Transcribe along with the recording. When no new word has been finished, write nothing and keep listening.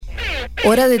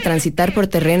Hora de transitar por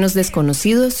terrenos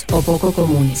desconocidos o poco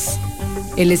comunes.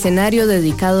 El escenario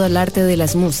dedicado al arte de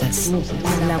las musas,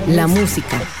 la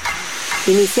música.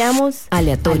 Iniciamos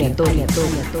Aleatorio.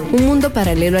 Un mundo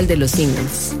paralelo al de los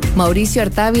singles. Mauricio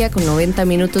Artavia con 90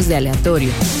 minutos de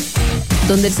aleatorio,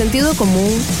 donde el sentido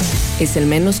común es el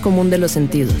menos común de los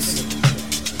sentidos.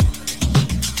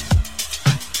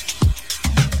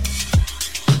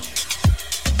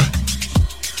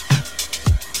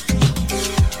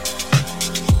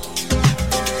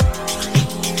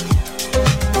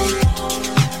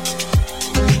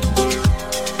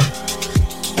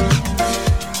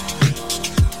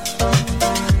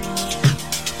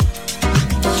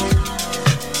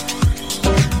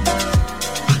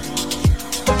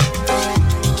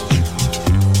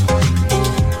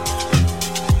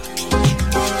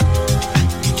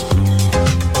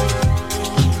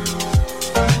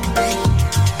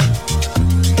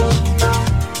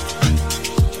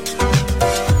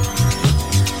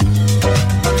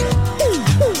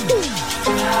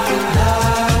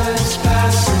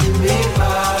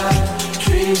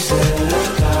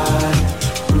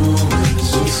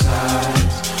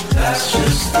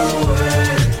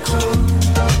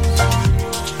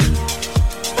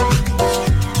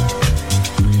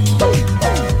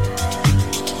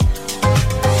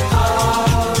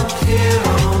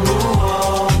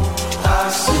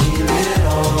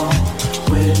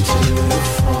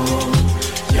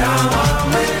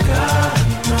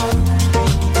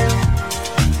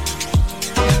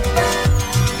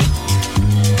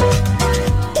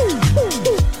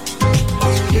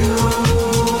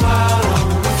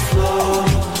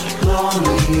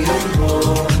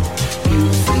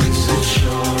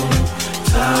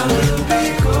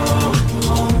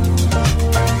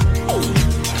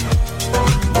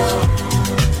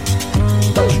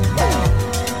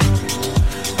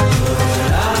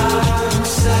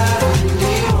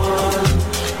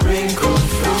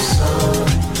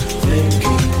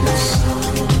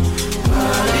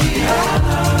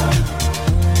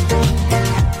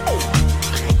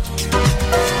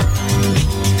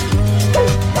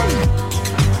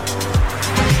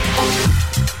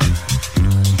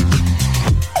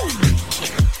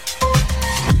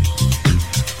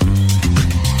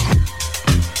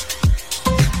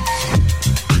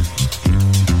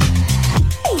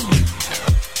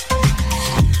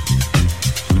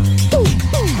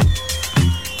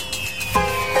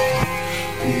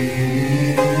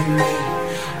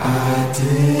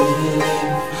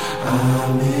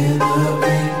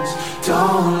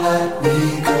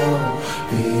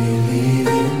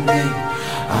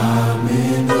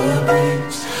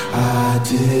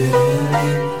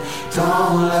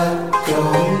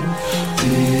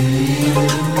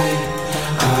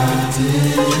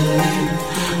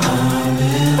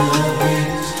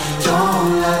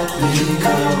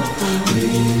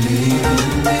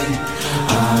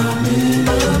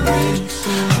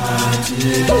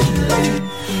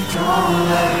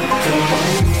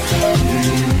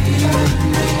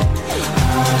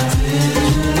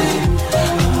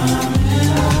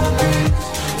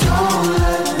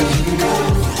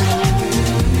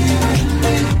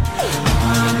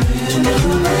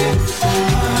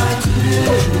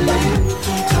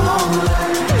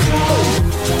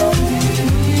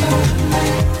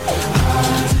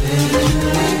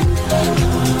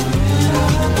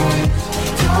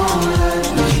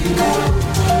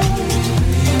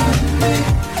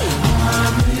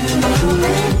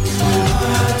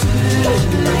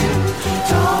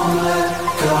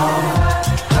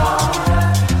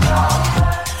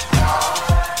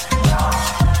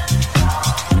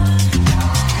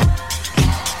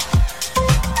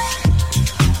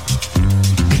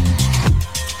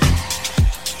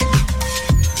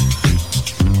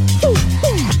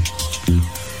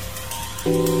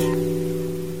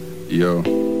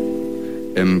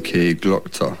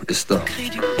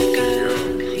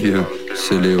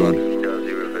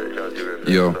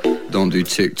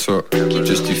 TikTok,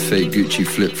 just do fake Gucci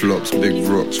flip-flops, big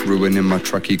rocks, ruining my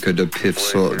track, he could have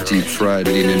piffs hot, deep fried,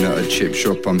 leaning at a chip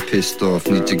shop, I'm pissed off,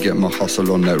 need to get my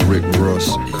hustle on that Rick Ross.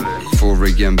 4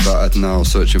 AM battered now,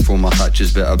 searching for my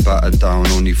hatches, better batter down,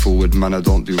 only forward man, I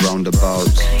don't do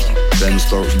roundabouts. Them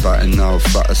Stokes batting now,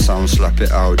 fatter sound, slap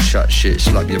it out, chat shit,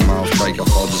 slap your mouth, try your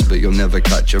hardest, but you'll never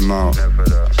catch them out.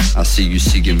 I see you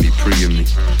seeing me, preying me,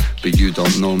 but you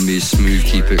don't know me, smooth,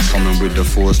 keep it coming with the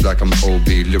force like I'm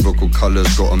Obi, lyrical colours,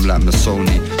 got them like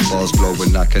Masoni, bars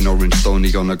blowing like an orange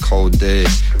stony on a cold day.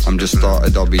 I'm just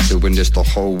started, I'll be doing this the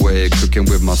whole way, cooking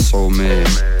with my soulmate.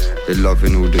 They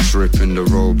loving all the drip in the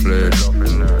role play.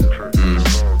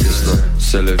 It's the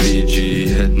C'est la VG,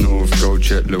 head north, go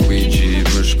check Luigi.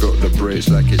 Mush got the brakes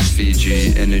like it's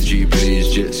Fiji. Energy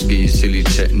please, jet ski, silly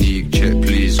technique. Check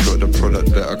please, got the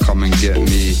product, better come and get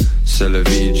me. C'est la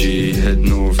VG, head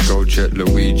north, go check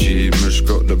Luigi. Mush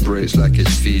got the brakes like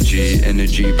it's Fiji.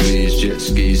 Energy please, jet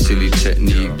ski, silly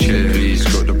technique. Check please,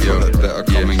 got the product, better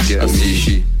come and get me.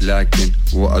 She liking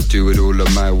what I do with all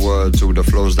of my words. All the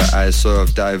flows that I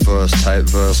serve, diverse, tight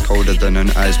verse, colder than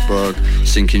an iceberg.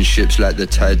 Sinking ships like the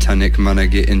Titanic, man, I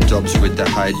get in dubs with the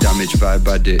high damage vibe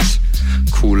addicts.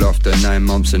 Cool after 9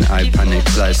 months and I panic.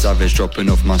 Like savage dropping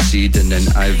off my seed and then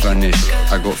I vanish.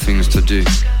 I got things to do,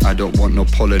 I don't want no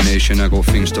pollination, I got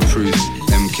things to prove.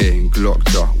 MK,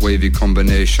 Glockta, wavy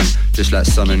combination. Just like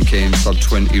Sun and Kane, sub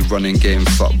 20 running game.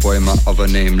 Fuck boy, my other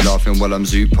name, laughing while I'm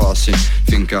zoo passing.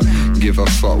 Think I give a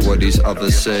fuck what these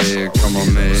others say. Come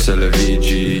on mate, c'est la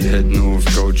VG, head north,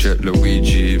 go check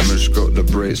Luigi. Mush got the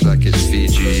brakes like it's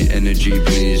Fiji. Energy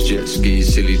please, jet ski,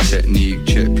 silly technique.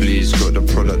 Check please, got the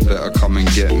product, better come and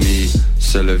get me.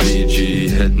 C'est la VG,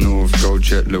 head north, go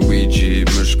check Luigi.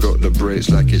 Mush got the brakes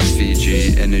like it's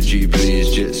Fiji. Energy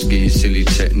please, jet ski, silly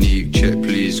technique. Check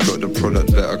please, got the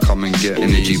product, better come and get me.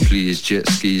 Energy please, jet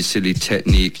ski, silly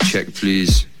technique. Check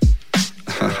please.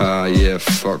 Haha, yeah,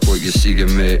 fuck what you're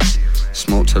seeking, mate.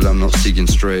 Smoke till I'm not seeking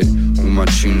straight. All my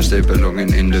tunes, they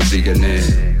belonging in the vegan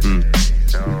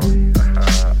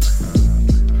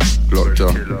Locked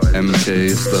up, MK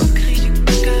is the...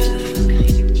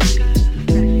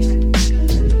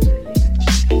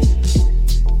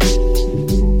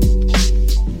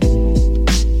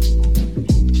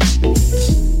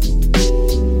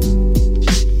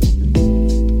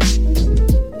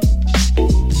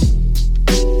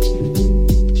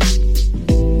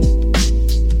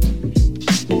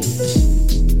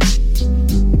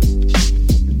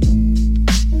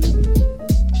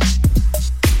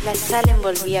 La sal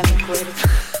envolvía mi cuerpo.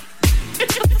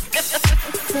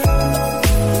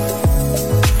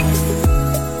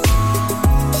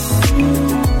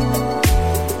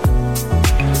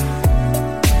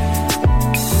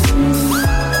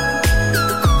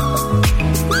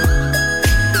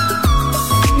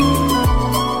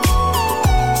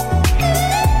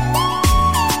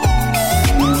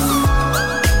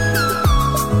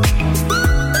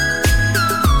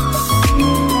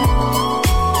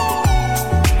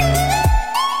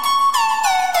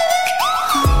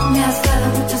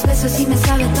 Y me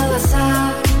sabe todo a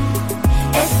sal.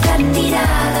 Estar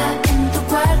tirada en tu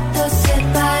cuarto se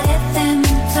parece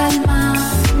mucho al mar.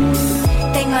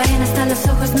 Tengo arena hasta los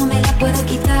ojos, no me la puedo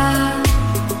quitar.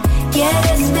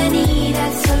 ¿Quieres venir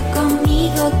al sol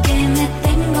conmigo que me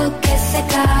tengo que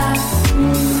secar?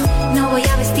 No voy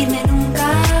a vestirme nunca,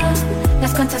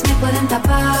 las conchas me pueden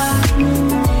tapar.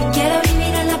 Quiero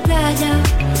vivir en la playa,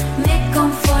 me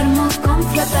conformo con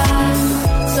flotar.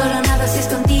 Solo nado si es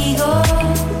contigo.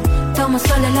 Tomo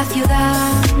sol en la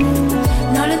ciudad,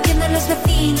 no lo entienden los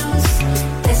vecinos,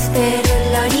 te espero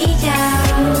en la orilla.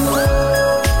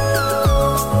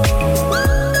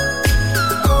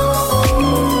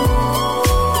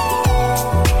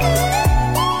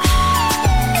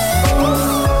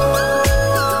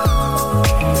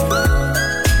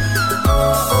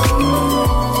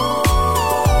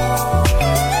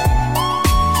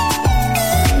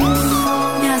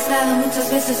 Me has dado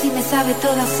muchos besos y me sabe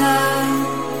toda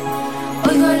sal.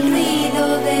 Oigo el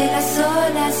ruido de las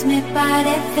olas, me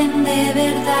parecen de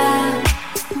verdad.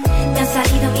 Me han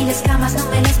salido 1000 escamas, no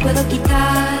me las puedo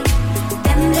quitar.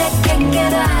 Tendré que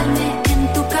quedarme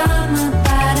en tu cama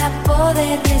para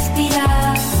poder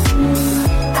respirar.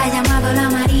 Ha llamado la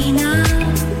marina,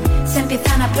 se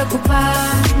empiezan a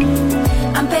preocupar.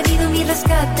 Han pedido mi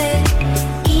rescate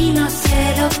y no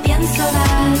se lo pienso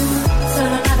dar.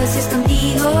 Solo nado si es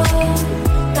contigo,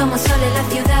 tomo sol en la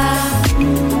ciudad.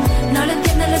 No lo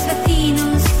entienden los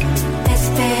vecinos, te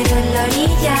espero en la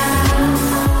orilla.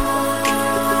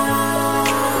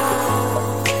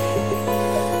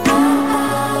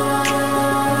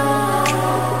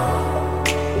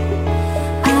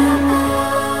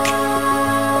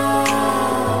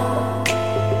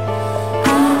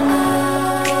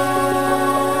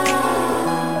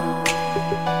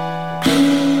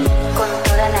 Con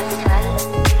toda la sal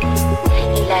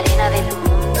y la arena del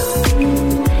mundo,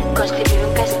 construir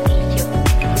un castillo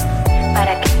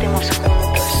para que estemos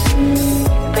juntos,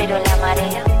 pero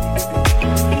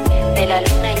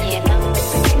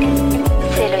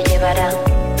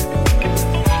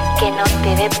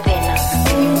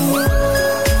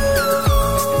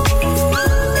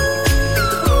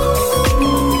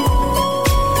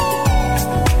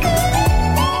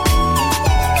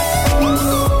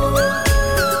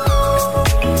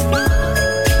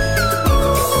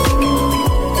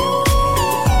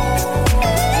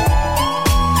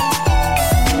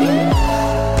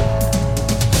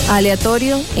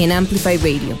Aleatorio en Amplify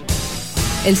Radio.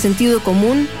 El sentido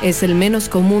común es el menos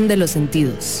común de los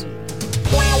sentidos.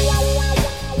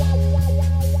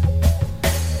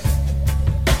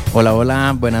 Hola,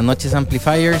 hola, buenas noches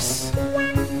Amplifiers.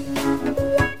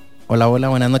 Hola, hola,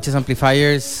 buenas noches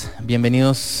Amplifiers.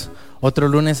 Bienvenidos otro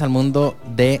lunes al mundo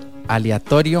de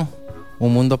Aleatorio,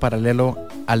 un mundo paralelo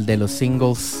al de los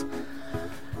singles.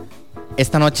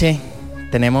 Esta noche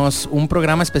tenemos un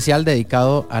programa especial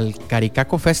dedicado al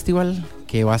Caricaco Festival,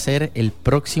 que va a ser el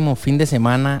próximo fin de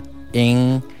semana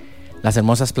en las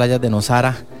hermosas playas de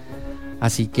Nosara.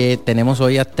 Así que tenemos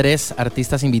hoy a 3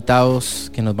 artistas invitados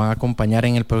que nos van a acompañar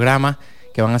en el programa,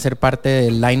 que van a ser parte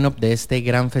del line-up de este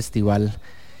gran festival.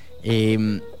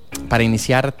 Para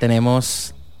iniciar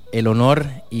tenemos el honor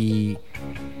y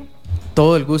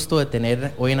todo el gusto de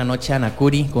tener hoy en la noche a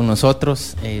Nakury con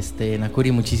nosotros.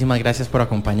 Nakury, muchísimas gracias por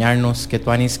acompañarnos. Que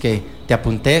tuanis que te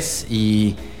apuntes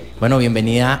y bueno,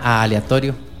 bienvenida a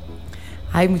Aleatorio.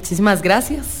 Ay, muchísimas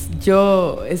gracias.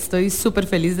 Yo estoy súper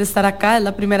feliz de estar acá. Es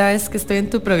la primera vez que estoy en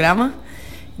tu programa.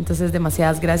 Entonces,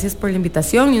 demasiadas gracias por la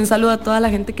invitación y un saludo a toda la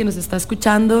gente que nos está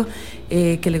escuchando,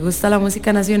 que le gusta la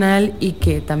música nacional y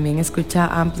que también escucha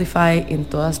Amplify en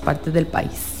todas partes del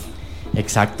país.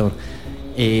 Exacto.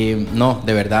 No,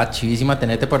 de verdad, chivísima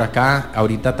tenerte por acá.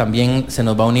 Ahorita también se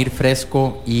nos va a unir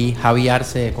Fresco y Javier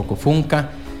Arce de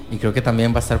Cocofunca. Y creo que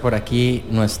también va a estar por aquí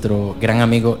nuestro gran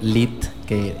amigo Lit,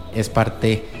 que es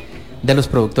parte de los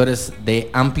productores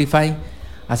de Amplify.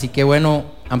 Así que bueno,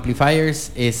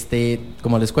 Amplifiers,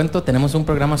 como les cuento, tenemos un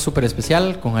programa súper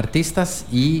especial con artistas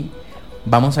y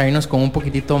vamos a irnos con un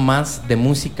poquitito más de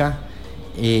música.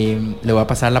 Le voy a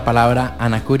pasar la palabra a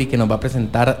Nakury, que nos va a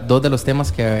presentar 2 de los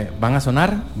temas que van a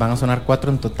sonar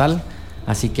 4 en total.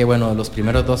 Así que bueno, los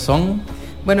primeros 2 son...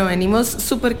 Bueno, venimos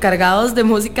súper cargados de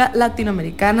música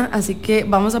latinoamericana, así que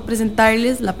vamos a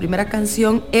presentarles. La primera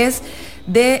canción es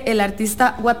del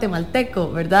artista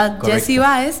guatemalteco, ¿verdad? Correcto. Jesse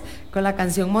Baez, con la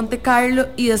canción Monte Carlo,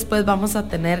 y después vamos a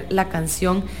tener la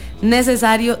canción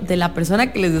Necesario de la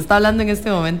persona que les está hablando en este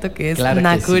momento, que es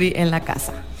Nakury, sí, en la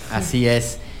casa. Así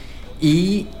es.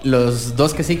 Y los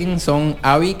 2 que siguen son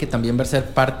Avi, que también va a ser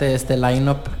parte de este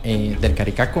lineup del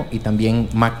Caricaco, y también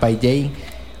Magpie J.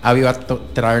 Avi va a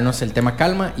traernos el tema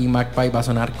Calma y Magpie va a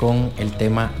sonar con el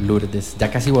tema Lourdes.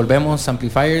 Ya casi volvemos,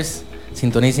 Amplifiers.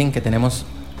 Sintonicen que tenemos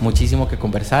muchísimo que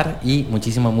conversar y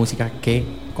muchísima música que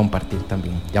compartir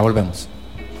también. Ya volvemos.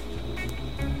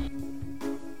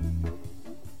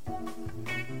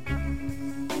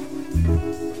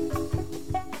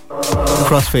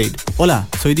 Crossfade. Hola,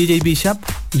 soy DJ Bishop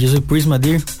y yo soy Prisma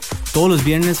Deer. Todos los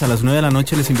viernes a las 9 de la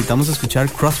noche les invitamos a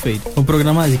escuchar Crossfade, un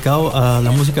programa dedicado a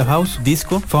la música house,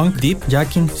 disco, funk, deep,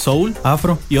 jacking, soul,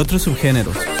 afro y otros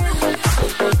subgéneros.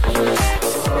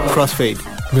 Crossfade.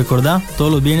 Recordá,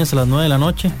 todos los viernes a las 9 de la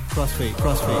noche.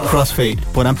 Crossfade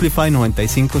por Amplify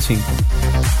 95.5.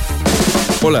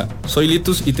 Hola, soy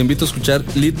Lithus y te invito a escuchar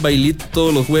Lit by Lit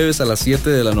todos los jueves a las 7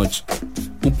 de la noche.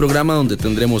 Un programa donde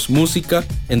tendremos música,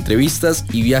 entrevistas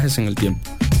y viajes en el tiempo.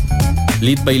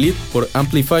 Lit by Lit por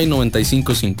Amplify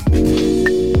 95.5.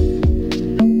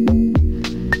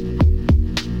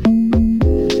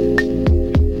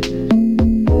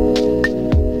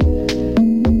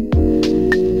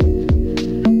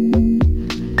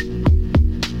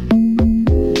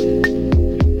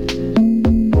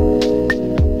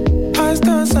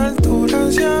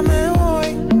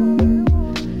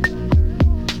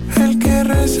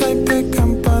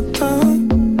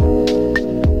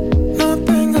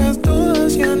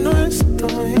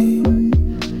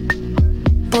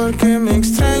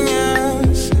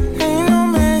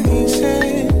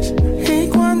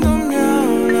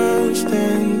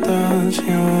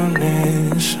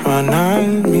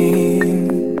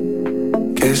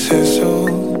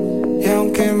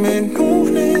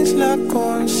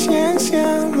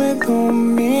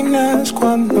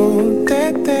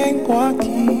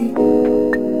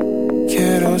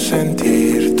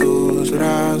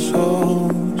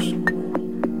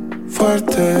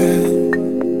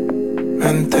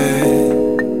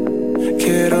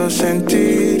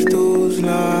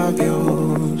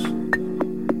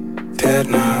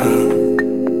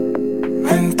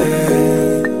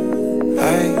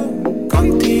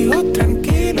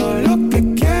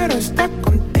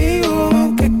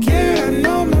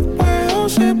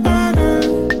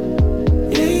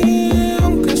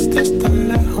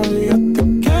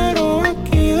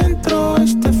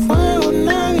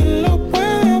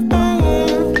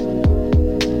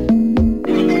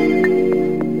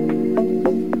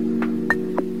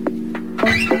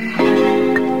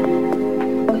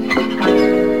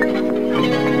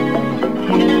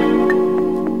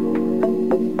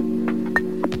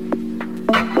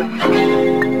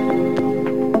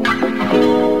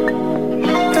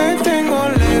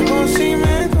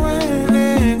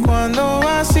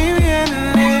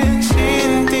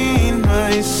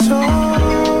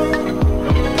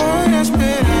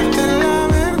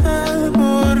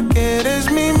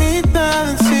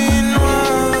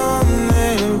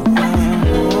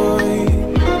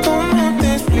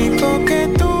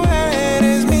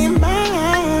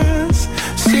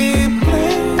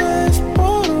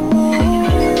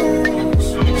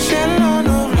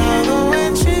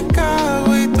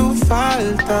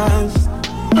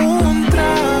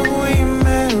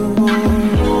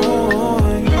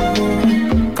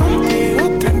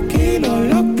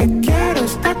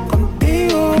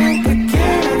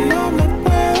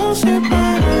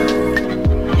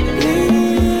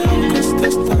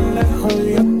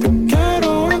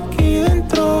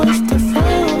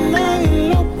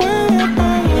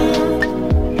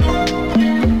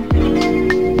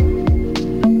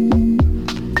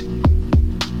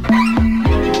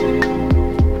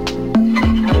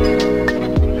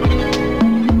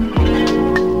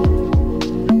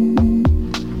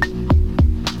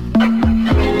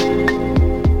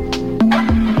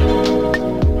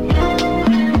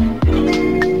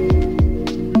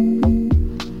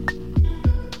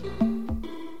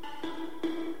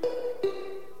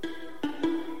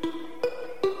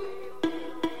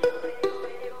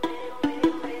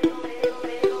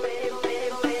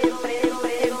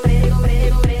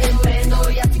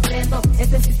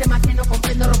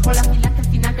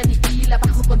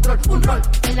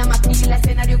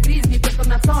 escenario gris, mi piel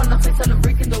tornasol, no soy solo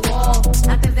breaking the wall.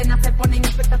 Antes de nacer ponen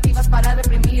expectativas para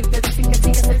reprimir, te dicen que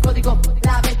sigues el código,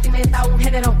 la vestimenta, un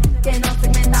género que no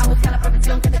segmenta, busca la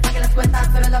profesión que te pague las cuentas,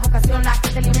 pero es la vocación la que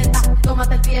te alimenta.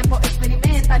 Tómate el tiempo,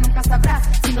 experimenta, nunca sabrás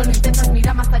si no lo intentas,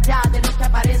 mira más allá de lo que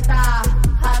aparenta.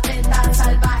 Atenta,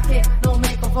 salvaje, no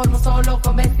me conformo solo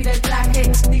con vestir el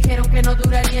traje. Dijeron que no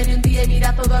duraría ni un día y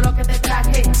mira todo lo que te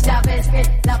traje. Ya ves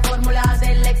que la fórmula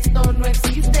del éxito no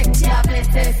existe y a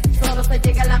veces solo se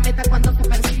llega a la meta cuando se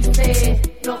persiste.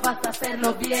 No basta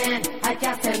hacerlo bien, hay que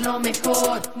hacerlo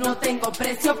mejor. No tengo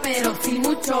precio pero sí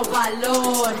mucho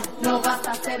valor. No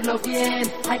basta hacerlo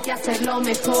bien, hay que hacerlo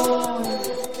mejor.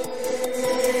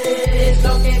 Es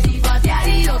lo que vivo a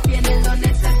diario, tienen lo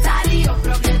necesario.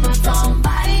 Problemas son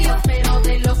varios, pero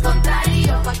de lo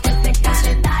contrario, pa' que este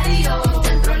calendario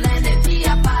centro la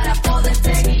energía para poder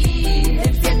seguir.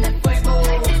 Enciende el fuego,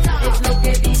 es lo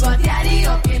que vivo a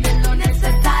diario, tienen lo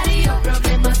necesario.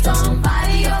 Problemas son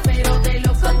varios, pero de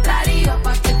lo contrario,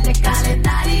 pa' que este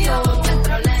calendario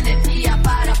centro la energía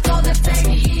para poder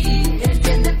seguir.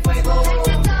 Enciende el fuego.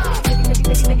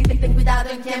 Ten cuidado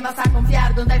en quién vas a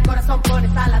confiar, donde el corazón pones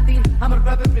a latir. Amor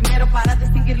propio primero para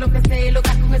distinguir lo que sé,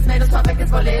 lograr con esmero, suave que es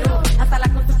bolero. Hasta la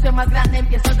construcción más grande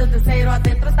empieza desde cero,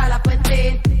 adentro está la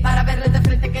fuente. Para verle de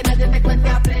frente que nadie te cuente,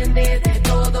 aprende de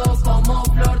todo como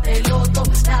flor de loto.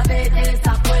 La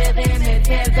belleza puede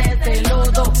emerger desde el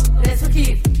lodo.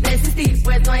 Resurgir, resistir,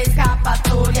 pues no hay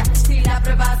escapatoria. Si la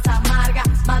prueba es amarga,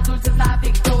 más dulce es la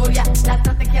victoria. La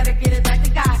estrategia requiere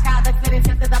táctica, cada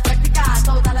experiencia te da práctica.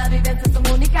 Todas las vivencias son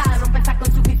únicas, rompe esa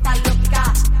con su vista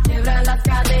lógica. Quebra las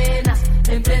cadenas,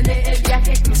 emprende el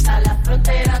viaje, cruza las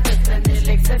fronteras, desprende el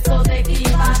exceso de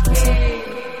equipaje.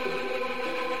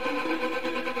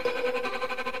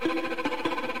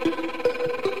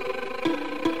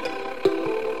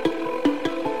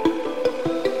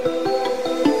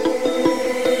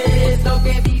 Es lo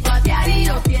que vivo a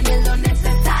diario, tienen lo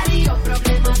necesario.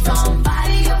 Problemas son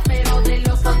varios, pero de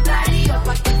lo contrario,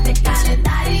 pa' que este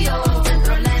calendario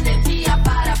centro la energía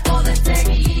para poder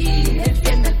seguir.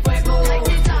 Enciende el fuego,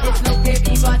 es lo que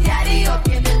vivo a diario,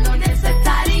 tienen lo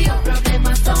necesario.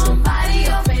 Problemas son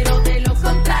varios, pero de lo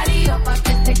contrario, pa'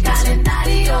 que este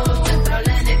calendario centro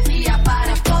la energía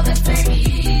para poder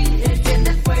seguir. Enciende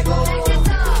el fuego.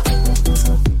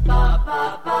 Pa,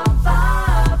 pa, pa,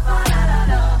 pa, pa, la, la,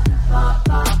 la. Pa,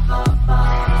 pa, pa, pa, pa,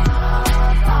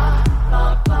 pa,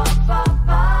 pa, pa,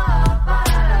 pa,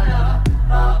 la, la, la.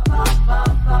 Pa, pa, pa, pa,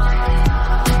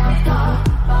 pa,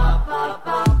 pa, pa,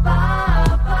 pa,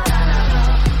 pa, la, la, la.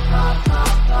 Pa,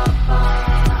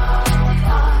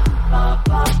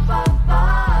 pa, pa, pa,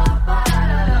 pa, pa, pa, pa, la,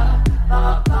 la, la. Pa, pa,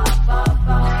 pa,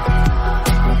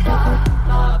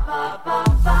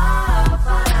 pa,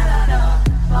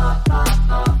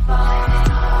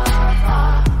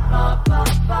 pa, pa, pa,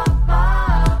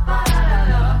 pa, la, la,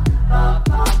 la. Pa, pa, pa,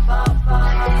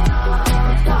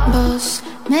 Vos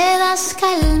me das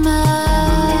calma,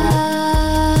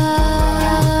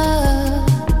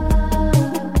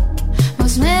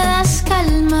 vos me das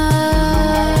calma.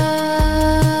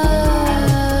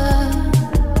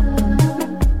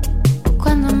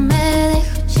 Cuando me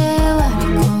dejo llevar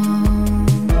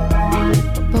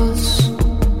con vos,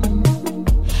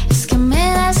 es que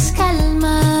me das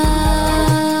calma.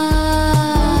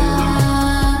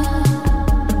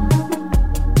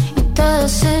 Y todo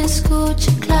se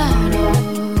escucha claro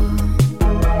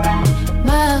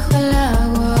bajo el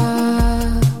agua.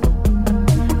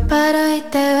 Para hoy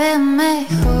te veo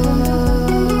mejor,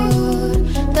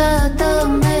 todo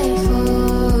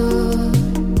mejor,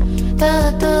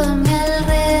 todo a mi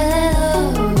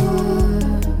alrededor.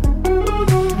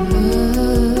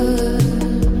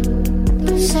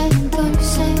 Dulce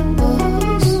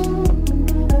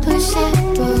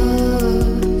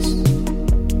vos,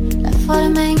 la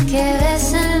forma en que ves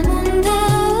el mundo.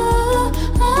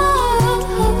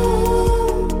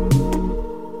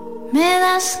 Me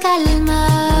das calma.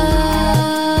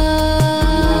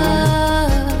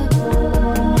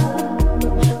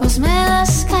 Vos me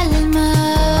das calma.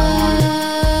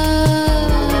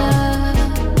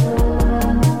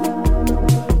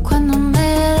 Cuando me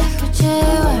dejo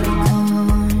llevar con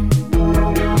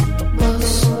vos,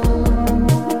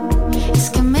 es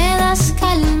que me das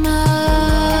calma.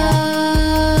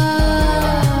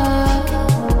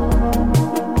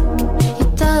 Y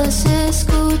todo se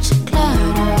escucha claro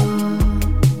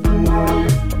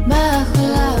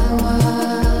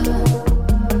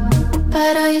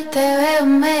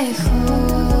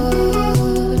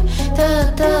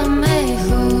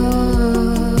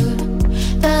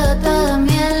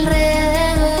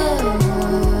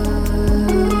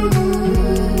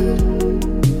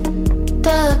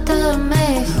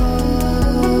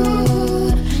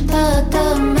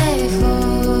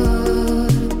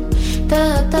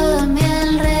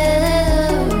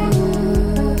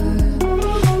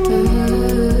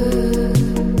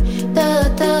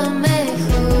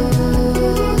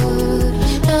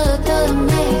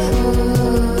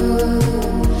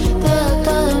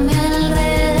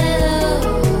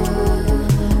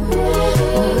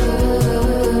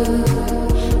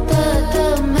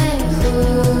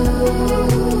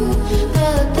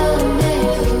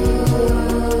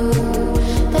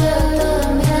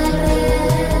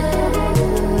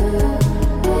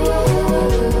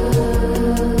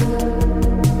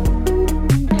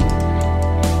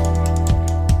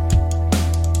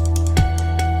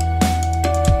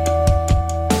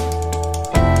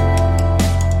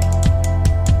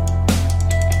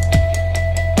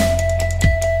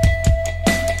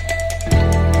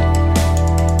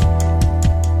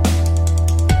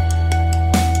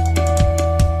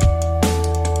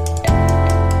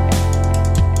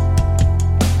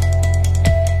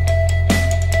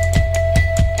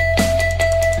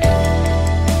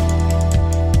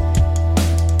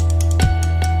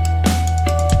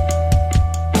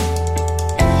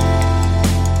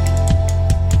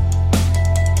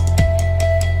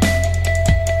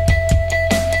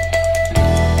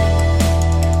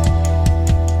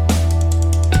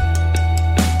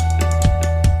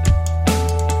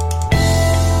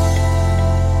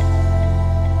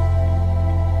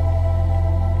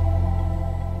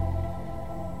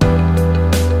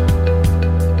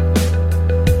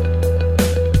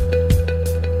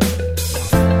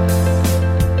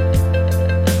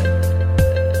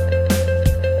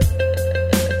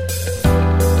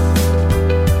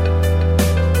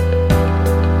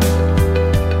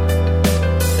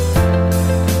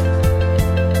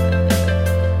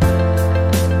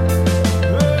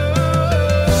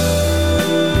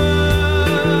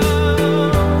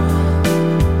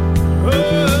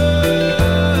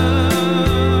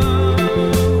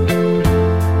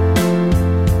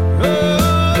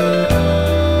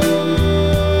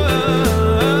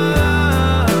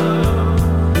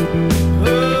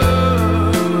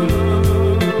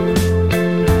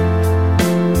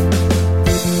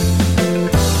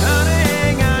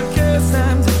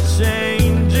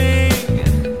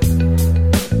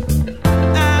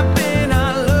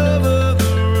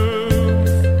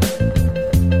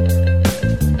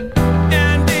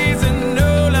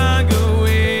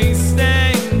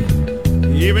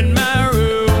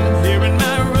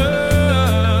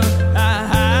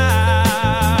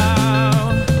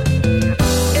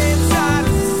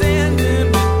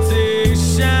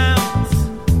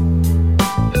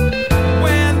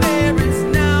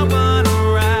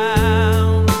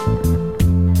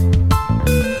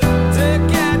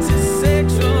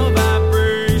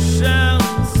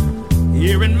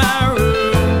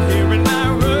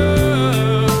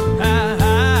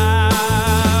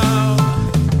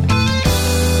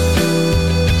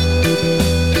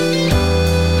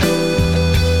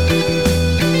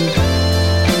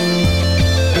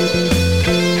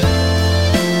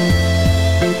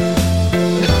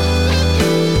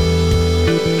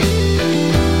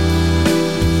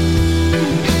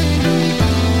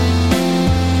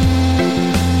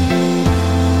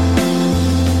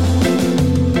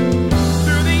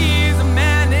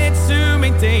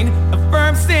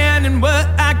nothing but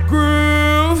I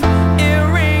groove.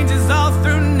 It ranges all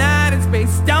through night and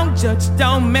space. Don't judge,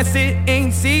 don't mess, it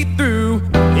ain't see-through.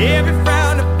 Every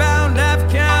frown I found I've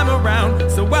come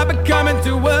around. So I've been coming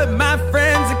to what my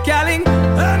friends are calling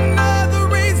another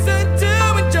reason to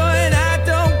enjoy it. I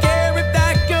don't care if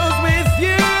that goes with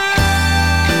you.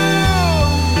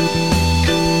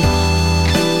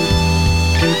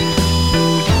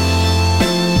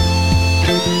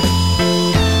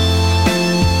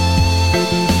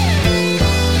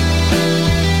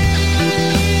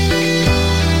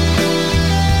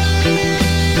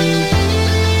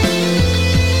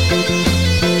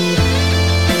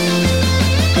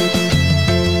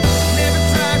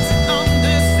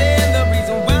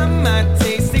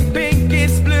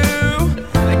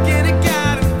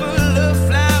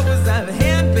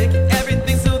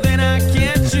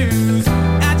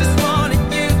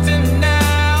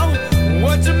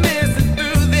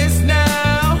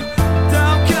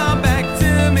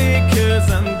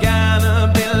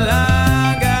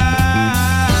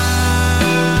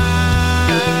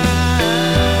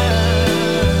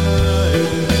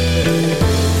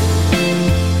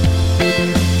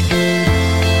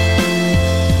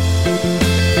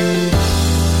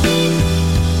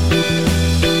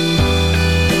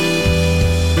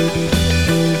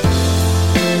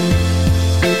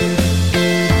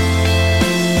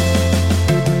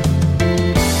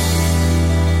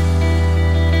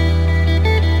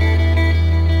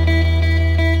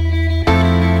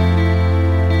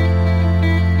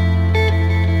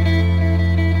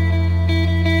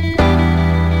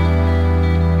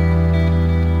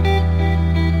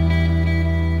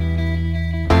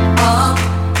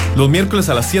 Los miércoles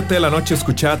a las 7 de la noche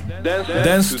escuchad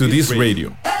Dance to This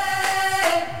Radio.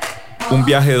 Un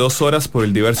viaje de 2 horas por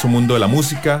el diverso mundo de la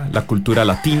música, la cultura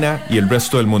latina y el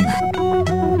resto del mundo.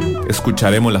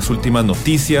 Escucharemos las últimas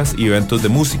noticias y eventos de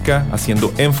música,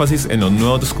 haciendo énfasis en los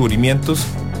nuevos descubrimientos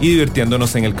y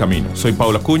divirtiéndonos en el camino. Soy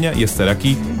Paula Acuña y estaré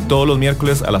aquí todos los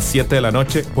miércoles a las 7 de la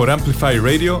noche por Amplify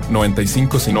Radio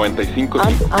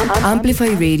 95.5.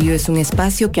 Amplify Radio es un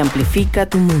espacio que amplifica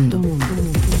tu mundo.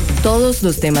 Todos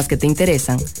los temas que te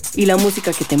interesan y la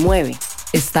música que te mueve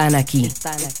están aquí.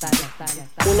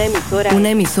 Una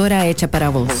emisora hecha para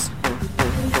vos.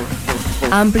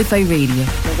 Amplify Radio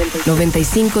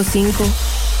 95.5,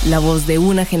 la voz de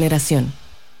una generación.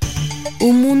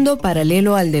 Un mundo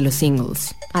paralelo al de los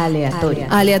singles.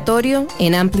 Aleatorio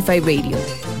en Amplify Radio.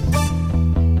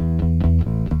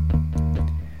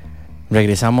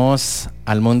 Regresamos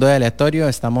al mundo de aleatorio.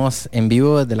 Estamos en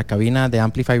vivo desde la cabina de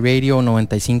Amplify Radio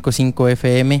 95.5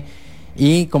 FM.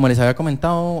 Y como les había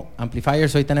comentado,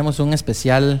 Amplifiers, hoy tenemos un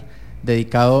especial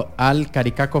dedicado al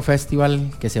Caricaco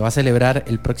Festival que se va a celebrar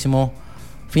el próximo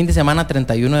fin de semana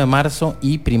 31 de marzo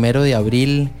y 1 de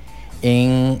abril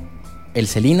en el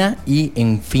Celina y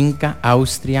en Finca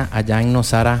Austria, allá en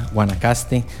Nosara,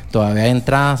 Guanacaste. Todavía hay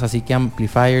entradas, así que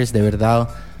Amplifiers, de verdad,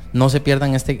 no se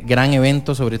pierdan este gran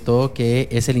evento, sobre todo que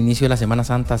es el inicio de la Semana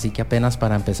Santa, así que apenas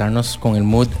para empezarnos con el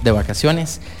mood de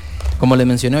vacaciones. Como les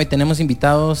mencioné, hoy tenemos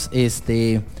invitados,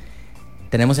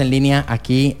 tenemos en línea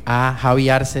aquí a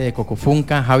Javier Arce de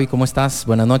Cocofunca. Javi, ¿cómo estás?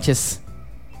 Buenas noches.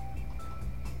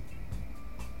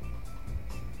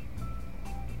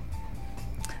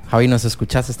 Javi, ¿nos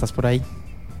escuchas? ¿Estás por ahí?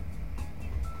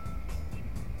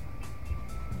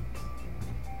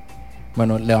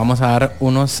 Bueno, le vamos a dar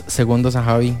unos segundos a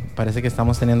Javi. Parece que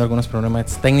estamos teniendo algunos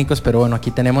problemas técnicos, pero bueno,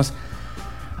 aquí tenemos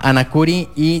a Nakury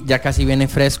y ya casi viene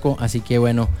fresco, así que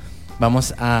bueno,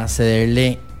 vamos a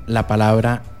cederle la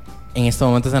palabra en estos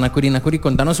momentos a Nakury. Nakury,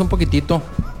 contanos un poquitito,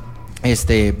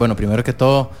 bueno, primero que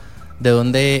todo, ¿de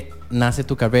dónde nace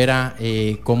tu carrera?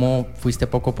 ¿Cómo fuiste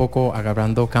poco a poco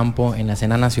agarrando campo en la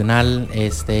escena nacional?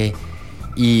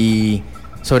 Y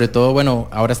sobre todo, bueno,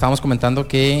 ahora estábamos comentando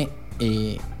que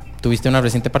tuviste una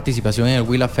reciente participación en el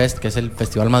Willa Fest, que es el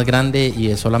festival más grande y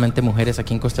de solamente mujeres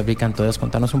aquí en Costa Rica. Entonces,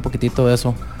 contanos un poquitito de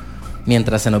eso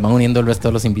mientras se nos van uniendo el resto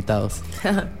de los invitados.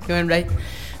 Qué buen ride.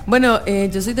 Bueno,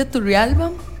 yo soy de Turrialba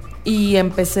y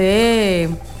empecé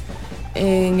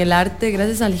en el arte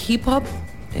gracias al hip hop.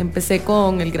 Empecé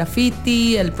con el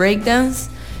graffiti, el breakdance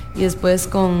y después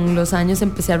con los años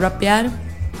empecé a rapear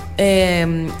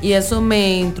y eso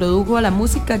me introdujo a la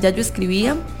música. Ya yo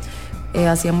escribía,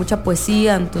 hacía mucha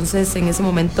poesía, entonces en ese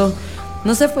momento,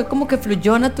 no sé, fue como que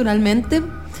fluyó naturalmente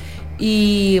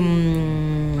y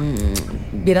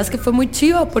vieras que fue muy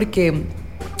chivo porque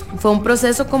fue un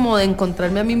proceso como de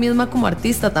encontrarme a mí misma como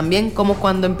artista también, como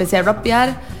cuando empecé a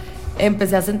rapear,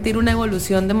 empecé a sentir una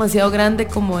evolución demasiado grande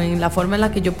como en la forma en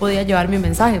la que yo podía llevar mi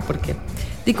mensaje, porque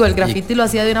digo, el graffiti lo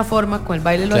hacía de una forma, con el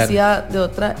baile lo hacía de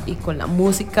otra y con la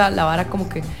música, la vara como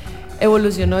que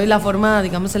evolucionó y la forma,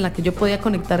 digamos, en la que yo podía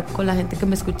conectar con la gente que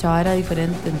me escuchaba era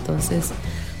diferente. Entonces,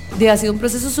 ha sido un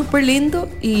proceso súper lindo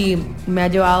y me ha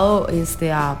llevado,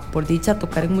 por dicha, a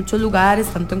tocar en muchos lugares,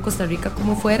 tanto en Costa Rica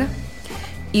como fuera.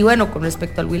 Y bueno, con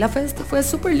respecto al Huila Fest, fue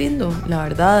súper lindo, la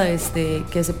verdad,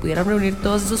 que se pudieran reunir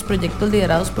todos esos proyectos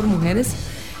liderados por mujeres,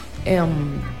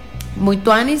 muy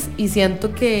tuanis, y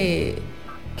siento que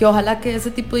ojalá que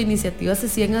ese tipo de iniciativas se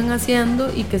sigan haciendo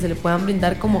y que se le puedan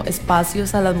brindar como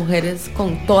espacios a las mujeres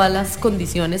con todas las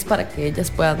condiciones para que ellas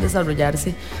puedan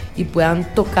desarrollarse y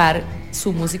puedan tocar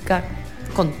su música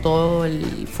con todo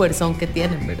el fuerzón que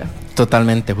tienen, ¿verdad?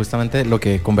 Totalmente, justamente lo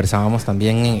que conversábamos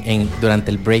también durante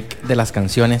el break de las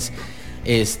canciones.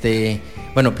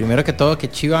 Bueno, primero que todo, que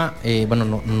chiva,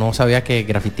 no sabía que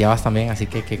grafiteabas también, así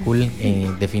que qué cool,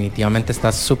 definitivamente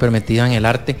estás súper metida en el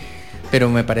arte, pero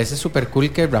me parece súper cool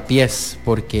que rapies,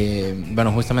 porque,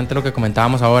 bueno, justamente lo que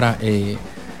comentábamos ahora,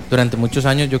 durante muchos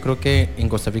años yo creo que en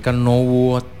Costa Rica no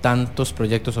hubo tantos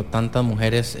proyectos o tantas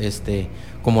mujeres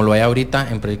como lo hay ahorita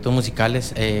en proyectos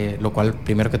musicales, lo cual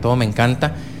primero que todo me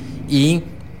encanta, y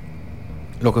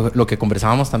lo que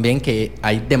conversábamos también, que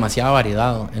hay demasiada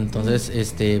variedad.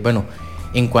 Entonces, bueno,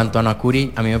 en cuanto a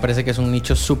Nakury, a mí me parece que es un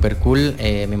nicho súper cool.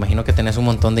 Me imagino que tenés un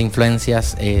montón de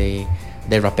influencias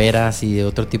de raperas y de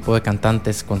otro tipo de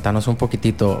cantantes. Contanos un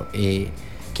poquitito,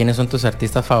 ¿quiénes son tus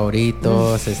artistas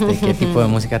favoritos? ¿Qué tipo de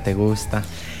música te gusta?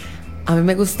 A mí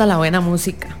me gusta la buena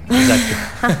música.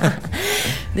 Exacto.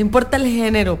 No importa el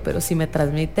género, pero si me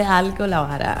transmite algo, la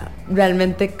vara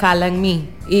realmente cala en mí.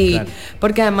 Y claro,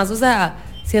 porque además, o sea,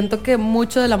 siento que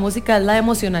mucho de la música es la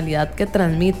emocionalidad que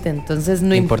transmite. Entonces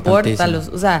no importa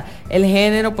el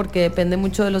género, porque depende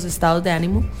mucho de los estados de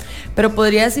ánimo. Pero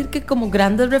podría decir que como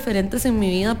grandes referentes en mi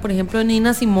vida, por ejemplo,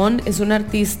 Nina Simone es una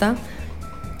artista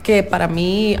que para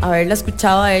mí haberla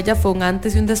escuchado a ella fue un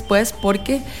antes y un después,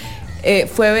 porque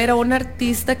fue ver a un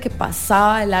artista que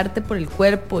pasaba el arte por el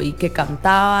cuerpo y que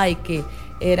cantaba y que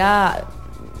era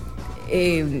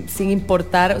sin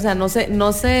importar, o sea, no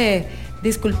se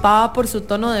disculpaba por su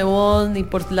tono de voz, ni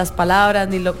por las palabras,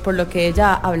 ni por lo que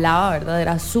ella hablaba, ¿verdad?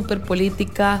 Era súper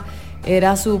política,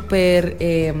 era súper,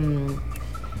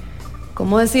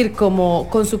 ¿cómo decir? Como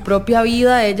con su propia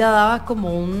vida ella daba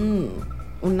como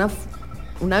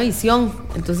una visión,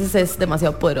 entonces es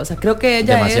demasiado poderosa. Creo que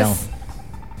ella es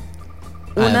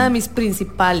una de mis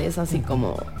principales, así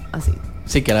como así.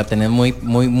 Sí, que la tenés muy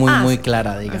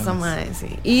clara, digamos. Esa madre, sí.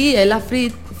 Y Ella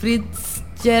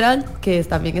Fitzgerald, que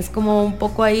también es como un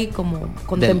poco ahí como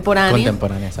contemporánea,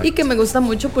 exacto. Y que me gusta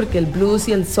mucho porque el blues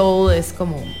y el soul es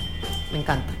como, me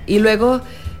encanta. Y luego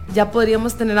ya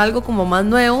podríamos tener algo como más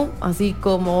nuevo, así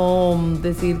como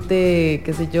decirte,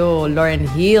 qué sé yo, Lauryn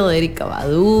Hill, Erykah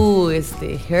Badu,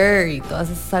 Her y todas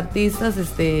esas artistas,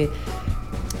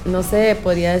 no sé,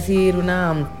 podría decir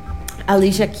una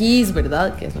Alicia Keys,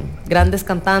 ¿verdad? Que son grandes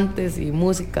cantantes y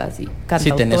músicas y cantautoras.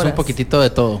 Sí, tenés un poquitito de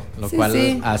todo, lo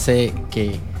cual hace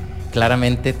que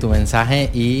claramente tu mensaje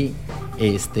y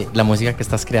la música que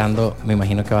estás creando, me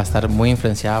imagino que va a estar muy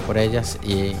influenciada por ellas,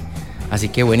 así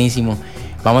que buenísimo.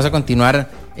 Vamos a continuar,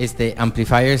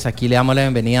 Amplifiers, aquí le damos la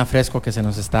bienvenida a Fresco, que se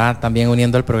nos está también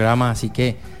uniendo al programa, así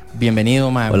que bienvenido,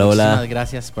 ma. Muchísimas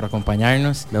gracias por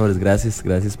acompañarnos. No, pues gracias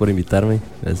por invitarme,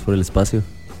 gracias por el espacio.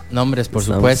 Nombres, por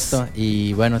supuesto,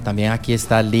 y bueno, también aquí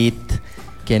está Lit,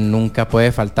 que nunca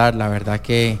puede faltar. La verdad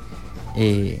que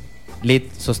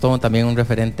Lit, sos todo también un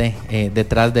referente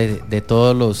detrás de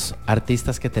todos los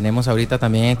artistas que tenemos ahorita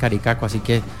también en Caricaco, así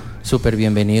que súper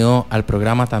bienvenido al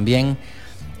programa también.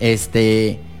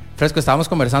 Fresco, estábamos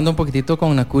conversando un poquitito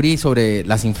con Nakury sobre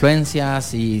las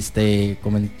influencias y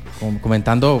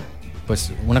comentando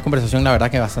pues una conversación, la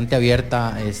verdad que bastante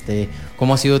abierta,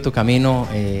 cómo ha sido tu camino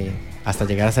hasta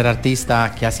llegar a ser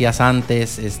artista, qué hacías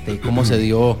antes, cómo se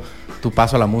dio tu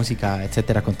paso a la música,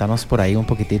 etcétera. Contanos por ahí un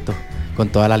poquitito, con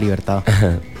toda la libertad.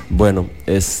 Bueno,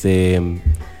 en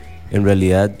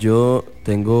realidad yo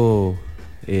tengo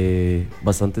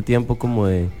bastante tiempo como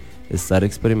de estar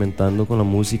experimentando con la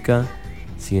música.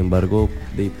 Sin embargo,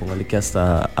 póngale que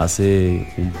hasta hace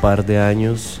un par de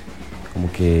años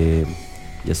como que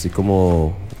ya estoy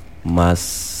como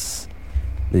más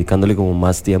dedicándole como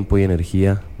más tiempo y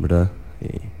energía, ¿verdad?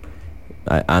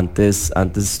 Antes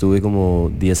estuve como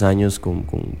 10 años con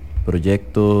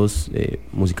proyectos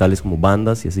musicales como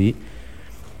bandas y así,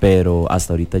 pero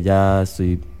hasta ahorita ya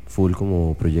estoy full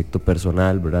como proyecto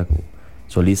personal, ¿verdad? Como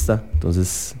solista,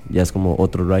 entonces ya es como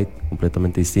otro ride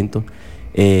completamente distinto.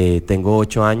 Tengo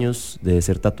 8 años de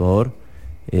ser tatuador,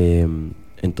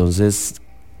 entonces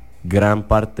gran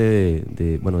parte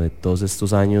de todos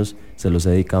estos años se los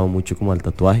he dedicado mucho como al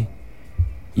tatuaje.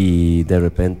 y de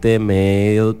repente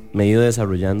me he ido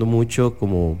desarrollando mucho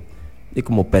como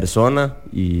persona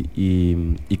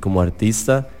y como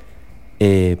artista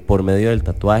por medio del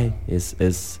tatuaje.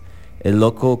 Es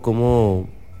loco como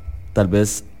tal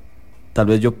vez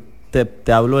yo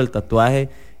te hablo del tatuaje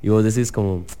y vos decís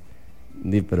como,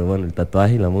 pero bueno, el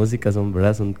tatuaje y la música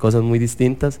son cosas muy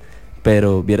distintas,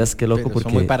 pero vieras qué loco, pero porque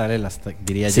son muy paralelas,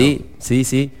 diría yo.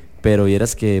 Sí, pero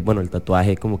vieras que, bueno, el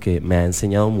tatuaje como que me ha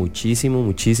enseñado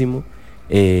muchísimo,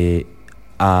 y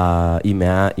me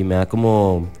ha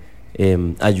como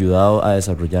ayudado a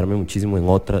desarrollarme muchísimo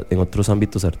en otros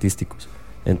ámbitos artísticos.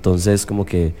 Entonces como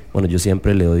que, bueno, yo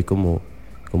siempre le doy como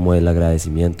el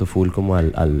agradecimiento full como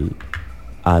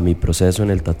a mi proceso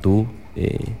en el tatú,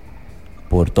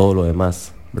 por todo lo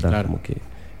demás, ¿verdad? Claro.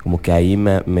 Como que ahí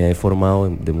me he formado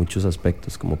de muchos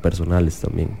aspectos como personales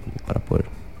también, para poder.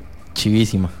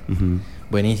 Chivísima.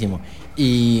 Buenísimo.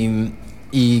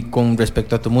 Y con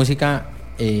respecto a tu música,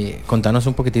 contanos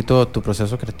un poquitito tu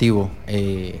proceso creativo. Una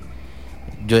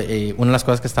de las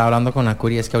cosas que estaba hablando con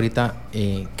Nakury es que ahorita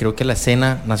creo que la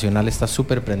escena nacional está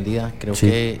súper prendida. Creo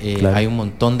que claro, hay un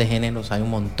montón de géneros, hay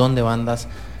un montón de bandas.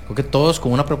 Creo que todos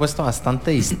con una propuesta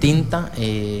bastante distinta.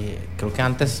 Creo que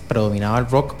antes predominaba el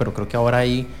rock, pero creo que ahora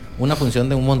hay una función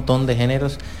de un montón de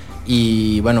géneros.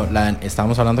 Y bueno,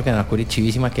 estábamos hablando que Nakury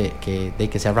chivísima, que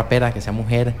sea rapera, que sea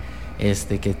mujer,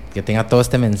 que tenga todo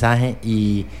este mensaje.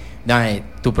 Y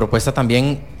tu propuesta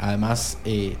también, además,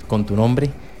 con tu nombre,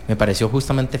 me pareció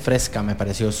justamente fresca, me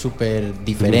pareció súper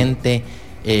diferente.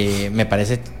 Me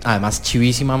parece además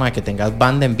chivísima, que tengas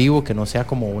banda en vivo, que no sea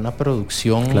como una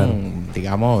producción, claro,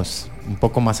 digamos, un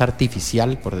poco más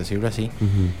artificial, por decirlo así.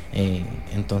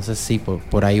 Entonces sí,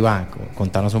 por ahí va.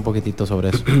 Contanos un poquitito sobre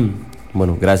eso.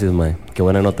 Bueno, gracias, mae. Qué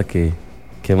buena nota que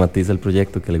matiza el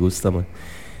proyecto, que le gusta, mae.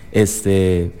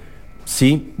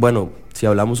 Sí, bueno, si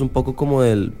hablamos un poco como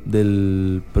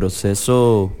del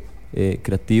proceso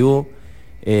creativo,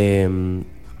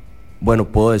 bueno,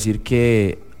 puedo decir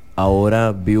que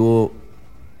ahora vivo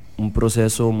un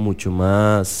proceso mucho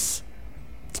más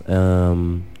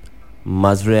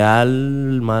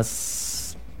real,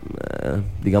 más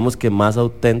digamos que más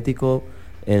auténtico,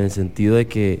 en el sentido de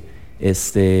que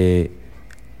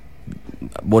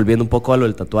volviendo un poco a lo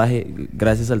del tatuaje,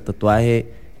 gracias al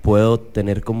tatuaje puedo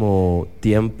tener como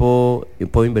tiempo,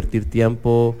 puedo invertir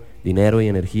tiempo, dinero y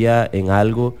energía en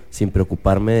algo sin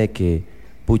preocuparme de que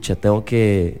pucha, tengo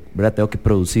que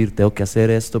producir, tengo que hacer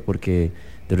esto porque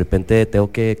de repente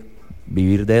tengo que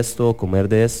vivir de esto, comer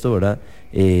de esto, ¿verdad?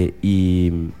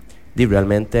 Y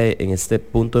realmente en este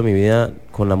punto de mi vida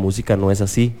con la música no es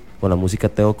así. Con la música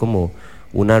tengo como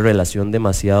una relación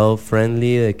demasiado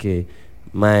friendly, de que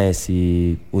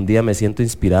si un día me siento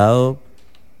inspirado,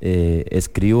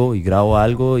 escribo y grabo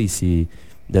algo, y si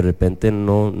de repente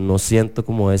no siento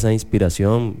como esa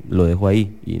inspiración, lo dejo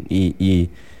ahí y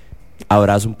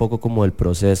abrazo un poco como el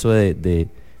proceso de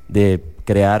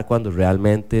crear cuando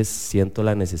realmente siento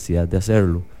la necesidad de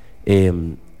hacerlo.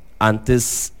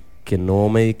 Antes que no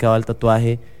me dedicaba al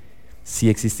tatuaje, sí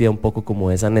existía un poco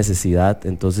como esa necesidad,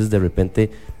 entonces de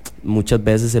repente muchas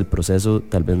veces el proceso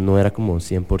tal vez no era como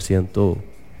 100%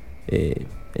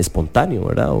 espontáneo,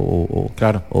 ¿verdad?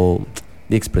 Claro, o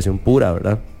de expresión pura,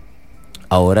 ¿verdad?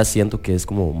 Ahora siento que es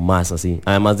como más así,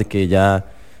 además de que ya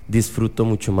disfruto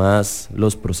mucho más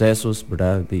los procesos,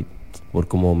 ¿verdad? Por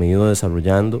cómo me he ido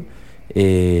desarrollando,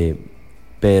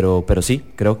 pero sí,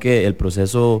 creo que el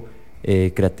proceso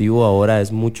creativo ahora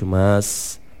es mucho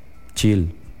más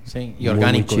chill. Sí, y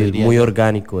orgánico, muy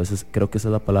orgánico, creo que esa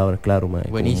es la palabra, claro, mae.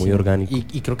 Buenísimo. Muy orgánico.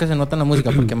 Y creo que se nota en la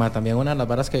música, porque también una de las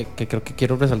varas que creo que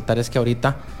quiero resaltar es que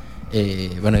ahorita,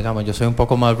 bueno, digamos, yo soy un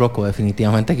poco más roco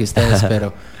definitivamente que ustedes,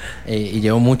 pero y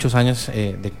llevo muchos años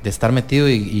de estar metido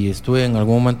y estuve en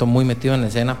algún momento muy metido en la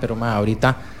escena, pero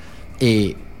ahorita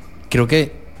creo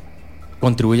que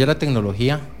contribuye a la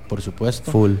tecnología, por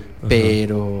supuesto. Full.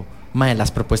 Pero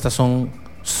las propuestas son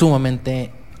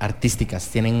sumamente artísticas,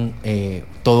 tienen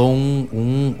todo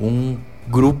un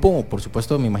grupo, por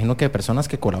supuesto, me imagino que de personas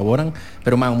que colaboran,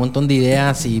 pero un montón de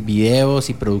ideas y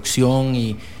videos y producción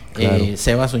y claro.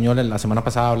 Seba Suñol la semana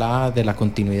pasada hablaba de la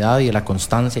continuidad y de la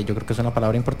constancia. Yo creo que es una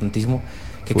palabra importantísima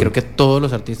que creo que todos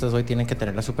los artistas hoy tienen que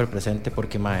tenerla súper presente,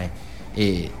 porque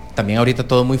también ahorita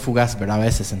todo es muy fugaz, ¿verdad? A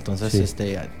veces, entonces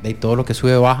de todo lo que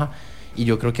sube baja, y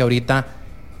yo creo que ahorita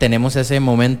tenemos ese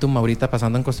momentum ahorita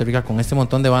pasando en Costa Rica con este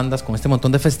montón de bandas, con este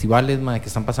montón de festivales que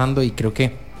están pasando, y creo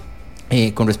que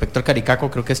con respecto al Caricaco,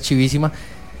 creo que es chivísima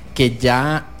que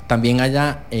ya también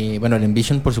haya, bueno, el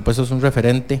Envision por supuesto es un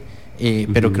referente,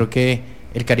 pero creo que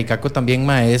el Caricaco también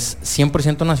es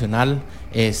 100% nacional,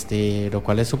 lo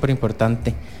cual es súper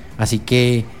importante. Así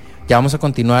que Ya vamos a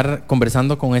continuar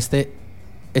conversando con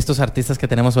estos artistas que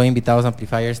tenemos hoy invitados a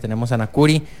Amplifiers. Tenemos a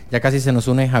Nakury, ya casi se nos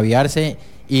une Javier Arce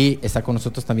y está con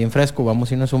nosotros también Fresco. Vamos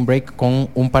a irnos un break con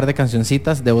un par de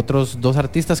cancioncitas de otros dos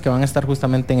artistas que van a estar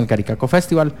justamente en el Caricaco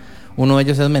Festival. Uno de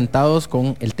ellos es Mentados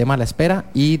con el tema La Espera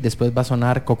y después va a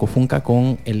sonar Cocofunca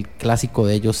con el clásico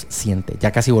de ellos Siente.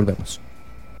 Ya casi volvemos.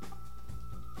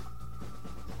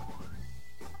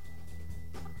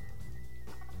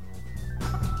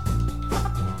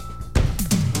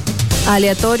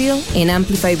 Aleatorio en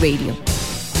Amplify Radio.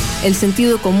 El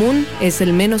sentido común es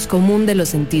el menos común de los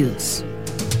sentidos.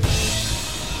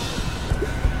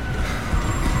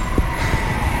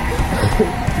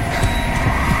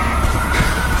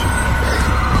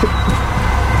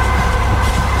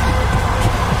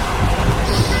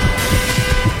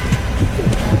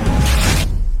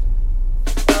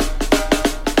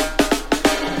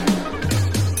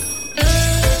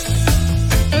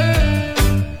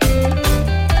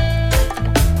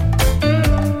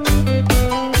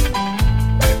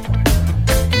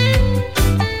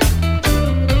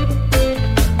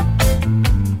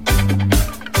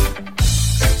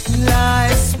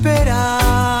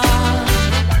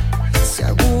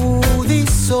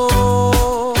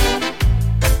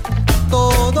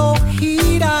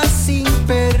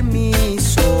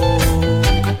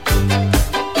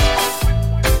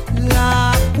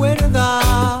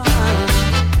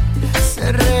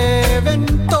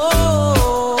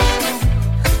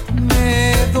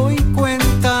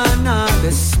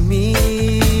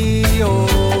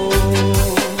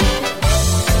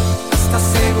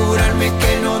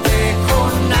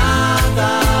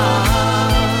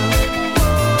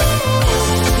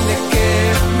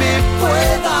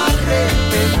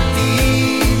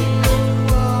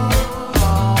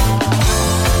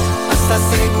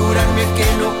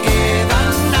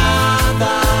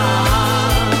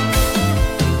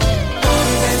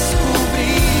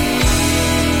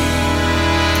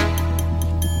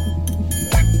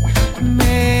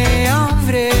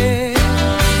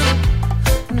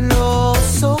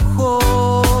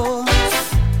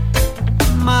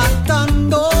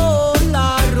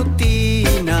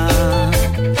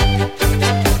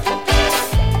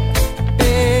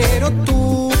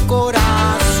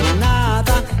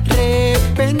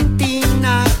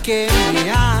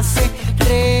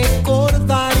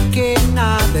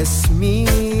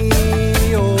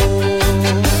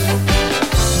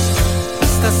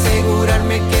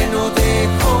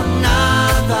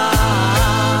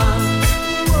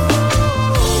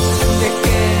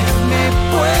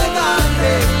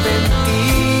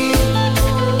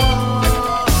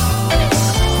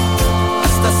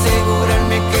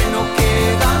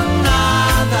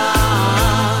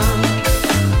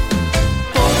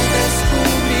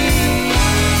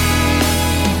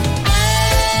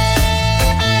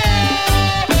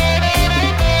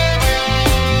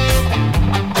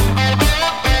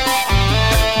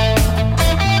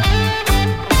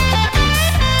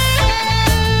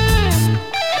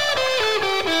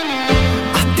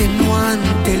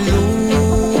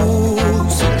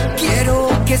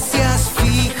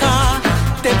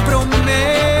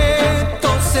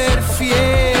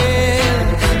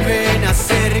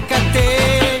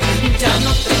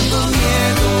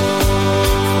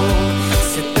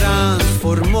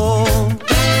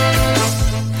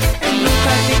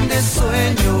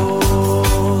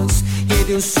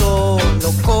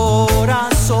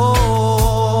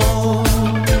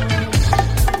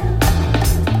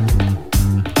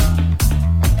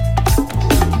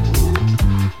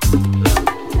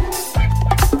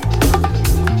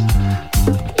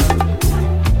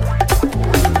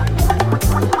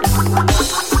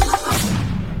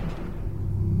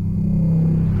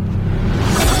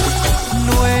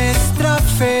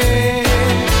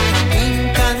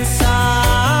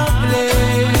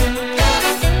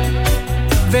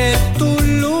 Ve tu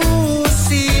luz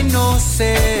y no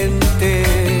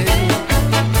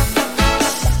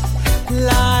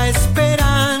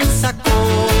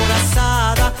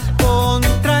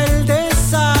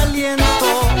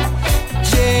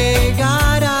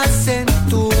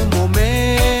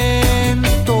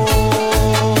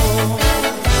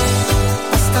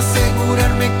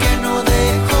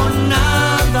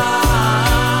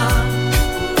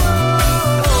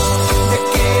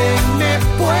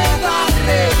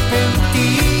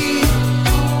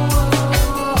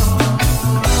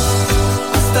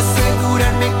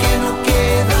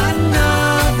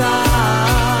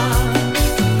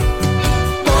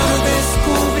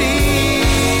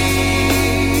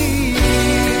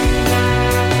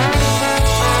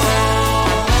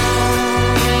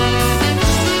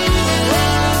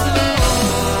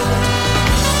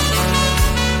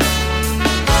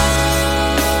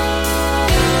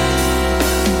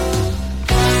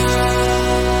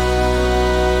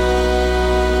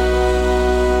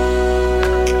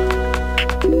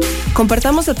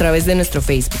Compartamos a través de nuestro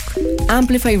Facebook,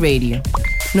 Amplify Radio.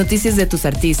 Noticias de tus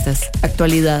artistas,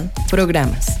 actualidad,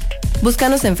 programas.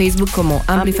 Búscanos en Facebook como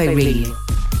Amplify Radio.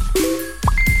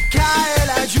 Cae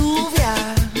la lluvia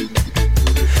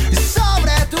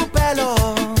sobre tu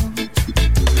pelo,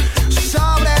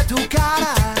 sobre tu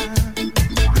cara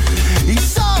y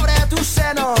sobre tus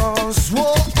senos.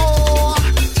 Oh, oh,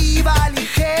 iba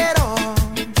ligero,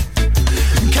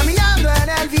 caminando en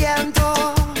el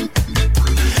viento,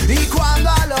 y cuando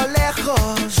a lo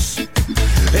lejos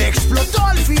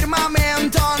explotó el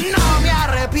firmamento, no me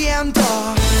arrepiento.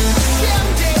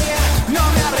 No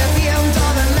me arrepiento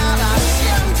de nada,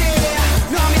 siente.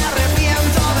 No me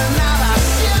arrepiento de nada,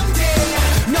 siente.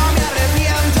 No me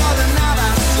arrepiento de nada,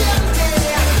 siente.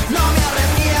 No me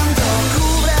arrepiento.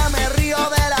 Cúbreme, río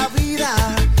de la vida.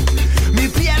 Mi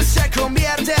piel se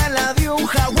convierte en la de un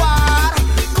jaguar.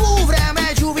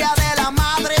 Cúbreme, lluvia de la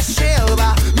madre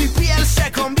selva. Mi piel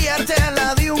se convierte en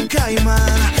la de un caimán.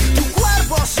 Tu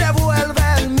cuerpo se vuelve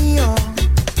el mío.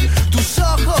 Tus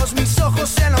ojos, mis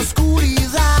ojos en la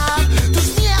oscuridad.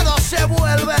 Tus miedos se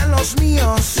vuelven los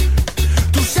míos.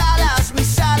 Tus alas,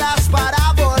 mis alas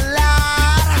para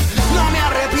volar. No me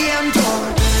arrepiento.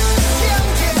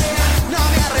 Siente, no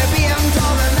me arrepiento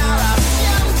de nada.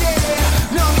 Siente,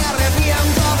 no me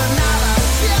arrepiento de nada.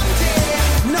 Siente,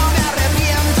 no me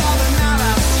arrepiento de nada.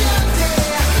 Siente,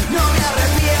 no me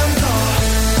arrepiento.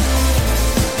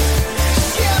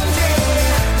 Siente,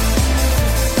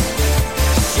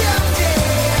 siente.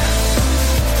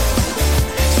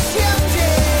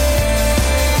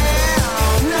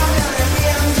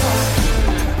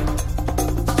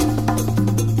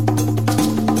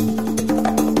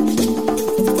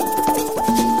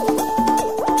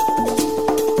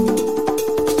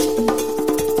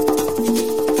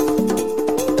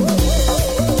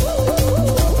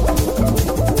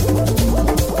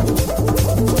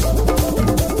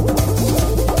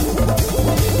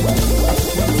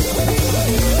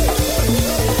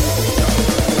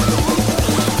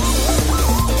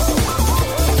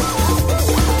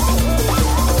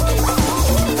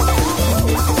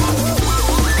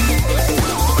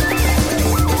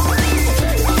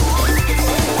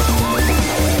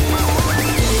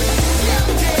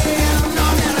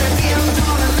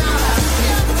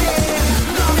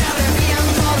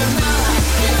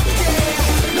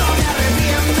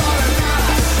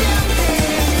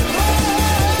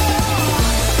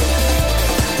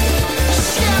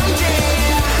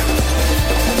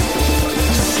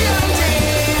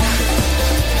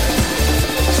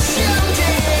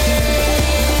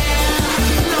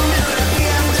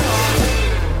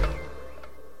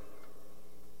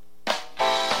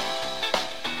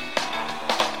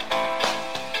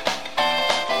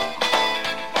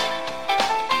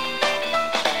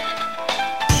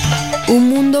 Un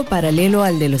mundo paralelo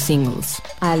al de los singles.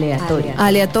 Aleatorio.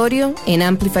 Aleatorio en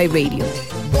Amplify Radio.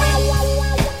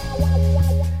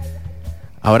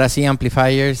 Ahora sí,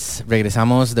 Amplifiers,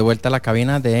 regresamos de vuelta a la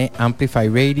cabina de Amplify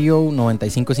Radio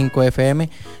 95.5 FM.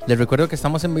 Les recuerdo que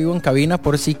estamos en vivo en cabina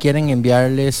por si quieren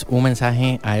enviarles un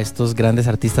mensaje a estos grandes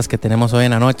artistas que tenemos hoy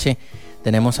en la noche.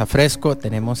 Tenemos a Fresco,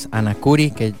 tenemos a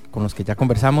Nakury, con los que ya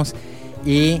conversamos,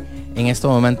 y en estos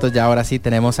momentos ya ahora sí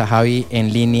tenemos a Javi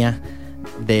en línea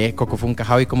de Cocofunca.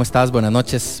 Javi, ¿cómo estás? Buenas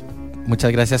noches.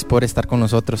 Muchas gracias por estar con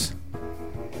nosotros.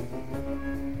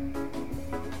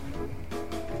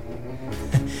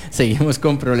 Seguimos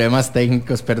con problemas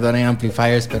técnicos, perdonen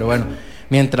Amplifiers, pero bueno,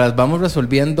 mientras vamos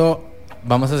resolviendo,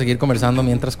 vamos a seguir conversando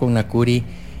mientras con Nakury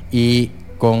y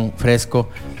con Fresco.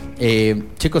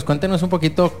 Chicos, cuéntenos un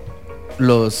poquito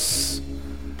los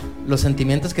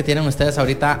sentimientos que tienen ustedes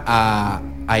ahorita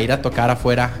a ir a tocar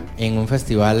afuera en un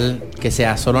festival que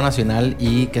sea solo nacional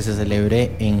y que se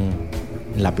celebre en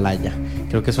la playa.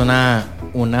 Creo que es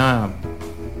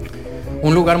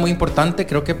un lugar muy importante,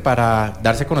 creo que para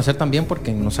darse a conocer también,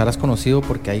 porque nos harás conocido,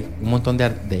 porque hay un montón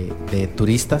de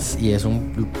turistas y es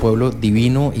un pueblo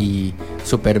divino y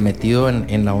súper metido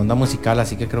en la onda musical,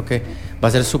 así que creo que va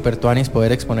a ser súper tuanis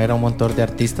poder exponer a un montón de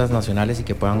artistas nacionales y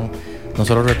que puedan no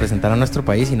solo representar a nuestro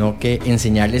país, sino que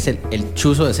enseñarles el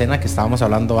chuzo de escena que estábamos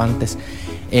hablando antes.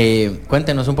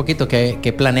 Cuéntenos un poquito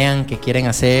qué planean, qué quieren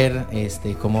hacer,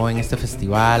 cómo ven este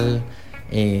festival.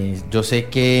 Yo sé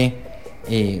que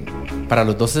para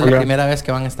los dos es la primera vez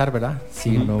que van a estar, ¿verdad?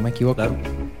 Si no me equivoco. Claro.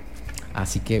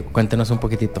 Así que cuéntenos un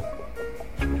poquitito.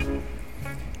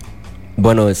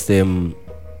 Bueno,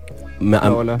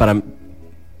 hola. Para...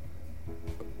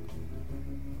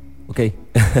 Ok.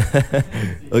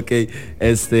 Ok.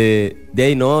 De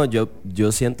ahí no,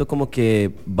 yo siento como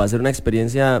que va a ser una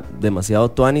experiencia demasiado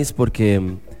tuanis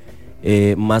porque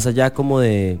más allá como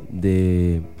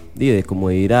de de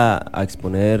como ir a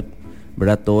exponer,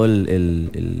 ¿verdad? Todo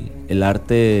el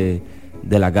arte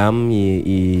de la GAM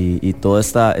y toda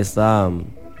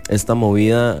esta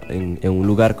movida en un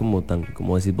lugar como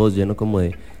decís vos, lleno como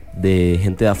de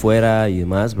gente de afuera y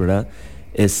demás, ¿verdad?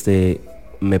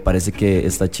 Me parece que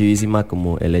está chivísima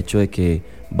como el hecho de que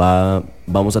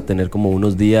vamos a tener como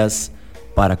unos días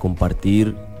para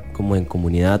compartir como en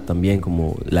comunidad también,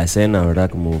 como la escena, ¿verdad?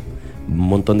 Como un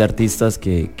montón de artistas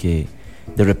que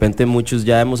de repente muchos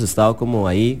ya hemos estado como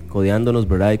ahí codeándonos,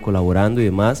 ¿verdad? Y colaborando y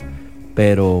demás,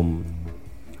 pero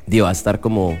va a estar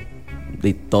como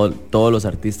todos los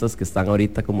artistas que están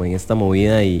ahorita como en esta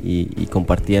movida y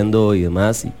compartiendo y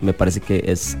demás. Y me parece que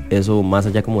es eso, más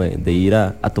allá como de ir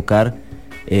a tocar,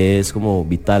 es como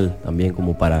vital también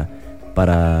como para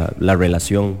la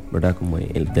relación, ¿verdad? Como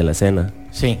de la escena.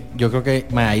 Sí, yo creo que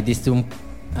ahí diste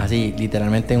así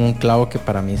literalmente en un clavo que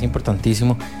para mí es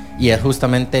importantísimo, y es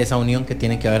justamente esa unión que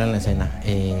tiene que haber en la escena.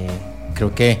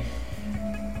 Creo que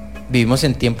vivimos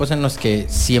en tiempos en los que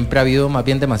siempre ha habido más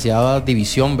bien demasiada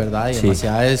división, ¿verdad? Y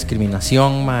demasiada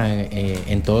discriminación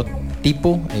en todo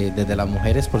tipo, desde las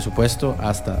mujeres, por supuesto,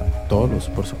 hasta todos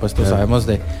por supuesto, claro. Sabemos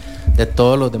de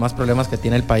todos los demás problemas que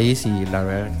tiene el país y la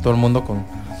verdad, todo el mundo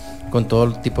con todo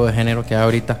el tipo de género que hay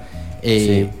ahorita.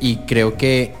 Y creo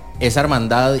que esa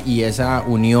hermandad y esa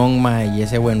unión y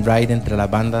ese buen ride entre las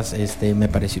bandas, me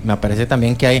parece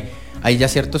también que hay ya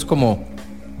ciertos como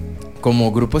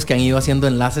grupos que han ido haciendo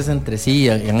enlaces entre sí y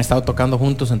han estado tocando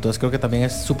juntos. Entonces creo que también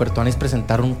es súper tuanis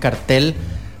presentar un cartel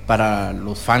para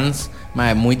los fans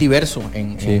muy diverso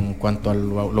en cuanto a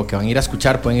lo que van a ir a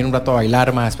escuchar. Pueden ir un rato a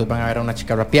bailar, después van a ver a una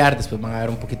chica rapear, después van a ver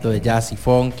un poquito de jazz y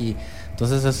funk,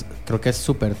 entonces creo que es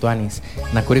súper tuanis.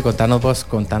 Nakury,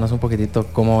 contanos un poquitito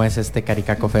cómo ves este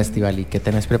Caricaco Festival y qué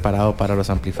tenés preparado para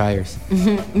los amplifiers.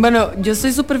 Bueno, yo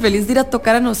estoy súper feliz de ir a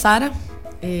tocar a Nosara.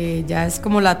 Ya es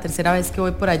como la tercera vez que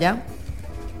voy por allá.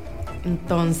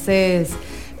 Entonces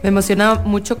me emociona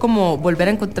mucho como volver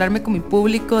a encontrarme con mi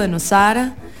público de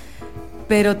Nosara,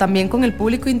 pero también con el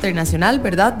público internacional,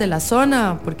 ¿verdad? De la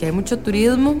zona, porque hay mucho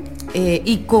turismo,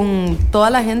 y con toda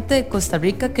la gente de Costa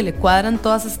Rica que le cuadran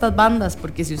todas estas bandas,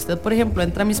 porque si usted, por ejemplo,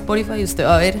 entra a mi Spotify, usted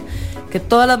va a ver que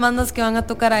todas las bandas que van a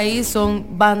tocar ahí son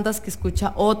bandas que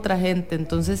escucha otra gente.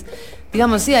 Entonces,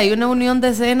 digamos, sí, hay una unión de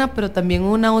escena, pero también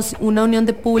una unión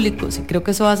de públicos, y creo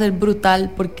que eso va a ser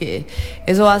brutal, porque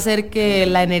eso va a hacer que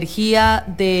la energía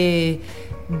en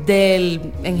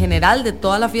general de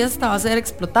toda la fiesta va a ser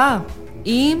explotada.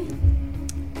 Y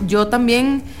yo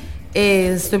también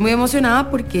estoy muy emocionada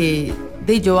porque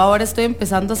yo ahora estoy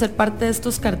empezando a ser parte de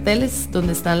estos carteles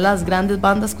donde están las grandes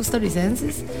bandas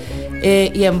costarricenses,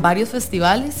 y en varios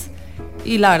festivales,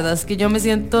 y la verdad es que yo me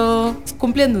siento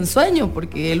cumpliendo un sueño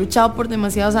porque he luchado por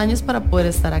demasiados años para poder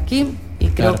estar aquí, y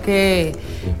creo que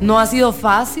no ha sido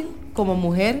fácil como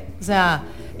mujer. O sea,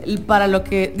 para lo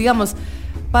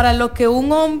que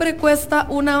un hombre cuesta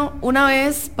una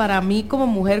vez, para mí como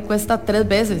mujer cuesta 3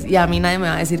 veces, y a mí nadie me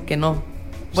va a decir que no,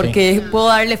 porque puedo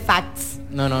darle facts.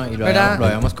 No, y lo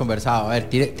habíamos conversado. A ver,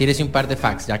 tírese un par de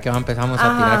facts, ya que empezamos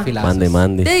a tirar filazos.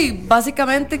 Mande. Sí,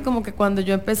 básicamente como que cuando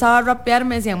yo empezaba a rapear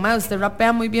me decían, usted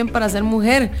rapea muy bien para ser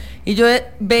mujer. Y yo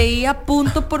veía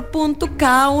punto por punto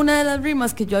cada una de las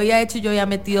rimas que yo había hecho. Yo había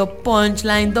metido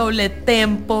punchline, doble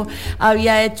tempo,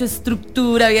 había hecho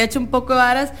estructura, había hecho un poco de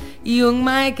varas. Y un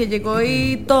mae que llegó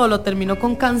y todo lo terminó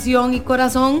con canción y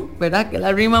corazón, ¿verdad? Que es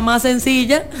la rima más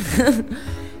sencilla.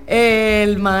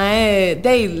 El mae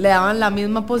le daban la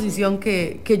misma posición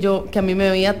que a mí me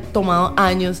había tomado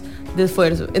años de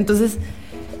esfuerzo. Entonces,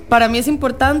 para mí es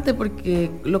importante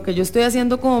porque lo que yo estoy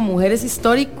haciendo como mujer es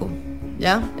histórico,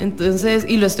 ¿ya? Entonces,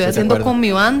 y lo estoy haciendo con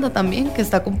mi banda también, que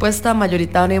está compuesta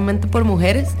mayoritariamente por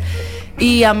mujeres.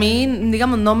 Y a mí,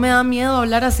 digamos, no me da miedo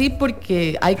hablar así,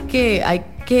 porque hay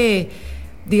que,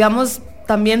 digamos,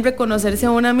 también reconocerse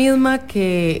a una misma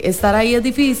que estar ahí es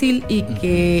difícil, y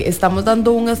que estamos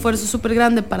dando un esfuerzo súper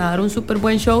grande para dar un súper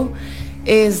buen show,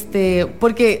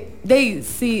 porque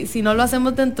si no lo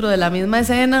hacemos dentro de la misma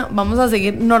escena, vamos a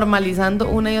seguir normalizando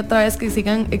una y otra vez que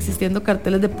sigan existiendo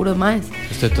carteles de puros maes.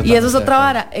 Y eso es otra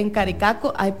vara. En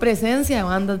Caricaco hay presencia de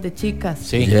bandas de chicas.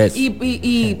 Sí. Yes.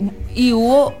 Y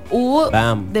hubo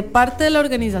de parte de la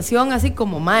organización así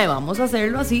como, vamos a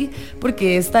hacerlo así,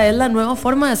 porque esta es la nueva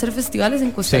forma de hacer festivales en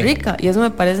Costa Rica. Y eso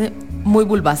me parece muy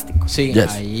bulbástico. Sí,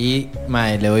 ahí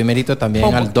le doy mérito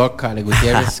también al Doc, a Ale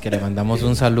Gutiérrez, que le mandamos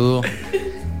un saludo.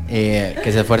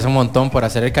 Que se esfuerza un montón por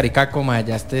hacer el Caricaco,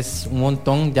 ya es un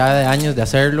montón ya de años de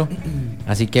hacerlo.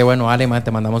 Así que bueno, Ale,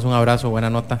 te mandamos un abrazo, buena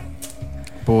nota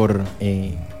por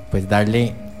pues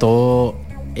darle todo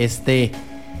este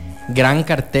gran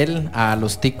cartel a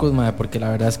los ticos, mae, porque la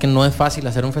verdad es que no es fácil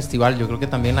hacer un festival. Yo creo que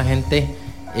también la gente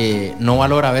no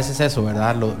valora a veces eso,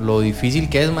 ¿verdad? Lo difícil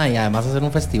que es, mae, y además hacer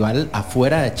un festival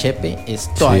afuera de Chepe es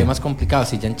todavía más complicado.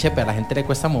 Si ya en Chepe a la gente le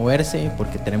cuesta moverse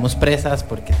porque tenemos presas,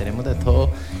 porque tenemos de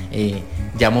todo,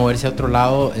 ya moverse a otro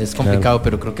lado es complicado,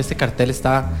 pero creo que este cartel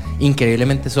está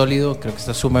increíblemente sólido, creo que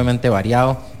está sumamente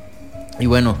variado. Y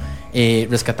bueno,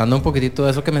 rescatando un poquitito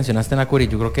de eso que mencionaste, Nakury,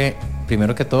 yo creo que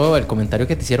primero que todo el comentario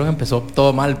que te hicieron empezó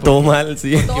todo mal. Todo mal,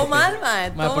 sí. Todo mal,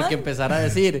 mae. Mae, porque empezar a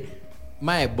decir,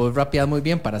 mae, vos rapeas muy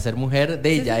bien para ser mujer,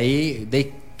 y ahí,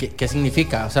 ¿qué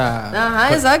significa? O sea,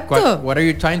 ajá, exacto. What are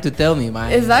you trying to tell me,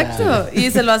 mae? Exacto. O sea, y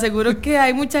se lo aseguro que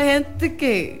hay mucha gente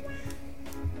que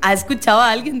ha escuchado a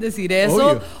alguien decir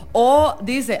eso. Obvio. O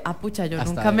dice, pucha, yo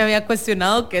hasta nunca me había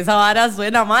cuestionado que esa vara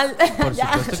suena mal. Por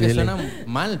supuesto que suena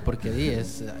mal, porque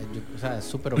es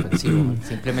súper ofensivo.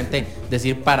 Simplemente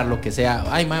decir para lo que sea,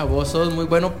 ay, ma, vos sos muy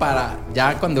bueno para,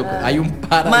 ya cuando hay un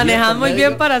para. Manejas muy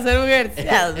bien para ser mujer.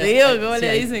 Dios mío, ¿cómo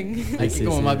le dicen? Hay que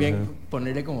como más bien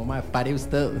ponerle como, ma, pare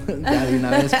usted ya de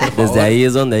una vez, por favor. Desde ahí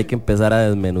es donde hay que empezar a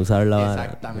desmenuzar la vara.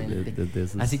 Exactamente.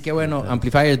 Así que bueno,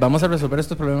 Amplifiers, vamos a resolver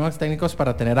estos problemas técnicos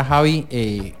para tener a Javi,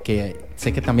 que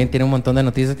sé que también tiene un montón de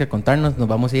noticias que contarnos. Nos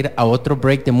vamos a ir a otro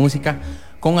break de música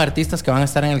con artistas que van a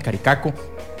estar en el Caricaco.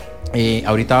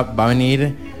 Ahorita va a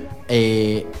venir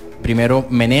primero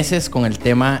Meneses con el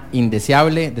tema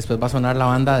Indeseable, después va a sonar la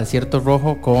banda Desierto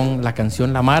Rojo con la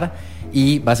canción La Mar,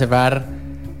 y va a cerrar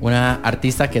una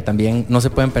artista que también no se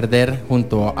pueden perder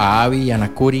junto a Avi y a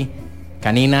Nakury,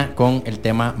 Canina, con el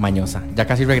tema Mañosa. Ya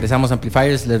casi regresamos,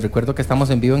 Amplifiers. Les recuerdo que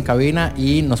estamos en vivo en cabina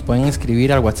y nos pueden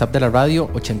escribir al WhatsApp de la radio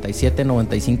 87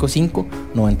 95 5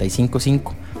 95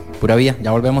 5. Pura vida, ya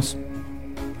volvemos.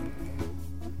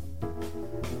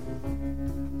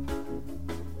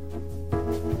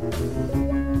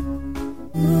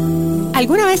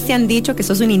 ¿Alguna vez te han dicho que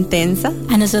sos una intensa?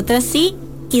 A nosotras sí,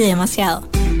 y demasiado.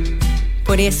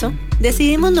 Por eso,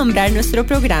 decidimos nombrar nuestro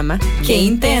programa ¡Qué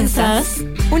intensas!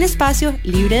 Un espacio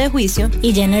libre de juicio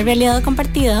y lleno de realidad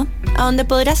compartida, a donde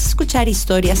podrás escuchar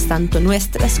historias tanto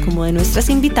nuestras como de nuestras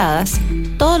invitadas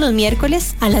todos los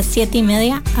miércoles a las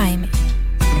 7:30 AM.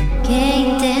 ¡Qué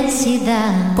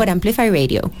intensidad! Por Amplify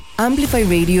Radio. Amplify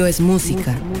Radio es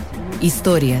música,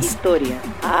 historias,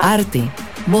 arte,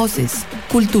 voces,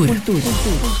 cultura.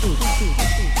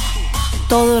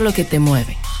 Todo lo que te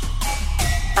mueve.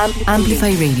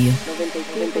 Amplify Radio.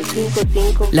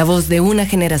 La voz de una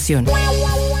generación.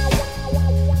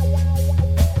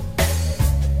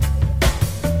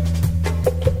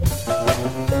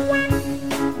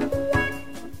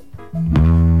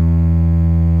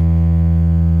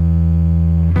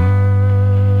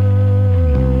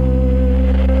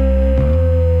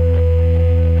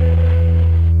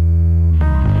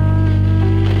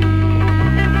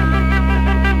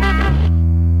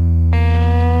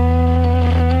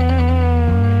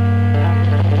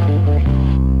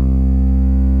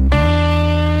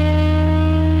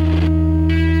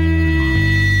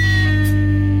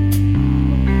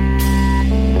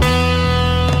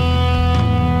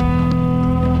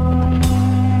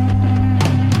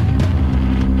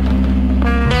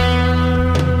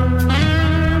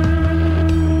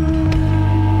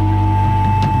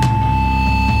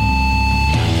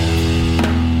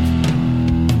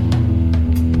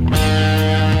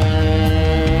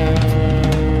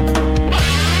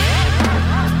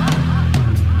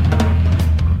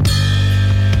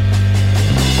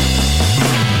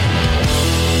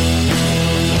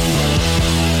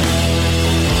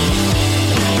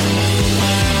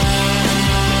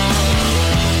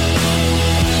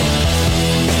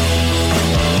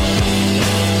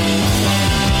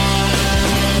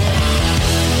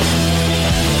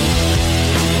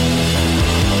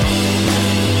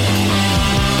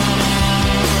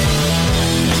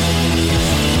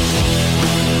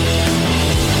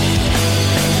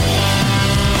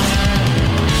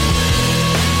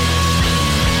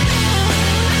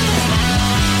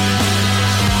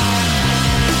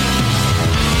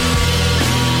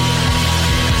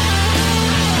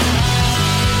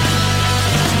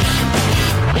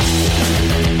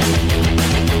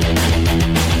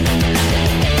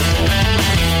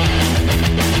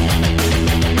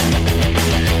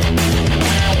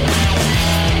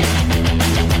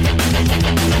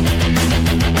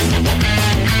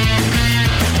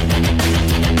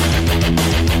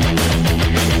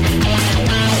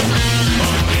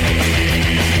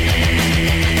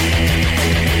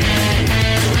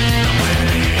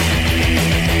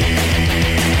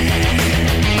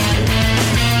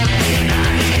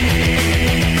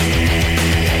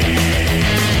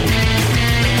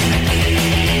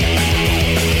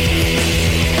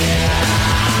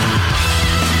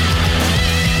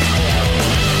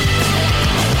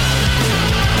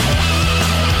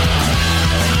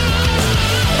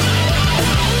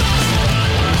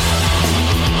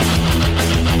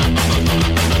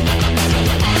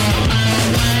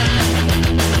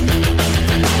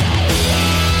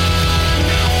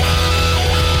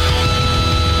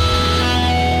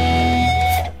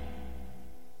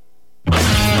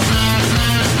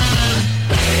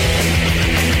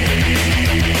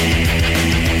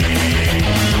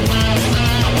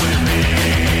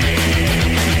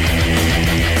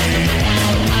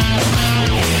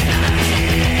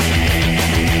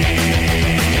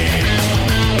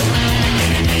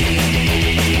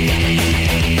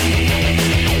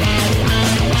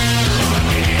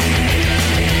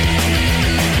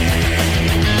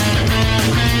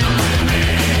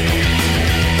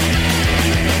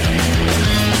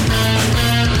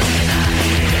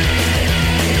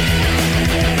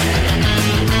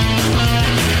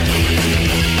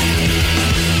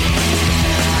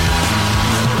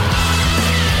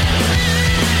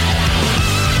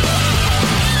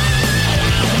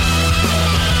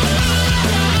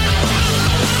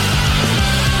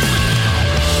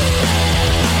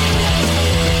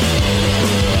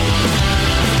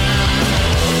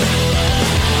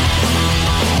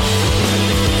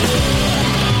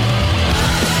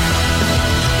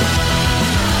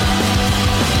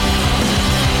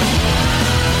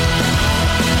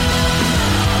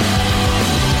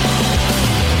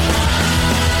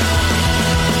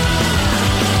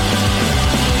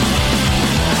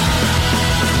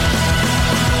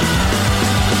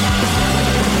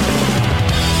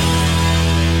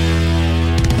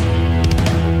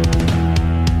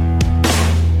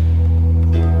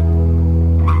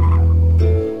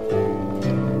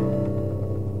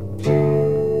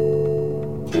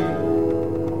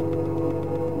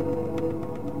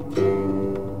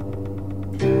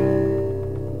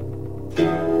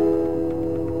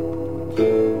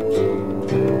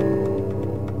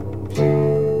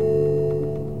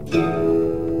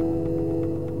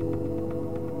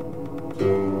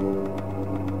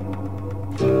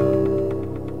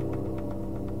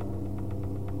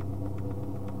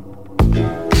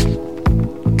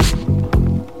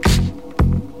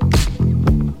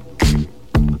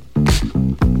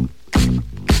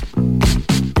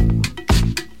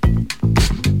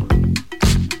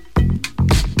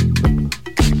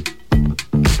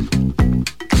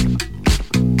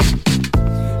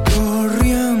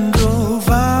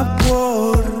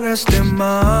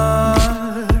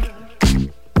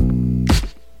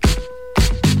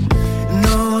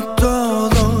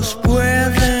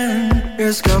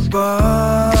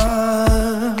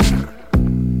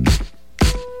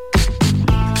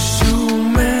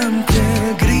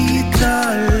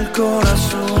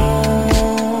 corazón,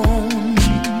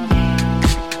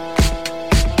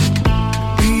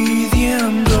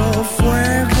 pidiendo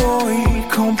fuego y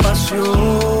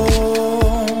compasión.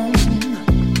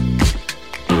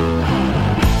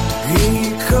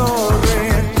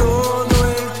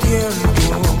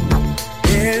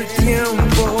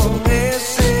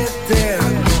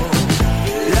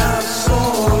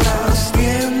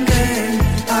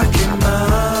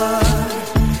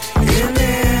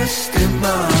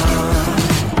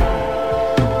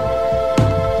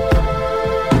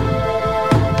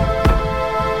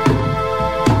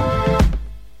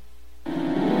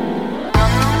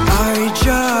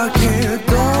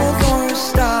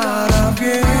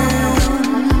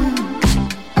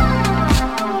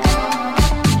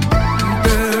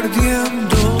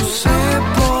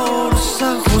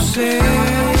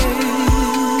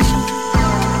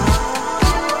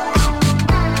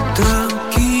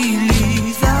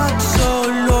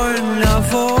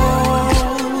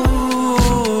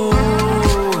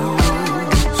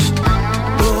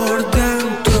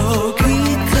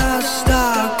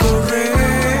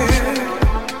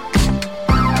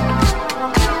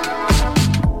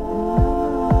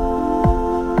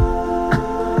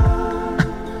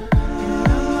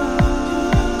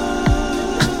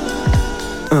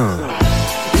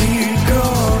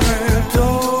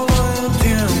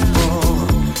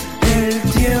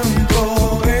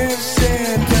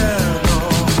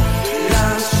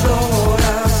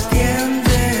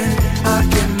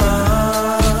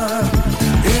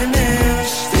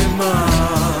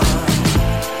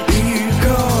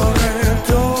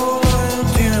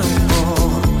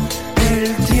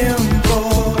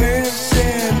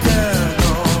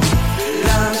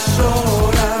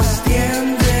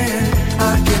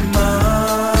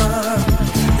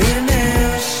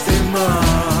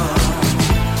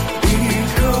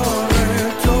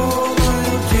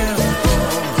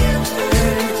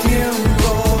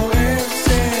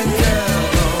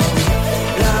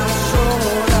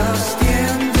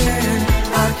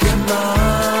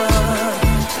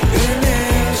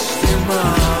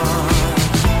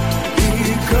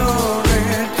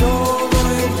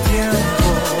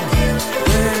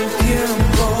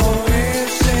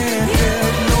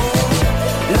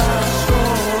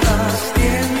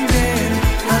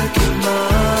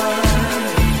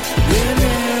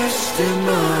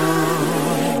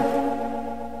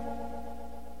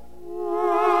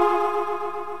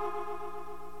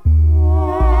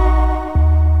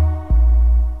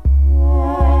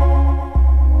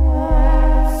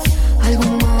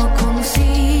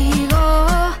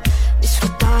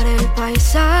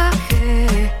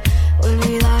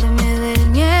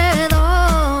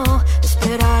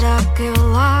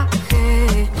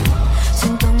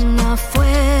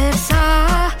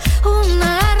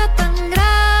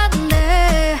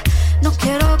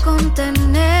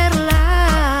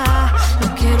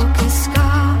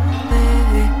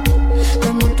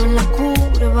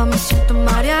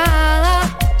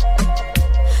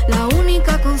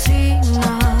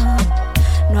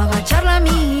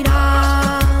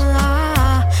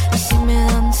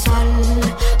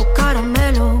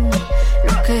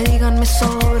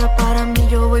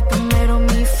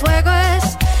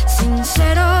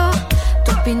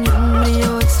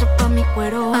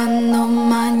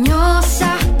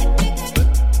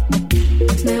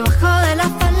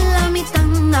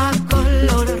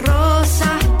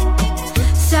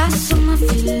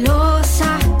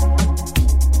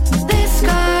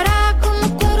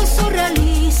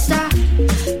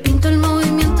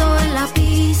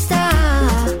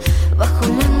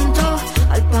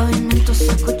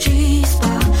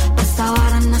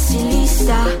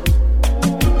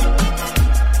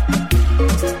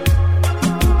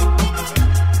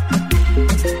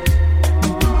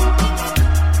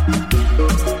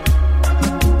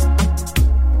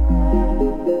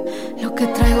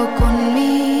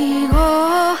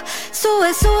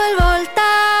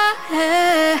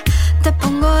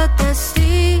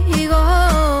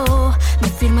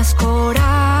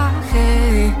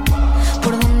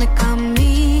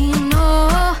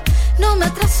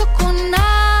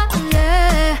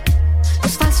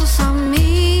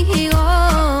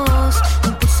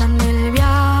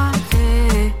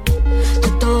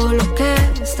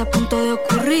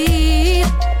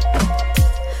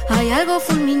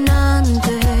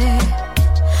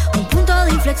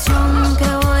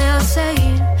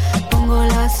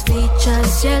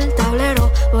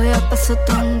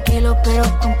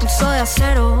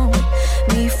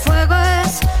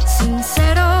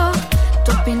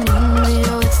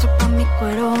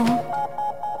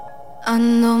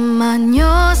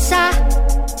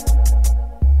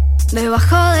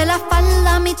 Debajo de la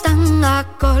falda mi tanga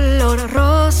color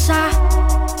rosa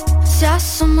se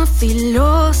asoma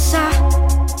filosa,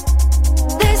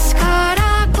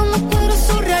 descara como cuadro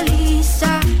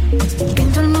surrealista.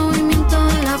 Pinto el movimiento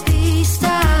de la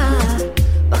pista,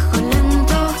 bajo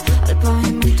lento al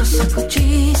pavimento saco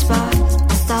chispa.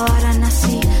 Esta varana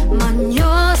así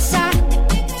mañosa.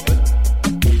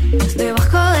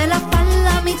 Debajo de la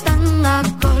falda mi tanga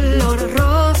color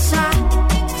rosa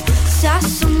se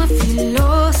asoma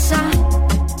filosa,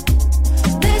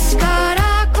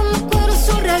 descara como cuadro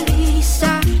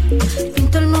surrealista.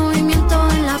 Pinto el movimiento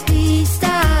en la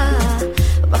pista,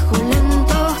 bajo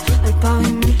lento al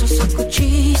pavimento saco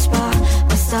chispa.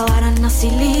 Esta varana así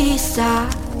lista.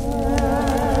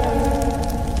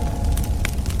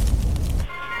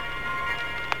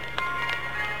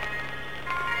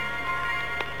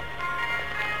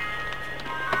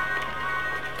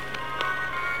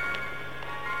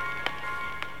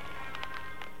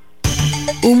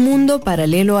 Un mundo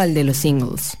paralelo al de los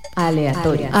singles.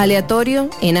 Aleatorio. Aleatorio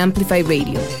en Amplify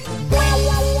Radio.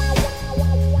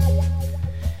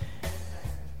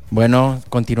 Bueno,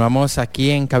 continuamos aquí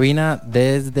en cabina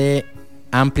desde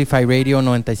Amplify Radio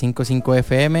 95.5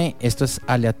 FM. Esto es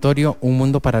Aleatorio, un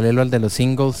mundo paralelo al de los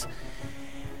singles.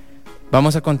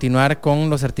 Vamos a continuar con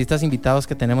los artistas invitados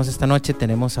que tenemos esta noche.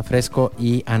 Tenemos a Fresco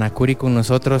y a Nakury con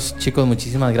nosotros. Chicos,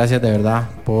 muchísimas gracias de verdad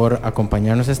por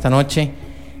acompañarnos esta noche.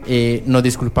 Nos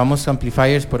disculpamos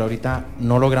Amplifiers, por ahorita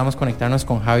no logramos conectarnos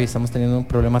con Javi. Estamos teniendo un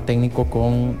problema técnico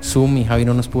con Zoom y Javi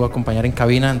no nos pudo acompañar en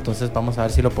cabina. Entonces vamos a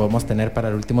ver si lo podemos tener para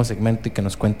el último segmento y que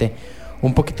nos cuente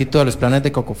un poquitito de los planes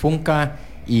de Cocofunca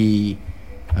y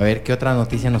a ver qué otra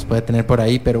noticia nos puede tener por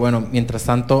ahí. Pero bueno, mientras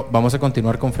tanto vamos a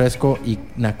continuar con Fresco y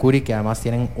Nakury, que además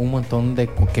tienen un montón de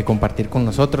que compartir con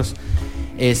nosotros.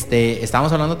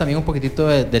 Estábamos hablando también un poquitito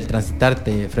del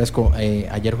transitarte, Fresco.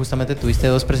 Ayer justamente tuviste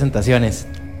 2 presentaciones.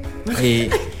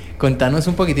 Contanos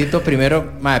un poquitito primero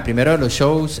de los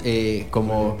shows,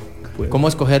 cómo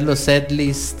escoger los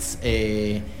setlists,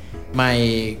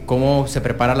 cómo se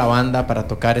prepara la banda para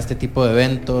tocar este tipo de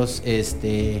eventos,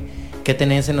 qué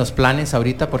tenés en los planes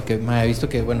ahorita, porque he visto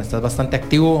que bueno, estás bastante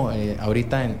activo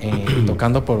ahorita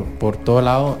tocando por todo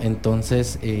lado.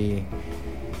 Entonces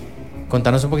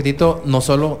contanos un poquitito, no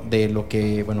solo de lo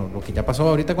que ya pasó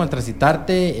ahorita con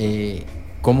transitarte,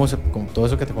 con todo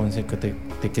eso que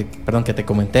te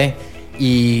comenté,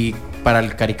 y para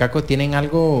el Caricaco tienen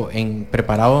algo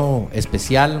preparado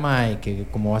especial, que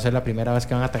como va a ser la primera vez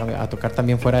que van a tocar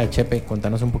también fuera de Chepe.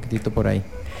 Contanos un poquitito por ahí.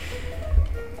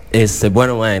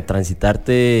 Bueno,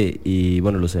 transitarte y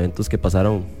bueno, los eventos que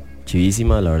pasaron,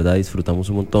 chivísima, la verdad disfrutamos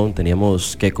un montón.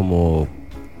 Teníamos que como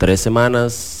 3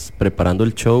 semanas preparando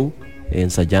el show,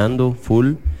 ensayando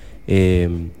full.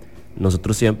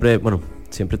 Nosotros siempre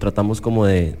tratamos como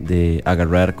de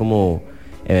agarrar como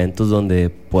eventos donde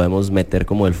podemos meter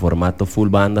como el formato full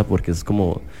banda, porque es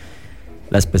como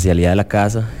la especialidad de la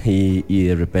casa, y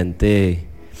de repente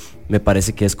me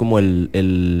parece que es como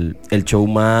el show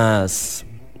más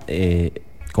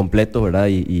completo, ¿verdad?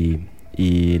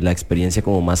 Y la experiencia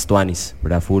como más tuanis,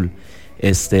 ¿verdad? Full.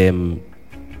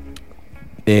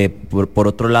 Por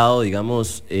otro lado,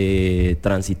 digamos,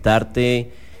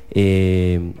 transitarte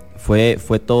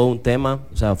fue todo un tema,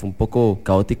 o sea, fue un poco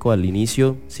caótico al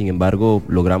inicio. Sin embargo,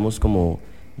 logramos como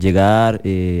llegar,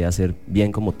 hacer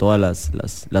bien como todas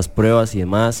las pruebas y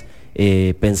demás.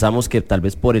 Pensamos que tal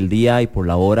vez por el día y por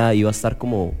la hora iba a estar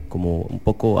como un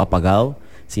poco apagado.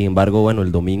 Sin embargo, bueno,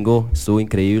 el domingo estuvo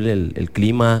increíble el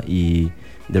clima, y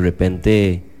de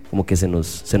repente como que se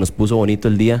nos puso bonito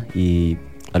el día, y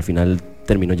al final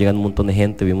terminó llegando un montón de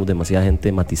gente. Vimos demasiada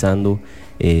gente matizando.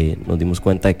 Nos dimos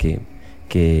cuenta de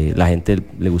que la gente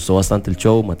le gustó bastante el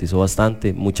show, matizó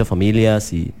bastante, muchas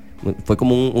familias, y fue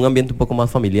como un ambiente un poco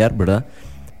más familiar, ¿verdad?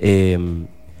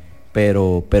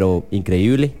 Pero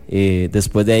increíble.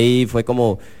 Después de ahí fue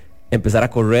como empezar a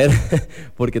correr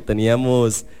porque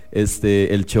teníamos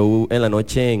el show en la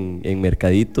noche en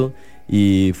Mercadito,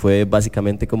 y fue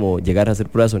básicamente como llegar a hacer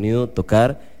prueba de sonido,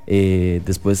 tocar,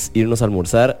 después irnos a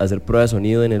almorzar, hacer prueba de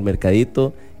sonido en el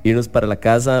Mercadito, irnos para la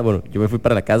casa. Bueno, yo me fui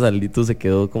para la casa, el Lithus se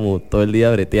quedó como todo el día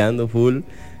breteando full.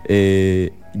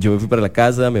 Yo me fui para la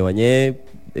casa, me bañé,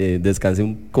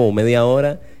 descansé como media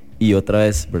hora, y otra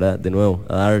vez, ¿verdad? De nuevo,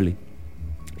 a darle.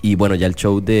 Y bueno, ya el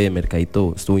show de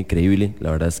Mercadito estuvo increíble,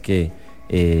 la verdad es que...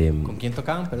 ¿Con quién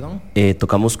tocaban, perdón?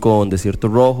 Tocamos con Desierto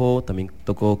Rojo, también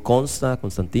tocó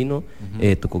Constantino,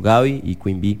 tocó Gaby y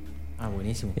Queen Bee. Ah,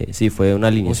 buenísimo. Sí, fue una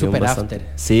alineación super bastante.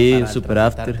 after. Sí, Para un super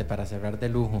after. Para cerrar de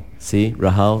lujo. Sí,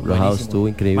 rajado Buenísimo. estuvo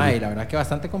increíble. Ma, y la verdad que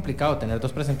bastante complicado tener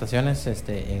 2 presentaciones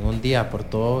en un día por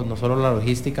todo, no solo la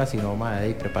logística, sino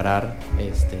de preparar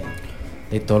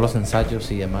de todos los ensayos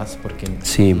y demás, porque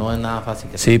sí, no es nada fácil.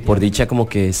 Sí, por dicha como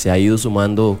que se ha ido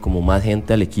sumando como más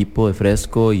gente al equipo de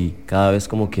Fresco y cada vez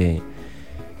como que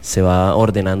se va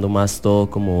ordenando más todo,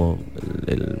 como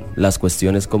las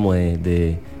cuestiones como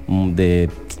de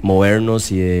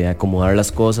movernos y de acomodar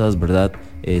las cosas, ¿verdad?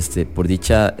 Por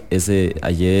dicha,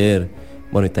 ayer,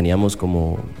 bueno, y teníamos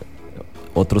como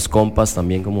otros compas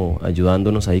también como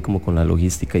ayudándonos ahí como con la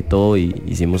logística y todo, y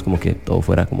hicimos como que todo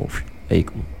fuera como ahí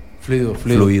como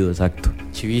fluido, exacto.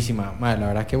 Chivísima, la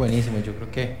verdad que buenísimo. Yo creo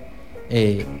que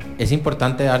es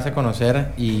importante darse a conocer,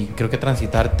 y creo que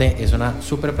Transitarte es una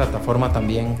super plataforma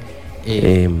también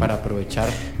para aprovechar.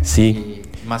 Sí.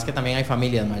 Más que también hay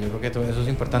familias, yo creo que todo eso es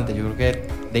importante. Yo creo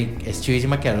que es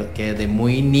chivísima que desde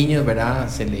muy niños, ¿verdad?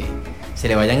 se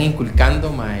le vayan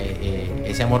inculcando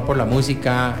ese amor por la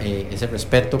música, ese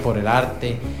respeto por el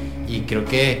arte. Y creo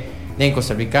que en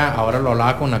Costa Rica, ahora lo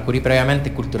hablaba con Nakury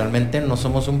previamente, culturalmente no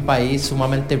somos un país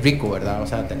sumamente rico, ¿verdad? O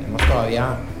sea, tenemos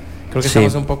todavía, creo que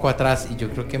estamos un poco atrás, y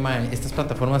yo creo que estas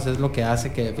plataformas es lo que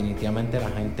hace que definitivamente la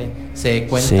gente se dé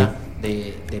cuenta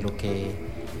de lo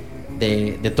que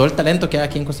de todo el talento que hay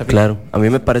aquí en Costa Rica. Claro, a mí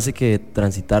me parece que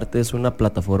Transitarte es una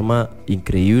plataforma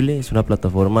increíble, es una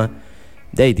plataforma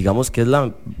digamos que es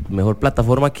la mejor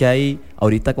plataforma que hay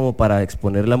ahorita como para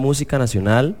exponer la música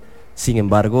nacional. Sin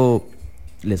embargo,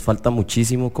 les falta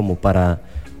muchísimo como para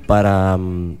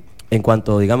en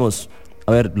cuanto, digamos,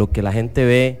 a ver, lo que la gente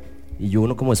ve, y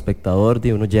uno como espectador,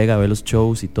 uno llega a ver los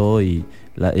shows y todo, y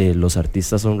los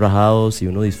artistas son rajados y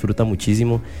uno disfruta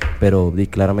muchísimo, pero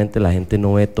claramente la gente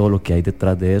no ve todo lo que hay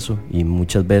detrás de eso, y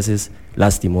muchas veces,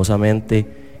 lastimosamente,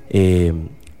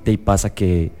 pasa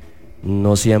que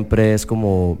no siempre es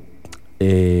como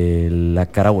la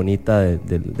cara bonita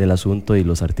del asunto, y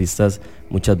los artistas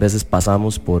muchas veces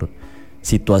pasamos por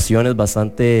situaciones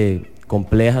bastante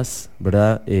complejas,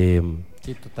 ¿verdad?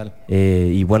 Sí, total.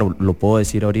 Y bueno, lo puedo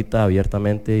decir ahorita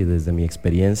abiertamente y desde mi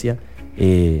experiencia,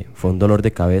 fue un dolor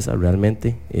de cabeza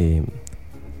realmente.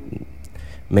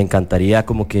 Me encantaría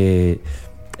como que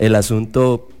el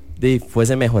asunto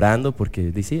fuese mejorando,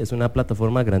 porque sí, es una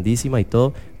plataforma grandísima y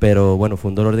todo, pero bueno, fue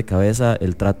un dolor de cabeza.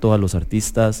 El trato a los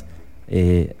artistas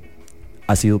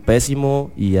ha sido pésimo,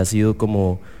 y ha sido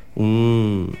como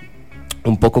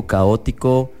un poco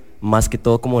caótico, más que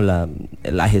todo como la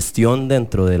gestión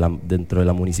dentro de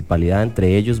la municipalidad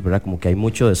entre ellos, ¿verdad? Como que hay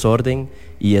mucho desorden,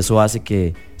 y eso hace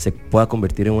que se pueda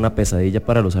convertir en una pesadilla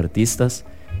para los artistas.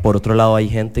 Por otro lado, hay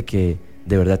gente que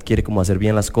de verdad quiere como hacer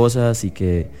bien las cosas, y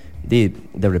que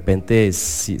de repente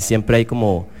siempre hay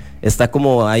como, está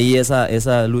como ahí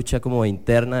esa lucha como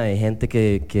interna de gente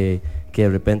que de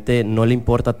repente no le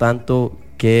importa tanto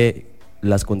que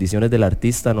las condiciones del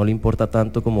artista, no le importa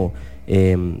tanto como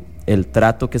el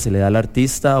trato que se le da al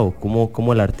artista, o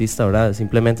como el artista, ¿verdad?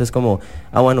 Simplemente es como,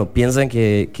 bueno, piensan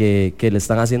que le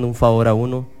están haciendo un favor a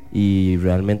uno, y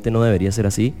realmente no debería ser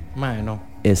así. No.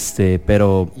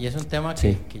 Pero y es un tema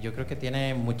que yo creo que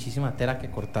tiene muchísima tela que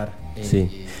cortar.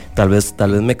 Sí, tal vez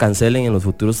me cancelen en los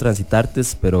futuros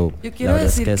Transitartes, pero yo quiero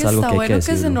decir que está bueno que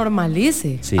se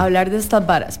normalice hablar de estas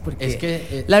varas, porque es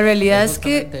que, la realidad es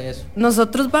que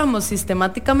nosotros vamos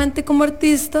sistemáticamente como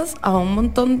artistas a un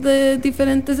montón de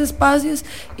diferentes espacios,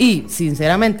 y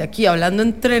sinceramente aquí hablando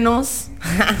entre nos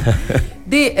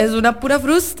es una pura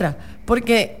frustra.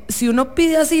 Porque si uno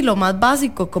pide así lo más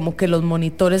básico, como que los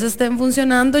monitores estén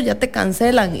funcionando, ya te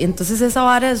cancelan. Y entonces esa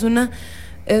vara es una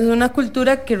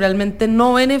cultura que realmente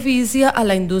no beneficia a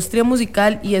la industria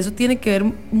musical, y eso tiene que ver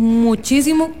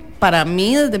muchísimo, para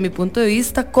mí, desde mi punto de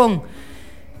vista, con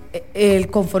el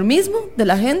conformismo de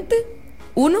la gente,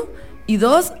 1, y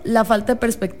 2, la falta de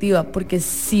perspectiva. Porque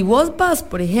si vos vas,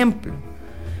 por ejemplo,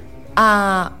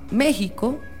 a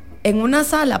México, en una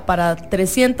sala para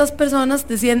 300 personas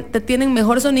te tienen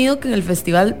mejor sonido que en el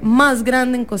festival más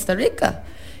grande en Costa Rica,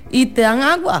 y te dan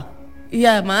agua, y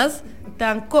además te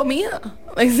dan comida.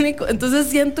 Entonces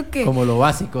siento que como lo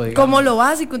básico, digamos. Como lo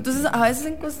básico. Entonces a veces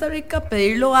en Costa Rica por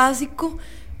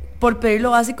pedir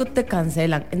lo básico te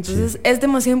cancelan. Entonces es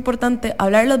demasiado importante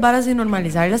hablar las varas y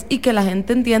normalizarlas, y que la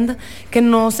gente entienda que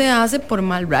no se hace por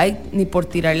mal ride ni por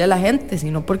tirarle a la gente,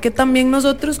 sino porque también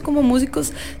nosotros como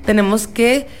músicos tenemos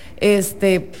que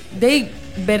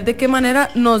ver de qué manera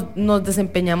nos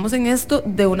desempeñamos en esto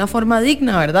de una forma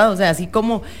digna, ¿verdad? O sea, así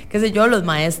como, qué sé yo, los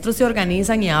maestros se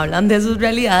organizan y hablan de sus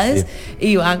realidades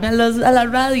y van a la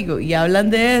radio y hablan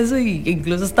de eso, y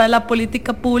incluso está la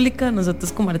política pública.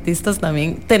 Nosotros como artistas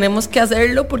también tenemos que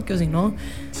hacerlo, porque si no,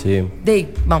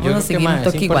 vamos a seguir un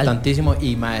toque igual. Es importantísimo,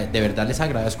 y de verdad les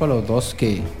agradezco a los dos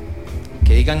que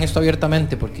digan esto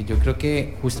abiertamente, porque yo creo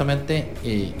que justamente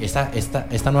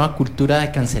esta nueva cultura de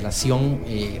cancelación,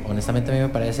 honestamente a mí me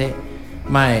parece,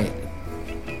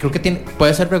 creo que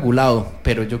puede ser regulado,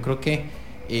 pero yo creo que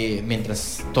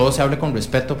mientras todo se hable con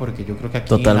respeto, porque yo creo que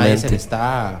aquí nadie se le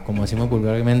está, como decimos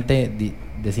vulgarmente,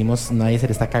 nadie se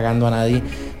le está cagando a nadie,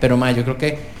 pero yo creo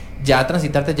que ya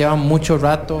transitar te lleva mucho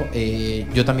rato.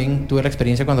 Yo también tuve la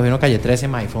experiencia cuando vino Calle 13,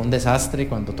 y fue un desastre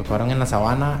cuando tocaron en la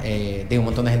Sabana. De un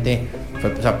montón de gente,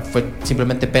 fue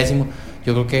simplemente pésimo.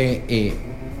 Yo creo que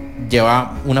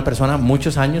lleva una persona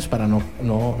muchos años, para no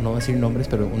decir nombres,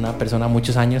 pero una persona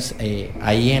muchos años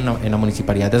ahí en la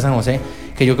municipalidad de San José,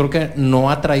 que yo creo que no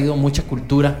ha traído mucha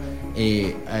cultura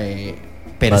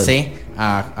per se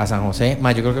a San José.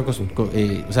 Yo creo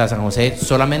que San José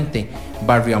solamente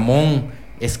Barrio Amón,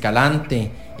 Escalante,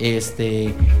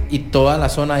 y toda la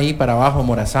zona ahí para abajo,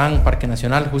 Morazán, Parque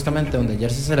Nacional, justamente donde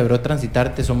ayer se celebró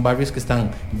Transitarte, son barrios que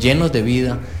están llenos de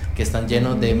vida, que están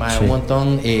llenos de un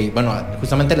montón.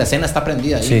 Justamente la escena está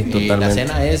prendida ahí. La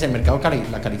escena es el mercado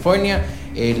La California,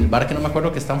 el bar que no me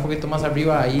acuerdo, que está un poquito más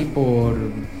arriba ahí por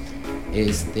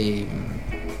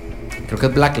creo que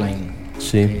es Blackline.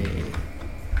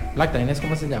 Blackline es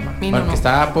como se llama, que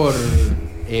está por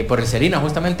el Serina,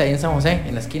 justamente ahí en San José,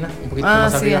 en la esquina, un poquito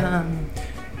más arriba. Ajá.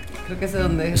 Creo que sé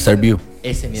dónde es. Starview.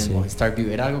 Ese mismo,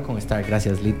 Starview, era algo con Star,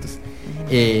 gracias Lithus.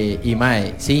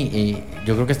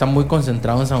 Yo creo que está muy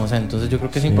concentrado en San José, entonces yo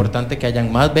creo que es importante que hayan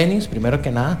más venues, primero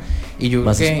que nada, y yo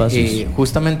más creo que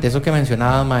justamente eso que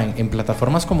mencionabas, en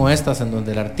plataformas como estas, en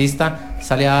donde el artista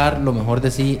sale a dar lo mejor de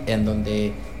sí, en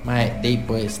donde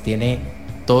pues tiene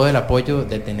todo el apoyo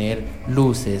de tener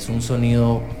luces, un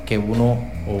sonido que uno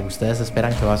o ustedes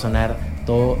esperan que va a sonar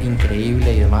todo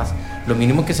increíble y demás. Lo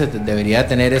mínimo que se debería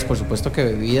tener es, por supuesto, que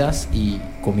bebidas y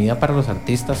comida para los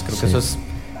artistas. Creo que eso es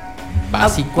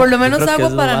básico. Por lo menos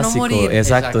agua para no morir.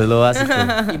 Exacto, es lo básico.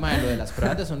 Y lo de las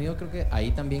pruebas de sonido, creo que ahí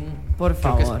también por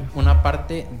favor, creo que es una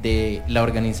parte de la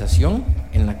organización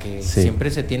en la que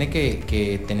siempre se tiene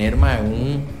que tener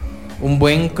un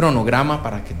buen cronograma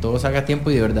para que todo se haga a tiempo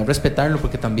y de verdad respetarlo,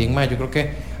 porque también yo creo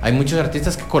que hay muchos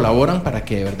artistas que colaboran para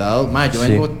que de verdad yo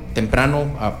vengo temprano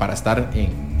para estar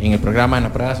en el programa, en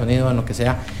la prueba de sonido, en lo que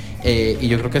sea, y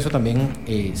yo creo que eso también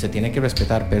se tiene que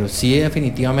respetar, pero sí,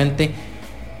 definitivamente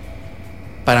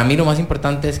para mí lo más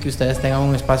importante es que ustedes tengan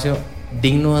un espacio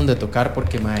digno donde tocar,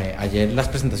 porque ayer las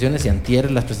presentaciones y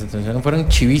antier las presentaciones fueron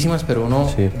chivísimas, pero uno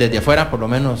desde afuera, por lo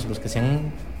menos los que se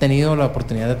han tenido la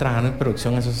oportunidad de trabajar en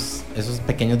producción, esos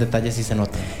pequeños detalles sí se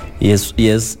notan. Y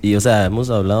o sea, hemos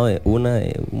hablado de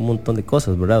un montón de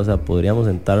cosas, ¿verdad? O sea, podríamos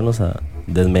sentarnos a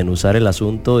desmenuzar el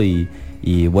asunto y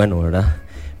bueno, ¿verdad?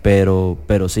 Pero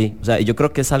sí, o sea, yo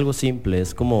creo que es algo simple,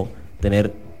 es como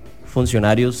tener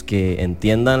funcionarios que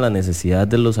entiendan la necesidad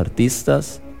de los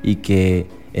artistas y que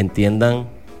entiendan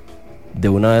de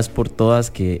una vez por todas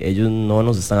que ellos no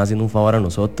nos están haciendo un favor a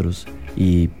nosotros,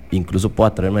 y incluso puedo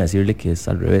atreverme a decirle que es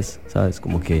al revés, ¿sabes?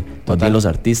 Como que más bien los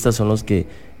artistas son los que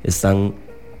están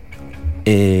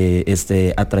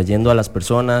atrayendo a las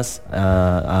personas,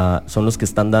 son los que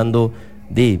están dando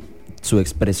su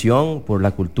expresión por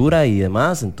la cultura y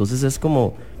demás. Entonces es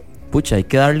como, pucha, hay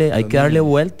que darle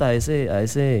vuelta a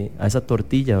esa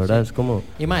tortilla, ¿verdad? Es como...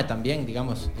 Y también,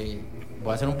 digamos,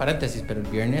 voy a hacer un paréntesis, pero el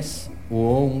viernes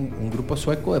hubo un grupo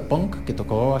sueco de punk que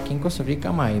tocó aquí en Costa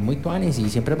Rica, muy tuanis, y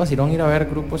siempre es vacilón ir a ver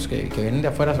grupos que vienen de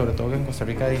afuera, sobre todo que en Costa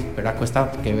Rica, ¿verdad?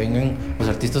 Cuesta que vengan los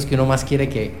artistas que uno más quiere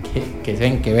que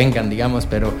vengan, digamos,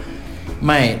 pero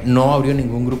no abrió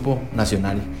ningún grupo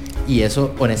nacional, y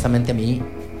eso honestamente a mí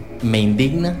me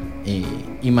indigna, y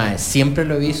siempre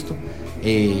lo he visto.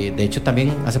 De hecho,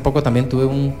 también hace poco también tuve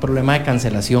un problema de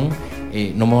cancelación,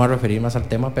 no me voy a referir más al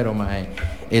tema, pero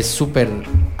es súper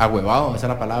ahuevado, esa es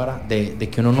la palabra, de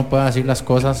que uno no pueda decir las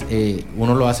cosas,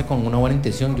 uno lo hace con una buena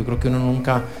intención. Yo creo que uno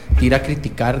nunca tira a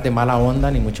criticar de mala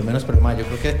onda, ni mucho menos, pero yo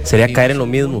creo que sería caer en lo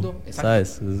mismo, mundo,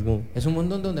 ¿sabes? Es un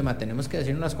mundo en donde tenemos que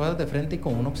decir las cosas de frente y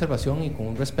con una observación y con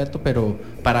un respeto, pero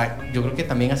yo creo que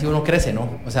también así uno crece, ¿no?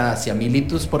 O sea, si a mí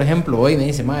Lithus, por ejemplo, hoy me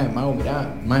dice, Mago, mira,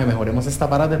 mejoremos estas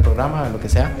varas del programa, lo que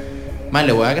sea,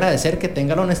 le voy a agradecer que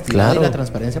tenga la honestidad y la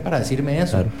transparencia para decirme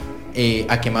eso,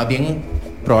 a que más bien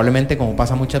probablemente, como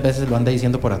pasa muchas veces, lo anda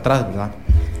diciendo por atrás, ¿verdad?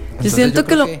 Yo siento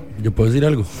que lo... ¿Yo puedo decir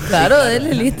algo? Claro,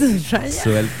 dele, Lithus, raya.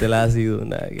 Suelte el ácido.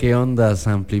 ¿Qué ondas,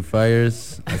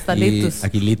 amplifiers? Hasta Lithus.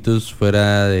 Aquí Lithus,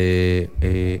 fuera de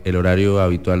el horario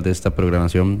habitual de esta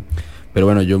programación. Pero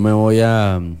bueno, yo me voy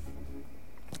a...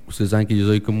 Ustedes saben que yo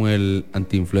soy como el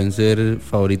anti-influencer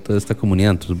favorito de esta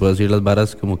comunidad. Entonces voy a decir las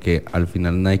varas como que al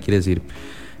final nadie quiere decir.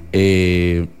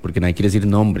 Porque nadie quiere decir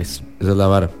nombres. Esa es la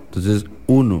vara. Entonces,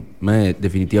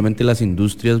 definitivamente las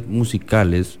industrias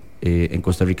musicales... en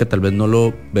Costa Rica tal vez no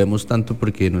lo vemos tanto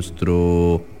porque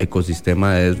nuestro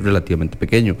ecosistema es relativamente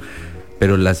pequeño,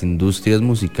 pero las industrias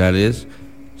musicales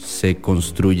se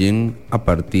construyen a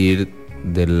partir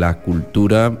de la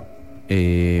cultura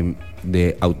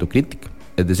de autocrítica.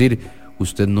 Es decir,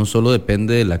 usted no solo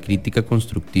depende de la crítica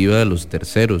constructiva de los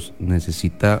terceros,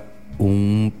 necesita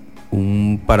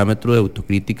un parámetro de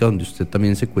autocrítica donde usted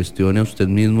también se cuestione a usted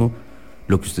mismo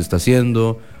lo que usted está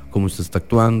haciendo, cómo usted está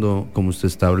actuando, cómo usted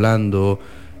está hablando,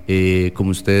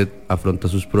 cómo usted afronta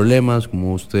sus problemas,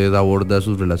 cómo usted aborda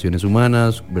sus relaciones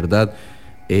humanas, ¿verdad?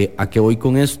 ¿A qué voy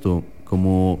con esto?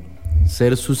 Como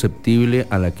ser susceptible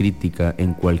a la crítica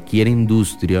en cualquier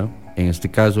industria, en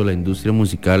este caso la industria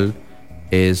musical,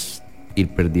 es ir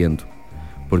perdiendo.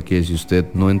 Porque si usted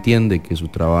no entiende que su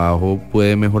trabajo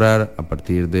puede mejorar a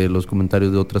partir de los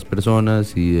comentarios de otras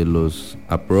personas y de los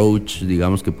approach,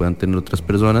 digamos, que puedan tener otras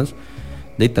personas,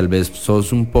 y tal vez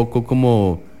sos un poco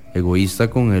como egoísta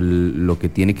con lo que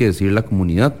tiene que decir la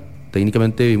comunidad.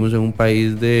 Técnicamente vivimos en un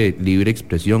país de libre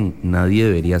expresión. Nadie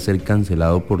debería ser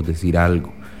cancelado por decir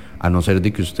algo, a no ser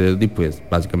de que usted, pues,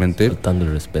 básicamente faltando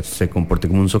el respeto, Pues, se comporte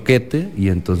como un soquete. Y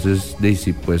entonces,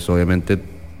 sí, pues obviamente,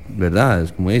 ¿verdad?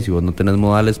 Es como, si vos no tenés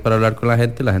modales para hablar con la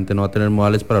gente no va a tener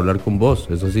modales para hablar con vos.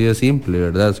 Es así de simple,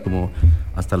 ¿verdad? Es como,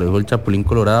 hasta lo dijo el Chapulín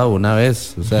Colorado una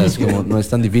vez. O sea, es como, no es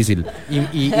tan difícil.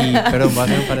 Pero va a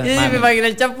ser para... me imagino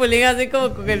el Chapulín así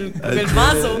como con el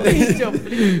mazo.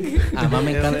 Además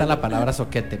me encanta la palabra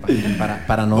soquete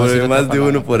para no decir otra más de palabra,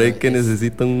 uno por ahí que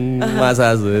necesita un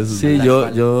masazo de eso. Sí,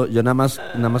 yo nada más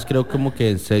creo como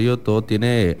que en serio todo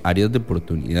tiene áreas de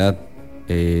oportunidad.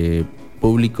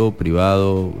 Público,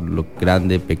 privado, lo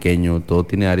grande, pequeño, todo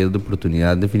tiene áreas de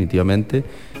oportunidad definitivamente,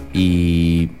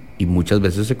 y muchas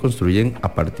veces se construyen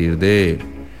a partir de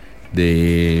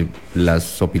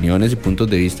las opiniones y puntos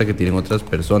de vista que tienen otras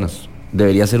personas.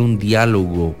 Debería ser un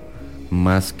diálogo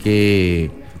más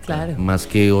que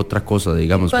otra cosa,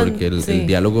 digamos, porque el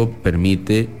diálogo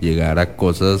permite llegar a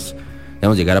cosas,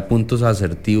 digamos, llegar a puntos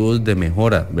asertivos de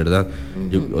mejora, ¿verdad?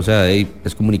 O sea,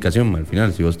 es comunicación al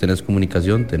final. Si vos tenés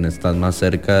comunicación, estás más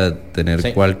cerca de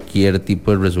tener cualquier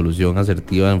tipo de resolución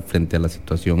asertiva frente a la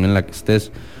situación en la que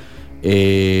estés.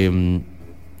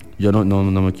 Yo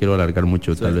no me quiero alargar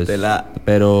mucho, tal vez,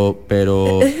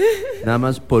 pero nada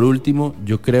más por último,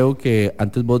 yo creo que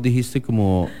antes vos dijiste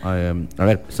como, a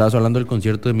ver, estabas hablando del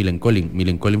concierto de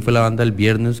Millencolin fue la banda el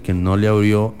viernes que no le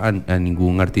abrió a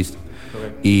ningún artista.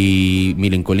 Y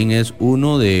Millencolin es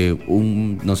uno de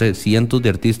no sé, cientos de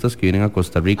artistas que vienen a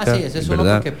Costa Rica. Sí, ese es ¿verdad?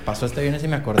 uno porque pasó este viernes y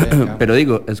me acordé. Pero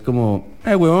digo, es como,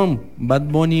 huevón, Bad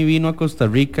Bunny vino a Costa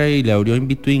Rica y le abrió In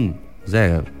Between. O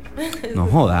sea, no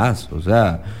jodas, o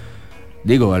sea,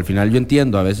 digo, al final yo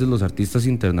entiendo a veces los artistas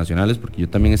internacionales, porque yo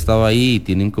también he estado ahí y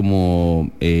tienen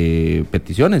como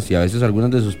peticiones, y a veces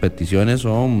algunas de sus peticiones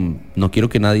son, no quiero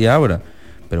que nadie abra.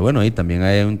 Pero bueno, ahí también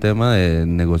hay un tema de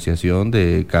negociación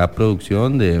de cada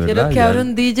producción, de verdad. Quiero que abra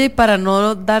un DJ para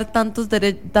no dar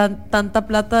tanta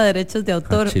plata de derechos de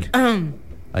autor.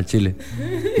 Al chile.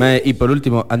 Mae, y por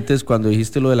último, antes cuando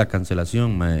dijiste lo de la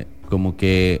cancelación, mae, como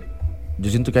que yo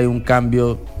siento que hay un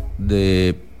cambio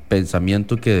de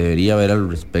pensamiento que debería haber al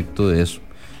respecto de eso.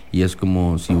 Y es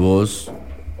como si vos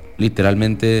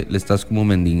literalmente le estás como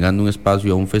mendigando un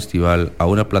espacio a un festival, a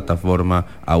una plataforma,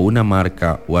 a una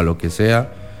marca o a lo que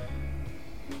sea,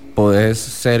 podés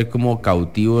ser como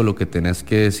cautivo de lo que tenés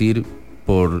que decir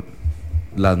por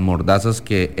las mordazas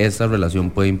que esa relación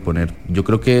puede imponer. Yo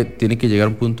creo que tiene que llegar a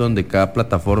un punto donde cada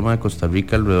plataforma de Costa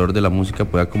Rica alrededor de la música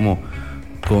pueda como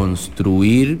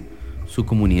construir su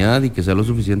comunidad y que sea lo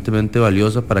suficientemente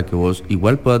valiosa para que vos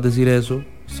igual puedas decir eso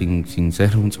sin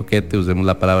ser un soquete, usemos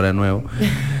la palabra de nuevo.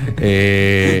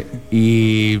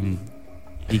 Y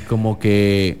como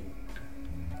que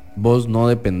vos no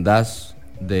dependás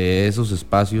de esos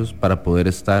espacios para poder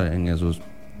estar en esos,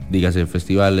 dígase,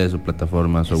 festivales o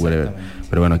plataformas o whatever.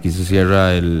 Pero bueno, aquí se cierra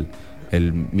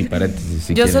mi paréntesis.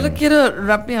 Si yo quieren. Solo quiero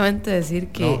rápidamente decir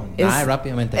que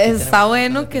está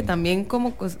bueno que también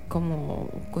como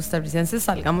costarricenses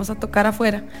salgamos a tocar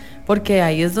afuera, porque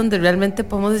ahí es donde realmente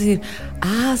podemos decir,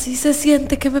 sí se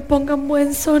siente que me pongan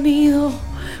buen sonido,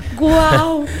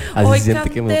 ¡Guau! Así Hoy siente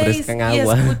que me canté ofrezcan y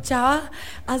agua.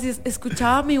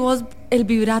 escuchaba mi voz, el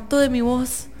vibrato de mi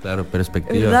voz. Claro,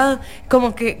 perspectiva. ¿Verdad?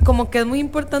 Como que es muy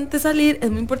importante salir, es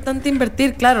muy importante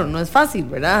invertir. Claro, no es fácil,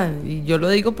 ¿verdad? Y yo lo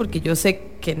digo porque yo sé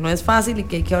que no es fácil y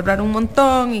que hay que ahorrar un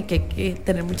montón y que hay que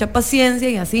tener mucha paciencia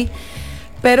y así.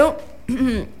 Pero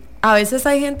a veces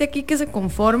hay gente aquí que se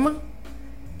conforma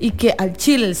y que al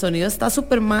chile el sonido está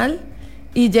súper mal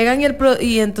y llegan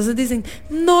y entonces dicen,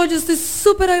 no, yo estoy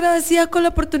súper agradecida con la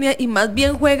oportunidad, y más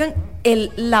bien juegan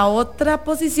la otra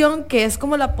posición, que es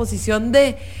como la posición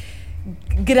de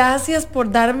gracias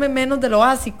por darme menos de lo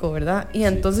básico, ¿verdad? Y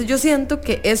entonces yo siento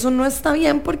que eso no está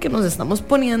bien, porque nos estamos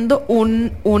poniendo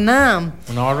una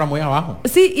barra muy abajo.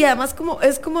 Sí, y además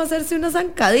es como hacerse una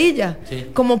zancadilla, sí.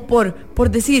 Como por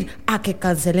decir, que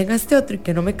cancelen a este otro y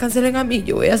que no me cancelen a mí,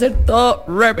 yo voy a hacer todo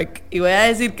Rebek y voy a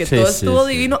decir que todo estuvo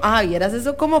divino. ¿Vieras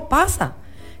eso cómo pasa?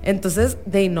 Entonces,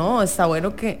 no, está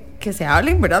bueno que se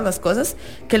hablen, ¿verdad? Las cosas,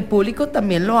 que el público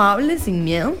también lo hable sin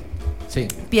miedo. Sí.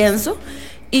 Pienso.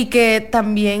 Y que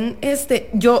también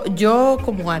yo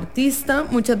como artista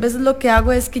muchas veces lo que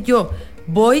hago es que yo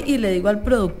voy y le digo al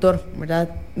productor, ¿verdad?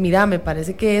 Mira, me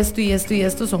parece que esto y esto y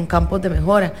esto son campos de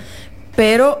mejora,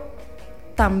 pero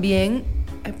también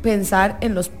pensar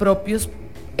en los propios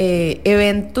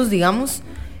eventos, digamos,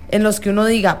 en los que uno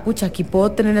diga, pucha, aquí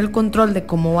puedo tener el control de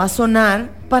cómo va a sonar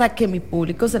para que mi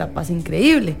público se la pase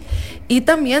increíble. Y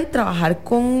también trabajar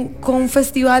con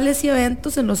festivales y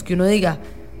eventos en los que uno diga,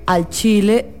 al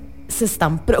Chile se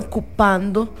están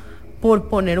preocupando por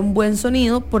poner un buen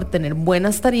sonido, por tener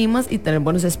buenas tarimas y tener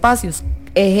buenos espacios.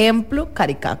 Ejemplo,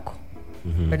 Caricaco,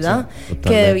 ¿verdad? Sí,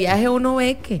 que de viaje uno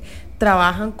ve que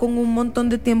trabajan con un montón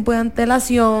de tiempo de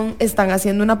antelación, están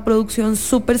haciendo una producción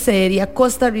súper seria,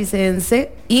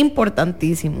 costarricense,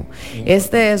 importantísimo.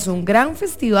 Este es un gran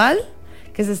festival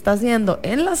que se está haciendo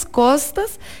en las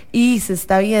costas y se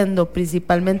está viendo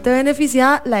principalmente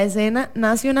beneficiada la escena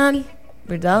nacional,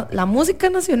 ¿verdad? La música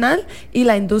nacional y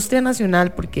la industria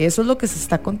nacional, porque eso es lo que se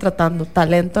está contratando,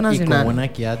 talento nacional. Y con una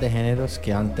equidad de géneros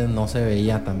que antes no se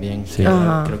veía también. Sí.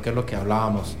 Creo que es lo que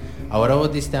hablábamos. Ahora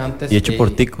vos diste antes... Y hecho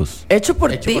por ticos. Hecho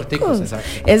por ticos, exacto.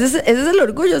 Ese es el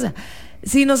orgullo, o sea,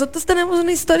 si nosotros tenemos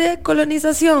una historia de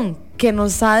colonización que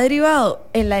nos ha derivado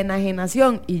en la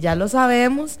enajenación y ya lo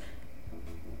sabemos,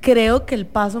 creo que el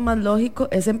paso más lógico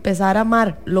es empezar a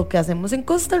amar lo que hacemos en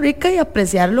Costa Rica y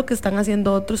apreciar lo que están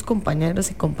haciendo otros compañeros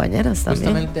y compañeras también.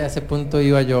 Justamente a ese punto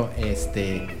iba yo.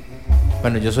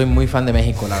 Bueno, yo soy muy fan de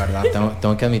México, la verdad,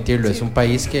 tengo que admitirlo. Sí. Es un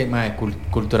país que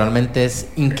culturalmente es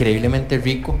increíblemente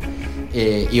rico,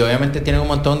 y obviamente tiene un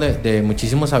montón de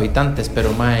muchísimos habitantes,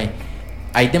 pero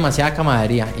hay demasiada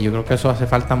camaradería y yo creo que eso hace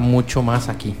falta mucho más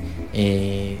aquí.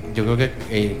 Yo creo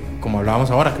que, como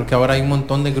hablábamos ahora, creo que ahora hay un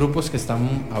montón de grupos que están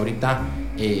ahorita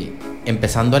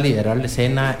empezando a liderar la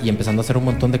escena y empezando a hacer un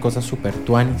montón de cosas super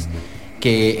tuanis,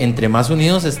 que entre más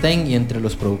unidos estén y entre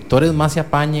los productores más se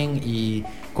apañen y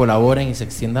colaboren y se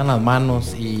extiendan las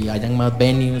manos y hayan más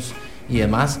venues y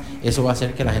demás, eso va a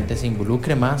hacer que la gente se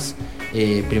involucre más,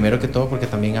 primero que todo porque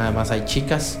también además hay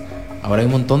chicas. Ahora hay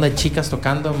un montón de chicas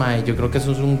tocando, yo creo que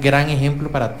eso es un gran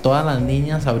ejemplo para todas las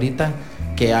niñas ahorita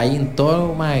que hay en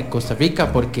todo Costa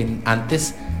Rica, porque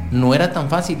antes no era tan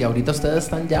fácil y ahorita ustedes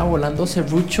están ya volando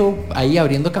serrucho ahí,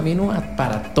 abriendo camino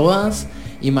para todas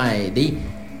y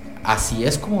así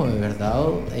es como de verdad,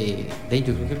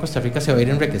 yo creo que Costa Rica se va a ir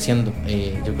enriqueciendo.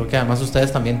 Yo creo que además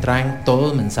ustedes también traen todos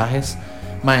los mensajes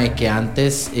que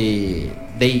antes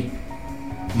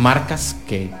marcas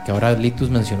que ahora Lithus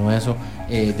mencionó eso,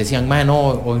 decían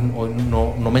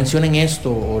no mencionen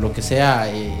esto o lo que sea,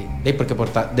 porque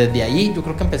desde ahí yo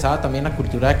creo que empezaba también la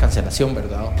cultura de cancelación,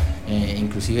 ¿verdad?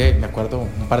 Inclusive me acuerdo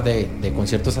un par de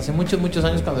conciertos hace muchos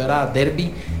años cuando era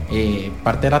Derby,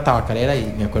 parte de la tabacalera,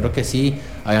 y me acuerdo que sí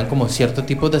habían como ciertos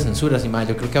tipos de censuras y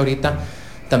yo creo que ahorita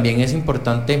también es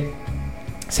importante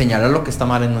señalar lo que está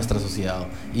mal en nuestra sociedad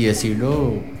y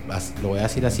decirlo, lo voy a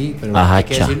decir así, pero hay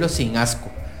que decirlo sin asco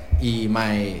y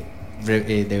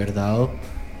de verdad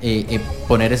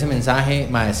poner ese mensaje,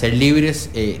 ser libres.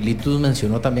 Lithus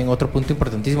mencionó también otro punto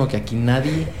importantísimo, que aquí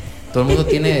todo el mundo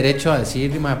tiene derecho a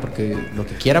decir porque lo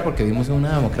que quiera, porque vivimos en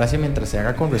una democracia mientras se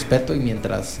haga con respeto y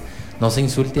mientras no se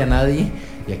insulte a nadie,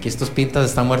 y aquí estos pintas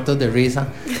están muertos de risa,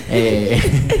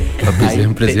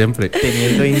 siempre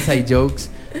teniendo inside jokes.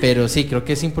 Pero sí, creo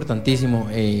que es importantísimo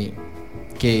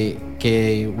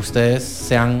que ustedes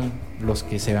sean los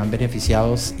que se vean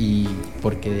beneficiados, y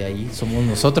porque de ahí somos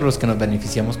nosotros los que nos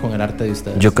beneficiamos con el arte de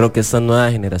ustedes. Yo creo que estas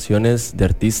nuevas generaciones de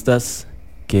artistas,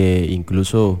 que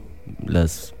incluso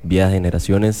las viejas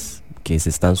generaciones que se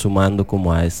están sumando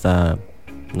como a esta,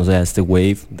 a este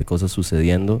wave de cosas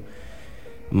sucediendo,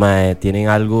 mae, tienen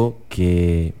algo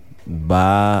que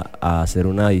va a hacer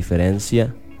una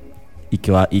diferencia y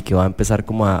que va a empezar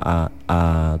como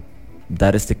a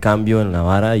dar este cambio en la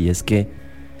vara, y es que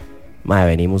mae,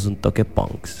 venimos un toque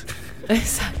punks.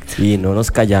 Exacto. Y no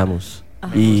nos callamos.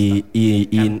 Y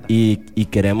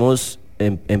queremos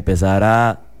empezar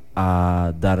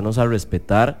a darnos a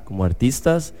respetar como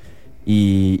artistas,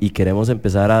 y queremos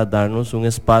empezar a darnos un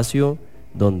espacio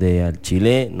donde al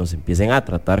Chile nos empiecen a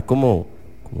tratar como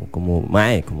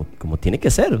tiene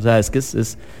que ser. O sea, es que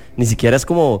ni siquiera es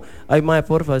como, ay mae,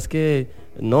 porfa, es que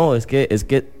no, es que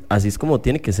así es como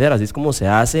tiene que ser, así es como se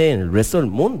hace en el resto del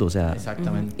mundo, o sea.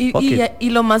 Exactamente. Y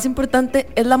lo más importante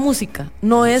es la música,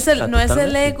 no es el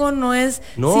ego, no es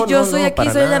si yo soy aquí,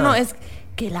 soy allá, no, es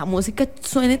que la música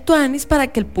suene tuanis para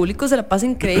que el público se la pase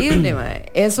increíble, mae.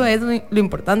 Eso es lo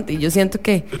importante, y yo siento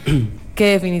que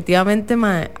definitivamente,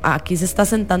 mae, aquí se está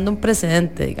sentando un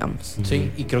precedente, digamos.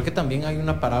 Sí, y creo que también hay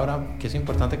una palabra que es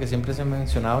importante, que siempre se ha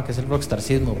mencionado, que es el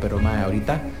rockstarcismo, pero mae,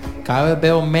 ahorita cada vez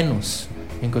veo menos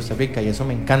en Costa Rica, y eso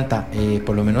me encanta,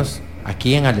 por lo menos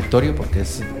aquí en Aleatorio, porque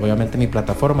es obviamente mi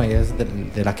plataforma y es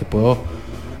de la que puedo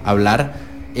hablar.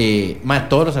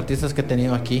 Todos los artistas que he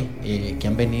tenido aquí, que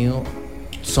han venido,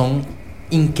 son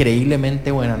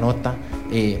increíblemente buena nota,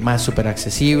 más súper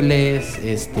accesibles,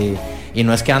 y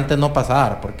no es que antes no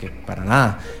pasara, porque para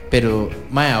nada, pero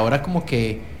ahora como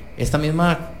que esta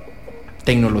misma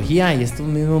tecnología y estos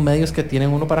mismos medios que tienen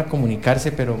uno para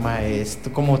comunicarse, pero es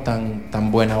como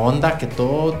tan buena onda, que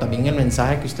todo, también el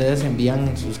mensaje que ustedes envían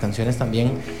en sus canciones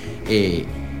también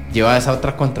lleva esa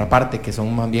otra contraparte, que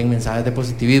son más bien mensajes de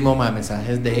positivismo,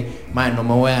 mensajes de no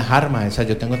me voy a dejar, o sea,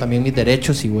 yo tengo también mis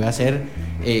derechos y voy a hacer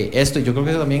esto. Y yo creo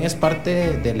que eso también es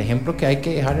parte del ejemplo que hay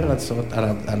que dejar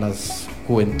a las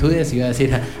juventudes, iba a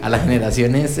decir, a las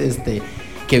generaciones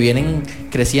que vienen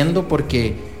creciendo,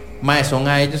 porque son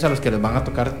a ellos a los que les van a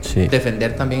tocar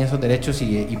defender también esos derechos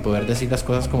y poder decir las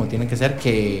cosas como tienen que ser,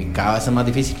 que cada vez es más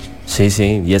difícil.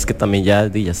 Sí, y es que también ya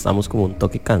estamos como un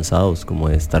toque cansados, como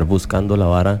de estar buscando la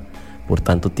vara por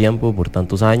tanto tiempo, por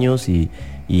tantos años,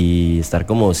 y estar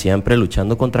como siempre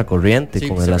luchando contra corriente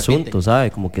con el asunto, ¿sabe?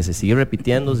 Como que se sigue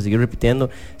repitiendo,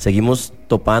 seguimos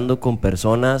topando con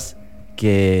personas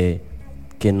que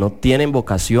no tienen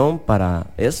vocación para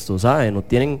esto, ¿sabe?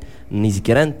 Ni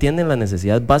siquiera entienden las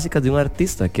necesidades básicas de un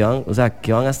artista, que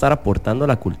van a estar aportando a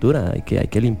la cultura, hay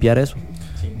que limpiar eso.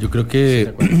 Yo creo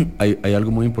que hay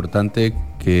algo muy importante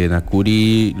que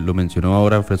Nakury lo mencionó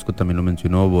ahora, Fresco también lo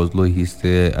mencionó, vos lo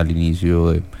dijiste al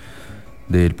inicio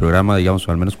del programa, digamos,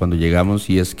 o al menos cuando llegamos,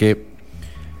 y es que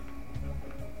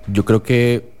yo creo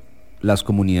que las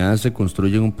comunidades se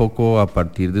construyen un poco a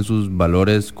partir de sus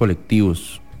valores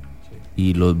colectivos,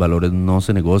 y los valores no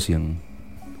se negocian,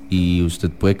 y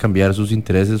usted puede cambiar sus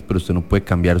intereses, pero usted no puede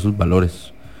cambiar sus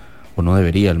valores, o no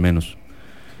debería al menos.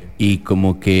 Y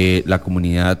como que la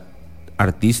comunidad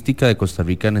artística de Costa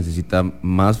Rica necesita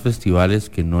más festivales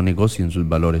que no negocien sus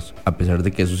valores, a pesar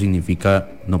de que eso significa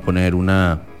no poner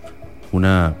una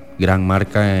gran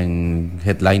marca en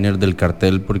headliner del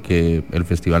cartel porque el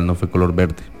festival no fue color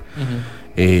verde.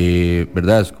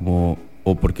 ¿Verdad? Es como,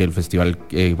 o porque el festival,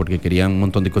 porque querían un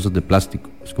montón de cosas de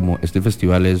plástico. Es como, este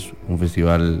festival es un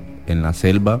festival en la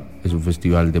selva, es un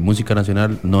festival de música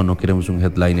nacional. No queremos un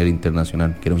headliner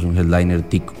internacional, queremos un headliner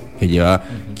tico, que lleva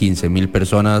 15,000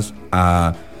 personas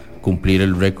a cumplir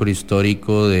el récord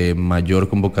histórico de mayor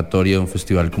convocatoria de un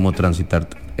festival como Transitar.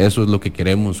 Eso es lo que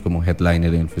queremos como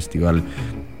headliner en el festival.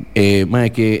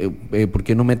 ¿Por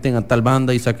qué no meten a tal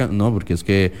banda y sacan? No,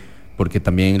 porque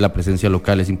también la presencia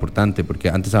local es importante, porque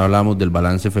antes hablábamos del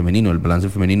balance femenino. El balance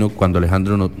femenino, cuando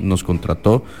Alejandro nos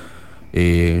contrató,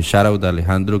 shout out a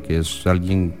Alejandro, que es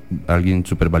alguien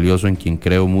súper valioso, en quien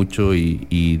creo mucho,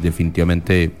 y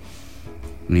definitivamente,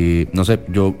 no sé,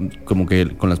 yo como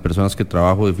que con las personas que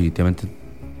trabajo definitivamente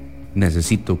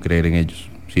necesito creer en ellos,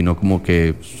 sino como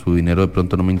que su dinero de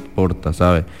pronto no me importa,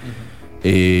 ¿sabe?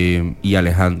 Y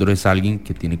Alejandro es alguien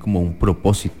que tiene como un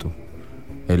propósito,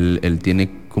 él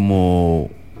tiene como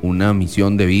una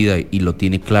misión de vida y lo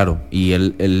tiene claro, y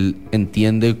él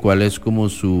entiende cuál es como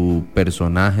su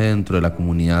personaje dentro de la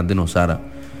comunidad de Nosara.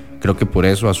 Creo que por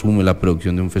eso asume la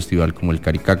producción de un festival como el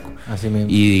Caricaco. Así mismo.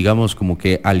 Y digamos como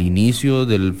que al inicio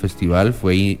del festival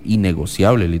fue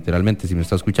innegociable, literalmente. Si me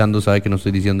está escuchando sabe que no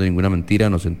estoy diciendo ninguna mentira.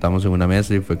 Nos sentamos en una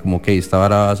mesa y fue como, ok, esta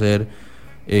vara va a ser,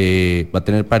 va a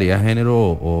tener paridad de género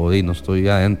o no estoy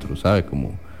adentro, ¿sabe?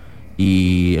 Como,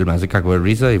 y el man se cagó de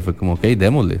risa y fue como, ok,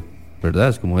 démosle, ¿verdad?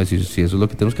 Es como decir, si eso es lo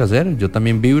que tenemos que hacer, yo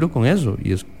también vibro con eso.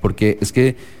 Y es porque es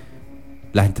que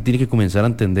la gente tiene que comenzar a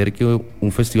entender que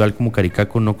un festival como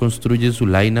Caricaco no construye su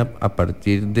line-up a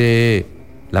partir de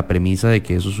la premisa de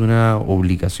que eso es una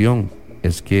obligación,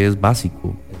 es que es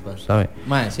básico, ¿sabe?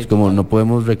 Sí, es como no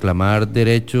podemos reclamar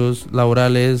derechos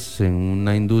laborales en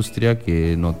una industria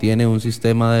que no tiene un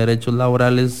sistema de derechos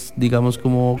laborales, digamos,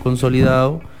 como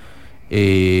consolidado,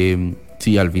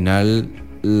 si al final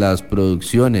las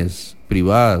producciones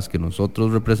privadas que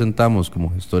nosotros representamos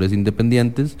como gestores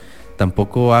independientes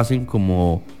tampoco hacen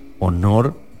como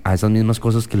honor a esas mismas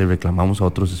cosas que le reclamamos a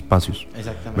otros espacios.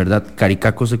 Exactamente. ¿Verdad?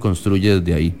 Caricaco se construye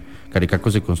desde ahí. Caricaco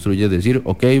se construye es decir,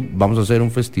 ok, vamos a hacer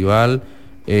un festival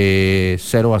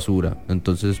cero basura.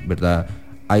 Entonces, ¿verdad?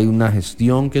 Hay una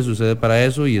gestión que sucede para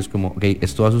eso y es como, ok,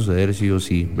 esto va a suceder sí o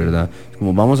sí, ¿verdad? Es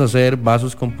como, vamos a hacer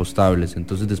vasos compostables.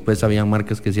 Entonces después habían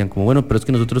marcas que decían como, bueno, pero es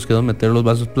que nosotros queremos meter los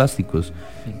vasos plásticos.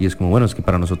 Y es como, bueno, es que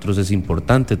para nosotros es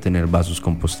importante tener vasos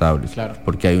compostables. Claro.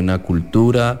 Porque hay una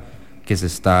cultura que se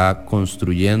está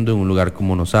construyendo en un lugar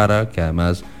como Nosara, que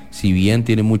además, si bien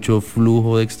tiene mucho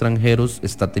flujo de extranjeros,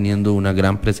 está teniendo una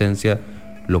gran presencia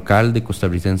local de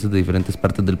costarricenses de diferentes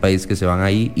partes del país que se van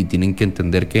ahí y tienen que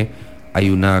entender que hay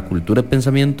una cultura de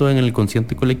pensamiento en el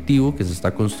consciente colectivo que se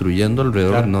está construyendo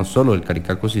alrededor, claro, no solo del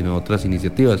Caricaco, sino otras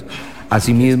iniciativas.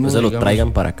 Asimismo, se lo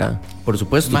traigan para acá. Por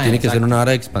supuesto, tiene que ser una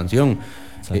vara de expansión.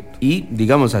 Y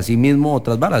digamos, asimismo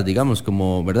otras varas, digamos,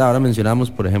 como, ¿verdad? Ahora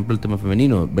mencionamos, por ejemplo, el tema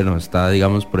femenino. Bueno, está,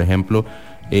 digamos, por ejemplo,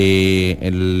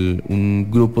 un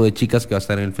grupo de chicas que va a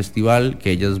estar en el festival,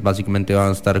 que ellas básicamente van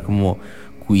a estar como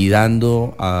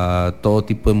cuidando a todo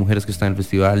tipo de mujeres que están en el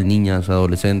festival, niñas,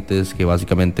 adolescentes, que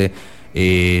básicamente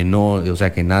no, o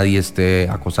sea, que nadie esté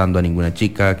acosando a ninguna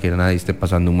chica, que nadie esté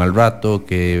pasando un mal rato,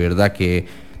 que verdad que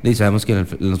sabemos que en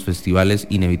los festivales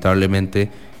inevitablemente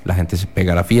la gente se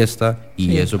pega a la fiesta y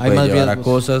sí, eso puede llevar a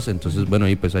cosas. Entonces, bueno,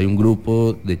 y pues hay un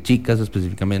grupo de chicas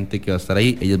específicamente que va a estar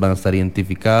ahí, ellas van a estar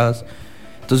identificadas.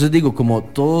 Entonces digo, como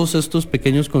todos estos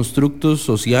pequeños constructos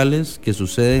sociales que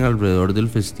suceden alrededor del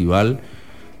festival,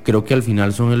 creo que al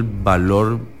final son el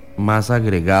valor más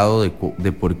agregado de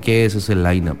por qué ese es el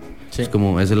line-up. Sí. Es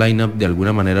como ese line-up de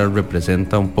alguna manera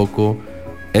representa un poco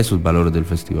esos valores del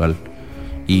festival.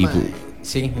 Y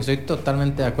sí, estoy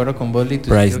totalmente de acuerdo con vos,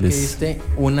 Lithus. Creo que diste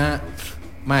una...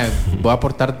 voy a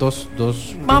aportar dos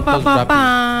puntos rápidos.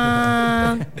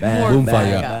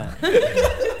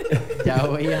 Ya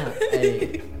voy a...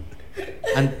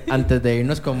 antes de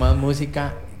irnos con más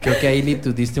música, creo que ahí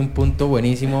Lithus diste un punto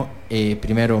buenísimo.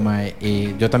 Primero,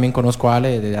 yo también conozco a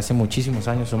Ale desde hace muchísimos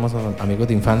años, somos amigos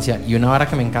de infancia. Y una vara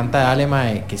que me encanta de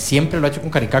Ale, que siempre lo ha hecho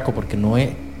con Caricaco, porque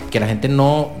que la gente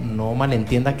no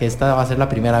malentienda que esta va a ser la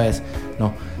primera vez.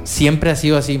 No, siempre ha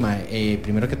sido así,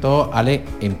 primero que todo, Ale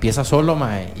empieza solo,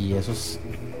 y eso es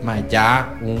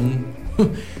ya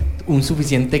un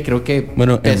suficiente, creo que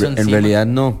bueno, en realidad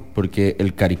no, porque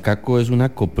el Caricaco es una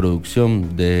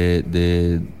coproducción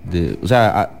o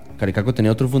sea, Caricaco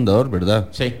tenía otro fundador, ¿verdad?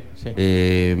 Sí.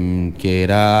 Que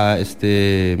era Ale,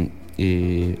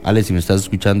 si me estás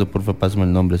escuchando, por favor, pásame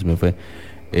el nombre, se me fue.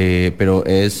 Pero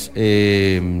es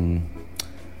él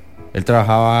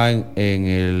trabajaba en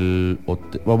el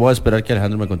hotel. Voy a esperar que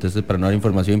Alejandro me conteste para no dar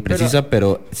información imprecisa,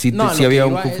 pero sí había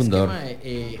un cofundador.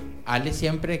 Ale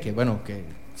siempre, que bueno, que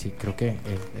sí, creo que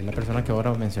es la persona que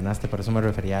ahora mencionaste, por eso me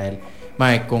refería a él.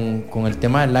 Con el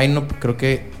tema del line-up, creo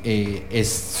que es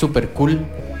súper cool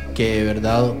que de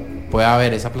verdad pueda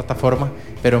haber esa plataforma,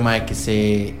 pero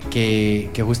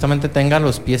que justamente tenga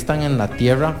los pies tan en la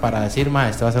tierra para decir,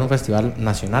 este va a ser un festival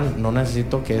nacional. No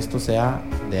necesito que esto sea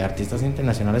de artistas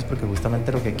internacionales, porque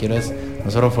justamente lo que quiero es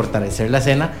no solo fortalecer la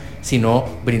escena, sino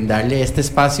brindarle este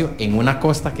espacio en una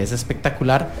costa que es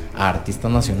espectacular a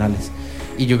artistas nacionales.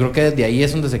 Y yo creo que desde ahí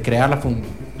es donde se crea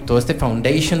todo este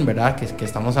foundation, ¿verdad? Que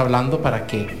estamos hablando para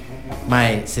que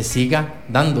se siga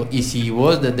dando. Y si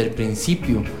vos desde el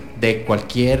principio de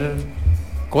cualquier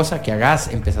cosa que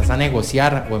hagas empezás a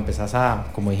negociar o empezás a,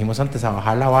 como dijimos antes, a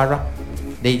bajar la barra,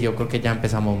 yo creo que ya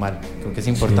empezamos mal. Creo que es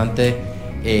importante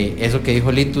eso que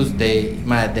dijo Lithus,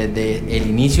 desde el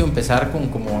inicio empezar con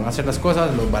cómo van a hacer las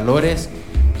cosas, los valores,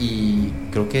 y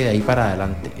creo que de ahí para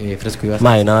adelante. Fresco, ibas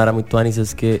a una vara muy tuanis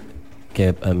es que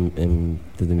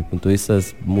desde mi punto de vista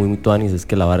es muy tuanis, es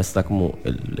que la vara está como,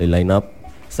 el line-up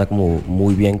está como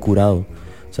muy bien curado.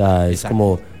 O sea, es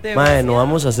como, no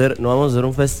vamos a hacer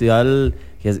un festival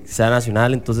que sea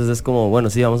nacional, entonces es como, bueno,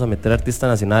 sí, vamos a meter artistas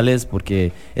nacionales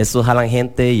porque estos jalan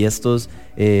gente y estos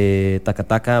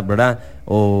taca, ¿verdad?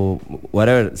 O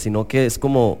whatever, sino que es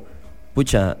como,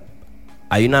 pucha,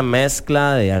 hay una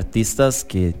mezcla de artistas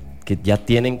que ya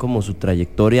tienen como su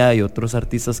trayectoria y otros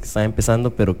artistas que están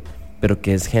empezando, pero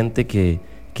que es gente que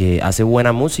hace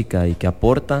buena música y que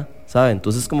aporta, ¿sabe?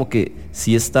 Entonces como que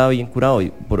sí está bien curado. Y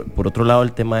por otro lado,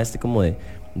 el tema como de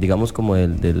digamos como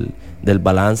del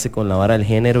balance con la vara del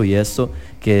género y esto,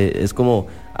 que es como,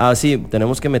 sí,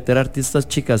 tenemos que meter artistas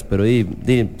chicas, pero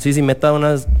sí, meta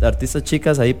unas artistas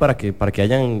chicas ahí para que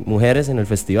hayan mujeres en el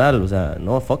festival, o sea,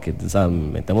 no, fuck it, o sea,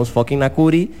 metemos fucking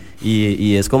Nakury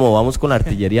y es como vamos con la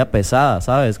artillería pesada,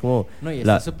 ¿sabes? Como no,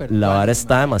 la vara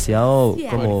está demasiado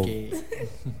como...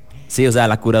 Sí, o sea,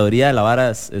 la curaduría de la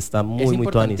vara está muy tuanis. Es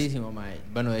importantísimo, mae.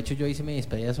 Bueno, de hecho yo hice mi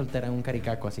despedida soltera en un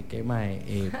Caricaco, así que, mae,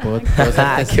 puedo ser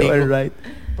testigo.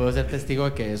 Puedo ser testigo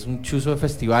de que es un chuzo de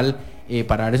festival.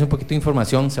 Para darles un poquito de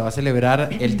información, se va a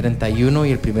celebrar el 31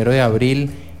 y el 1 de abril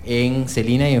en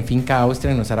Celina y en Finca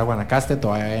Austria, en Nosara, Guanacaste.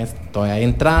 Todavía hay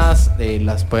entradas,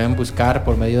 las pueden buscar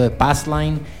por medio de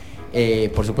Passline.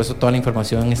 Por supuesto, toda la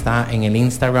información está en el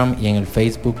Instagram y en el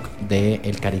Facebook de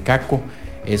El Caricaco.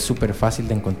 Es súper fácil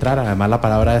de encontrar, además la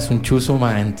palabra es un chuzo,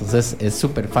 entonces es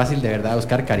súper fácil de verdad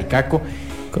buscar Caricaco.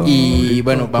 Y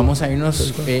bueno, vamos a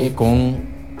irnos con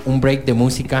un break de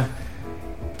música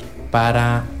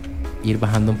para ir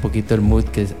bajando un poquito el mood,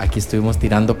 que aquí estuvimos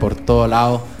tirando por todo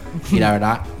lado y la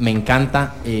verdad me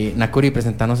encanta. Nakury,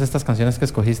 presentanos estas canciones que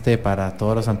escogiste para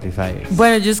todos los amplifiers.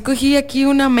 Bueno, yo escogí aquí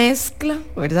una mezcla,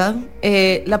 ¿verdad?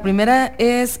 La primera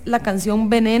es la canción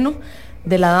Veneno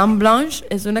de la Dame Blanche.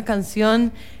 Es una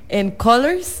canción en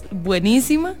Colors,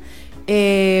 buenísima.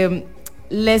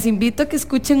 Les invito a que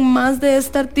escuchen más de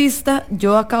esta artista.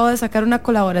 Yo acabo de sacar una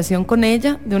colaboración con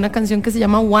ella de una canción que se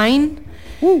llama Wine,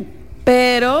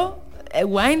 pero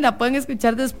Wine la pueden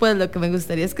escuchar después. Lo que me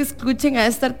gustaría es que escuchen a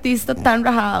esta artista tan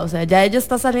rajada, o sea, ya ella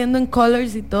está saliendo en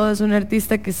Colors y todo, es una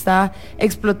artista que está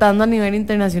explotando a nivel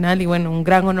internacional y bueno, un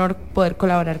gran honor poder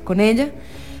colaborar con ella.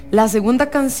 La segunda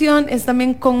canción es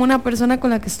también con una persona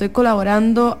con la que estoy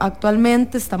colaborando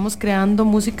actualmente. Estamos creando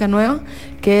música nueva,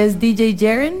 que es DJ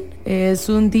Jaren. Es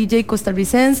un DJ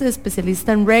costarricense,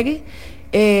 especialista en reggae.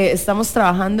 Estamos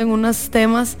trabajando en unos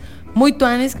temas muy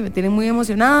tuanes que me tienen muy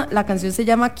emocionada. La canción se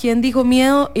llama ¿Quién dijo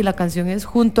miedo? Y la canción es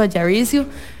junto a Yaricio,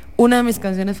 una de mis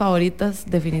canciones favoritas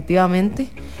definitivamente.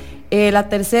 La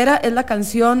tercera es la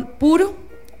canción Puro,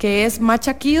 que es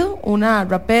Macha Kido, una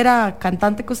rapera,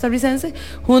 cantante costarricense,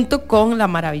 junto con la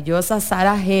maravillosa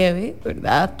Sara Hebe,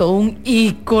 ¿verdad? Todo un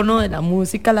ícono de la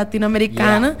música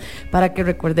latinoamericana, para que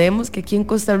recordemos que aquí en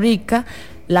Costa Rica,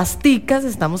 las ticas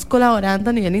estamos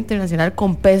colaborando a nivel internacional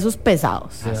con pesos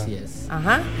pesados. Así es.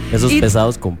 Ajá. Pesos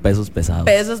pesados con pesos pesados.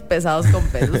 Pesos pesados con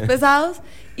pesos pesados.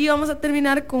 Y vamos a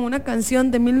terminar con una canción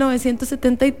de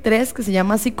 1973 que se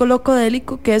llama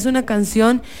Psicolocodélico, que es una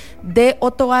canción de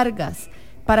Otto Vargas,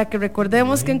 para que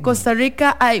recordemos que en Costa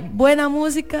Rica hay buena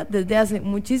música desde hace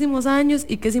muchísimos años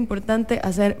y que es importante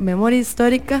hacer memoria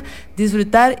histórica,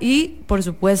 disfrutar y, por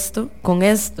supuesto, con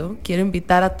esto quiero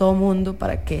invitar a todo mundo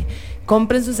para que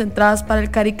compren sus entradas para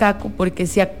el Caricaco, porque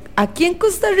si aquí en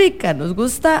Costa Rica nos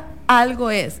gusta algo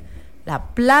es la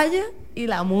playa y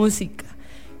la música.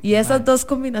 Y esas dos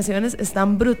combinaciones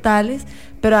están brutales,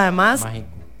 pero además...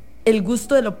 el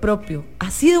gusto de lo propio.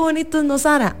 Así de bonito es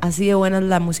Nosara, así de buena es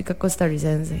la música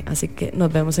costarricense. Así que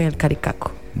nos vemos en el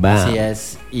Caricaco. Así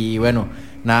es. Y bueno,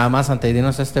 nada más antes de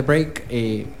irnos a este break,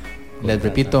 les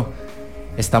repito,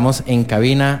 estamos en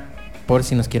cabina por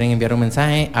si nos quieren enviar un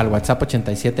mensaje al WhatsApp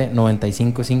 87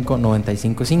 955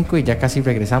 955 y ya casi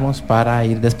regresamos para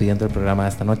ir despidiendo el programa de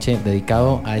esta noche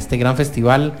dedicado a este gran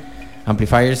festival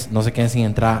Amplifiers. No se queden sin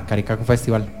entrada, Caricaco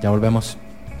Festival. Ya volvemos.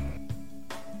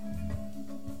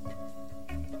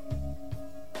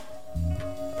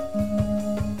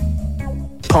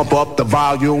 Pump up the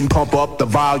volume, pump up the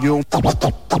volume.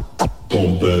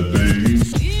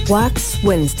 Wax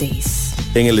Wednesdays.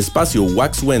 En el espacio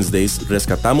Wax Wednesdays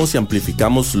rescatamos y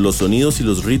amplificamos los sonidos y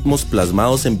los ritmos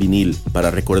plasmados en vinil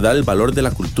para recordar el valor de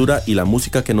la cultura y la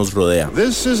música que nos rodea.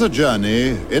 This is a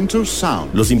journey into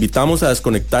sound. Los invitamos a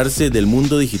desconectarse del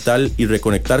mundo digital y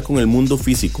reconectar con el mundo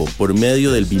físico por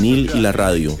medio del vinil y la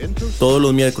radio. Todos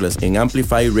los miércoles en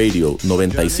Amplify Radio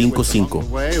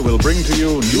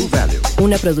 95.5.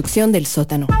 Una producción del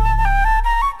Sótano. Voy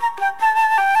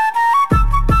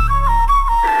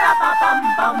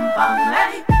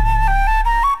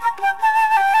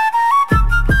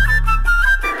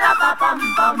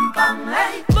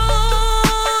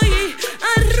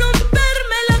a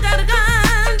romperme la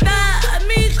garganta,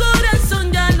 mi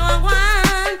corazón ya no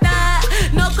aguanta.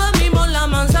 No comimos la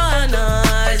manzana,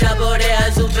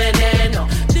 saborea su veneno.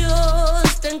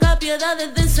 Dios, tenga piedad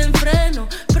de desenfreno.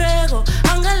 Prego,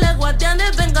 ángeles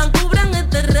guardianes, vengan, cubran el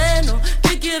terreno.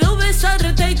 Que quiero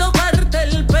besarte y tocarte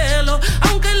el pelo,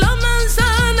 aunque la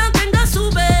manzana tenga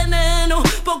su veneno,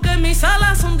 porque mis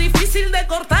alas son difíciles de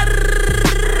cortar.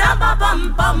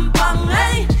 Pam, pam, pam,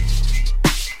 hey.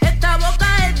 Esta boca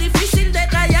es difícil de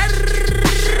callar.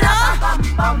 Pam,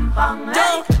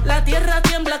 Yo, la tierra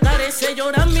tiembla, carece,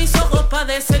 lloran mis ojos,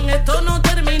 padecen. Esto no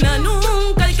termina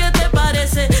nunca, ¿y qué te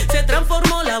parece? Se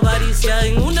transformó la avaricia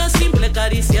en una simple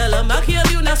caricia, la magia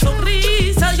de una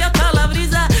sonrisa, ya está la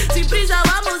brisa. Sin prisa,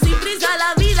 vamos sin prisa,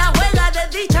 la vida juega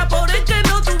de dicha por el que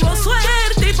no tuvo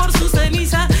suerte y por su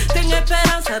ceniza. Ten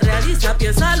esperanza, realiza,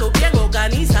 piénsalo bien,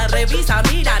 organiza, revisa,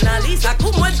 mira, analiza,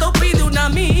 como esto pide una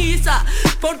misa,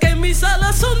 porque mis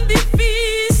alas son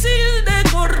difíciles de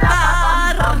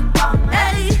cortar.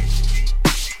 Ey,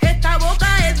 esta boca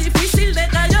es difícil de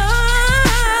callar.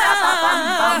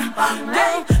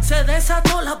 Se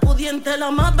desató la pudiente,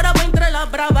 la más brava entre las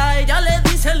bravas. Ella le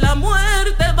dice la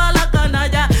muerte va a la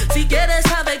canalla. Si quieres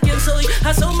saber quién soy,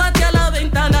 asómate a la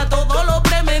ventana. Todo lo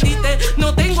premedité,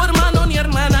 no tengo hermano ni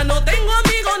hermana, no tengo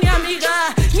amigo ni amiga,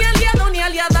 ni aliado ni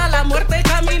aliada. La muerte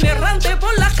camina errante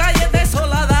por las calles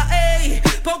desolada. Ey,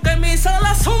 porque mis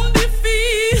alas son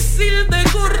difíciles de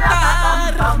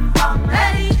cortar.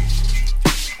 Ey,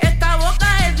 esta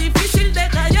boca es difícil de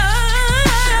callar.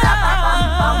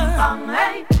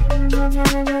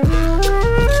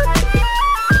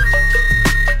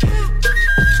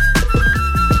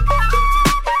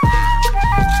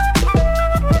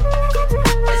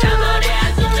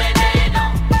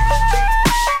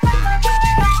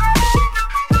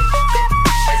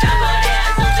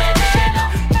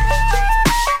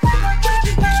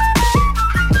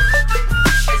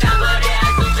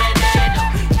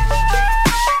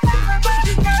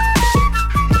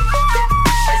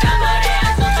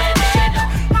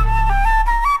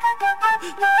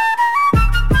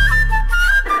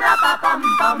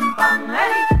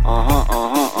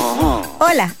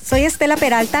 Hola, soy Estela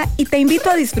Peralta y te invito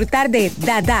a disfrutar de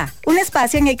Dada, un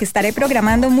espacio en el que estaré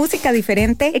programando música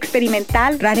diferente,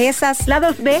 experimental, rarezas,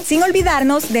 lados B, sin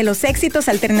olvidarnos de los éxitos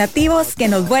alternativos que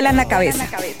nos vuelan la cabeza.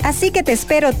 Así que te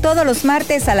espero todos los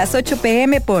martes a las 8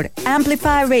 p.m. por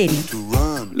Amplify Radio.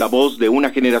 La voz de una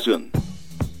generación.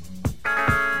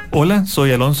 Hola,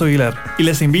 soy Alonso Aguilar y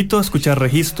les invito a escuchar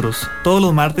Registros todos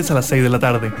los martes a las 6 de la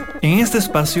tarde. En este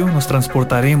espacio nos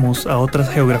transportaremos a otras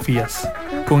geografías,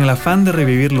 con el afán de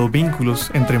revivir los vínculos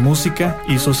entre música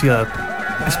y sociedad.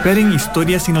 Esperen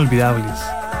historias inolvidables,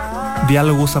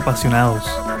 diálogos apasionados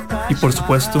y, por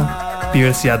supuesto,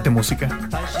 diversidad de música.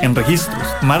 En Registros,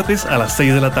 martes a las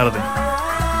 6 de la tarde.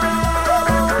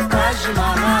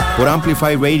 Por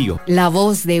Amplify Radio. La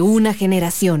voz de una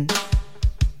generación.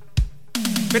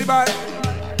 Everybody,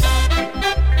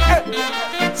 hey.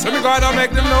 So we gotta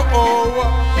make them know,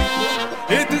 oh,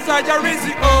 it is a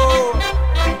Jarisi, oh.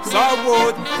 So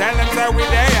would tell them that we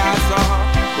there, so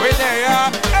we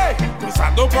there, hey.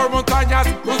 Cruzando por montañas,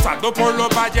 cruzando por los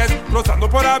valles, cruzando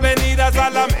por avenidas,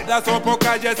 alamedas o por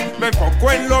calles. Me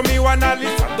enfoco en lo mío,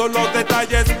 analizando los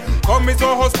detalles. Con mis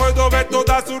ojos puedo ver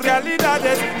todas sus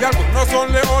realidades. Y algunos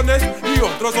son leones y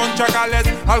otros son chacales.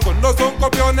 Algunos son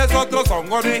copiones, otros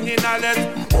son originales.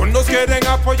 Unos quieren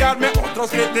apoyarme, otros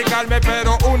criticarme,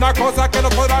 pero una cosa que no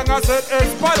podrán hacer es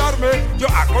pararme. Yo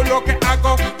hago lo que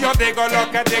hago, yo digo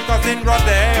lo que digo sin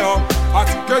rodeo.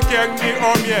 Así que quien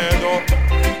dijo miedo,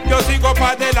 yo sigo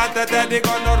para adelante, te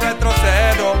digo no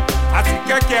retrocedo. Así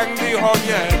que quien dijo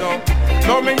miedo,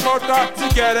 no me importa si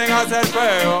quieren hacer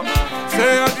feo.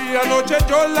 Sea día, noche,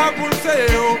 yo la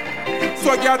pulseo.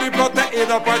 Soy guiado y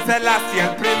protegido por ser así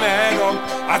el primero.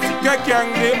 Así que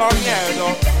quien dijo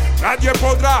miedo, nadie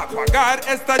podrá apagar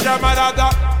esta llamarada.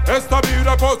 Esta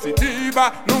vibra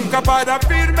positiva nunca para,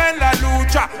 firme en la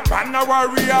lucha. Pana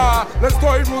warrior, le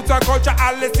estoy mucha cocha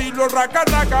al estilo raca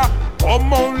raca.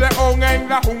 Como un león en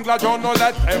la jungla yo no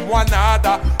le temo a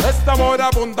nada. Esta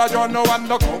morabunda yo no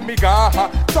ando con mi gaja.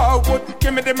 So good,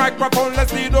 give me the microphone, les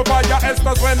tiro vaya.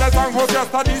 Esto suena San José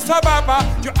hasta Addis Ababa.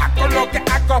 Yo hago lo que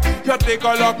hago, yo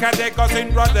digo lo que digo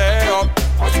sin rodeo.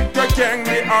 Así que quien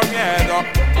me ha miedo,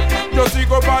 yo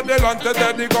sigo para adelante,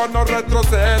 te digo no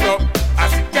retrocedo.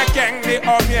 Así que quien me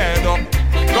ha miedo,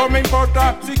 no me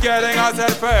importa si quieren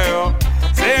hacer feo.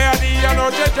 Sea día,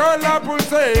 noche, yo la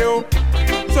pulseo.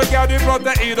 Soy guiado y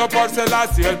protegido por ser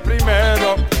así el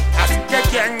primero. Así que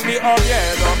quien dio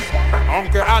miedo,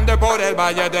 aunque ande por el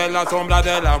valle de la sombra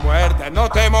de la muerte, no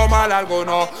temo mal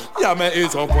alguno, ya me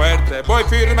hizo fuerte. Voy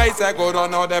firme y seguro,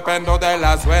 no dependo de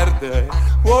la suerte.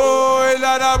 Oh,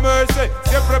 la mercy,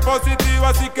 siempre positivo,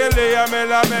 así que léame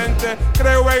la mente.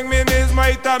 Creo en mí mismo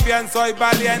y también soy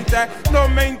valiente. No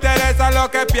me interesa lo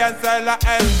que piense la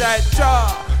gente.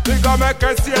 Dígame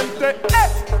qué siente,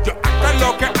 yo hago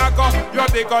lo que hago, yo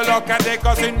digo lo que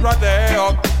digo sin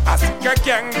rodeo. Así que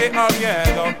quien dijo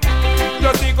miedo,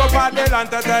 yo sigo para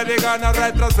adelante, te digo no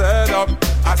retrocedo.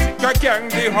 Así que quien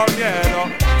dijo miedo,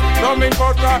 no me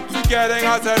importa si quieren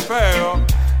hacer feo.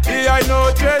 Día y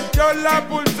noche yo la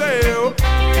pulseo.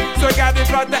 Soy Gadi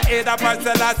proteída para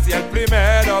Selassie el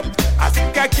primero. Así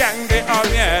que quien dijo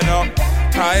miedo.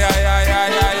 Ay, ay, ay,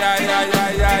 ay, ay, ay, ay,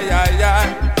 ay, ay, ay,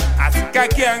 ay. Así que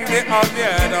quien dijo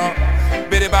miedo.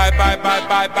 Bidi bye bye bye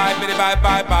bye bye, bidi bye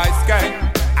bye bye sky.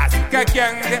 Así que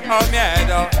quien dijo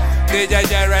miedo. DJ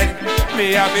Jaren,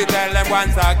 me have to tell them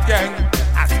once again.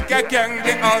 Así que quien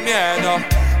dijo miedo.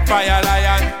 Fire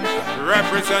Lion,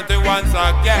 representing once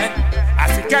again.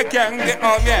 Así que quien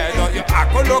dijo miedo. Yo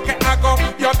hago lo que hago,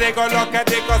 yo digo lo que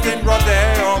digo sin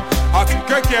rodeo. Así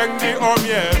que quien dijo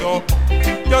miedo.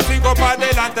 Yo sigo para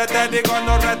adelante, te digo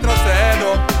no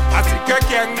retrocedo. Así que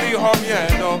quien dijo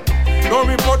miedo. No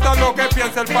me importa lo que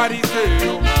piense el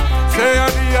fariseo. Sea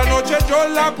día, noche, yo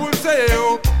la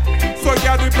pulseo. Soy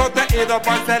guiado y protegido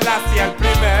por Selassie el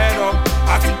primero.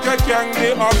 Así que quien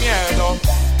dijo miedo.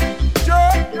 Yo.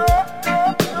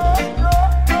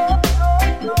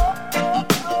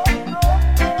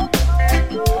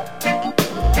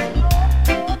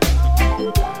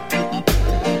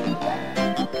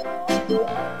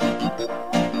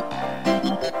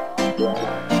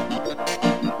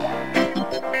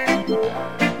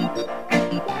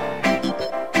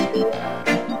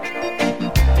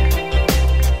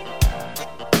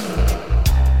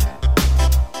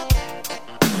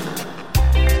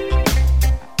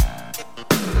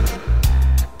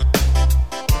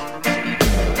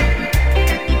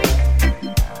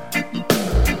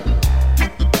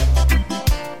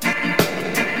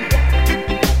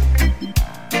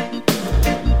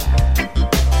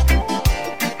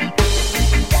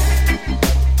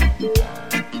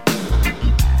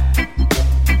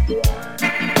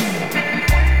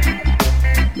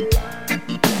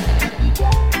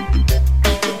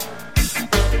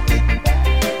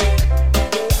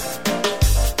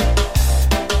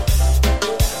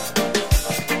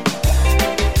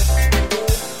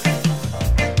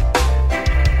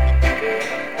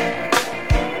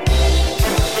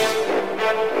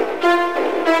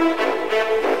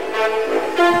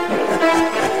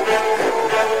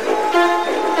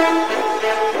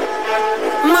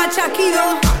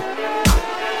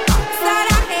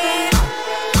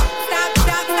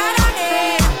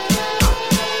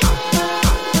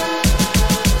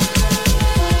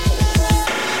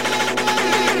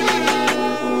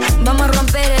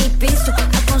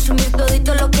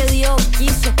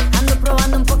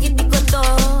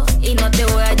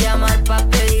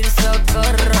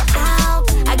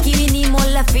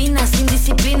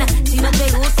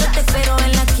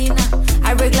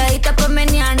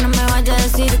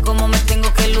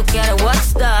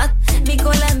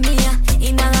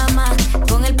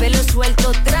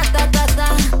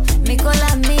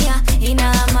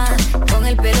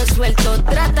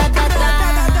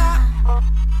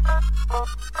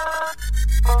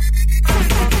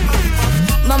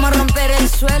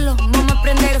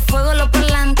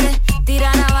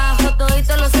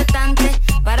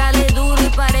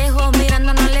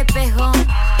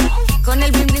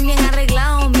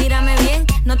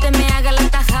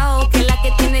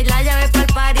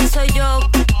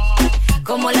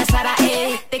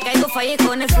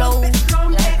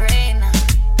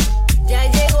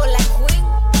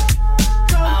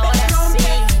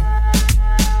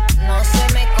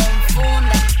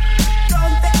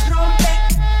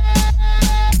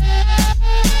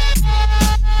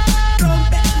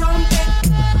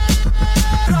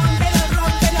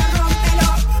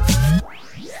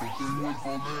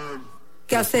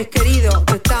 ¿Qué haces, querido?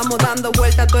 Estamos dando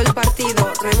vuelta todo el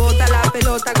partido. Rebota la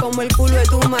pelota como el culo de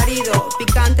tu marido.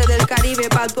 Picante del Caribe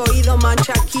pa' tu oído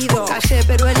manchaquido. Caché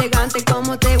pero elegante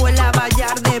como te huele a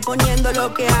Vallarde. Poniendo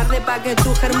lo que arde pa' que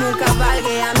tu germuca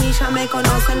valgue. A mí ya me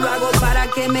conocen, lo hago para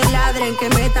que me ladren. Que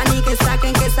metan y que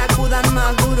saquen, que sacudan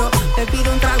más duro. Te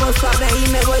pido un trago suave y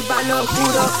me voy pa' lo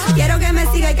oscuro. Quiero que me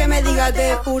siga y que me diga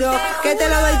te juro. Que te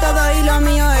lo doy todo y lo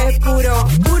mío es puro.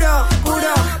 Puro,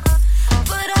 puro.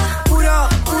 Puro,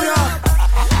 puro,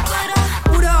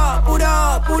 puro, puro,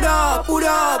 puro,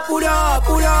 puro, puro,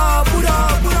 puro, puro,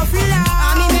 puro fila.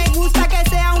 A mí me gusta que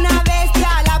sea una bestia.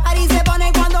 La party se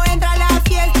pone cuando entra la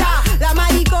fiesta. La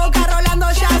maricoca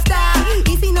rolando ya está.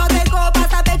 Y si no te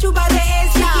copas, a te chupa de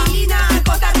esa. Chiquilina,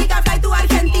 Costa Rica, fly tu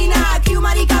Argentina. Q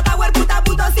marica, power, puta,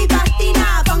 puto, si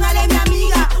pastina. Póngale mi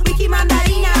amiga, whisky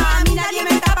mandarina. A mí nadie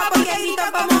me tapa porque grito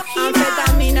como Gina.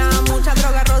 Anfetamina, mucha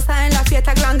droga rosa en la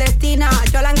fiesta clandestina.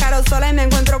 Yo la encaro sola y me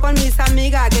encuentro con mis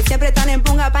amigas que siempre están en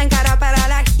punga pa' encarar para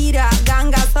la gira. Dan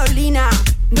gasolina,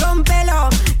 rompelo,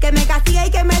 que me castigue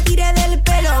y que me tire del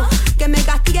pelo. Que me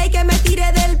castigue y que me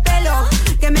tire del pelo.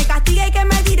 Que me castigue y que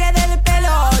me tire del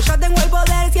pelo. Yo tengo el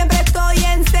poder, siempre estoy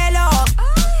en celo.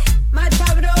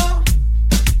 Macha bro,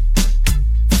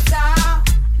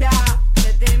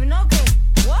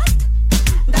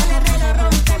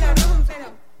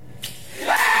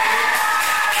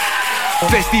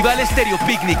 Festival Estéreo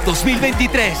Picnic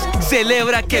 2023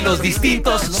 celebra que los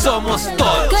distintos somos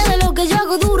todos. Que de lo que yo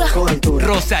hago dura.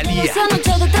 Rosalía, Esa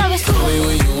noche de travesura.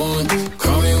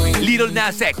 Little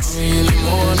Nas X, Si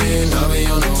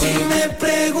me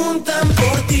preguntan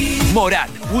por ti, Morat,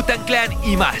 Wu-Tang Clan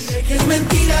y más.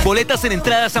 Boletas en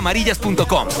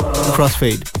entradasamarillas.com.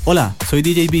 Crossfade. Hola, soy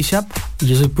DJ Bishop y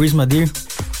yo soy Prisma Deer.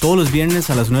 Todos los viernes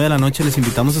a las 9 de la noche les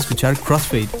invitamos a escuchar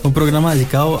Crossfade, un programa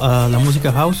dedicado a la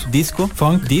música house, disco,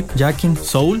 funk, deep, jacking,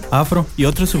 soul, afro y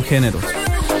otros subgéneros.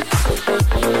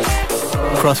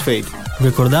 Crossfade.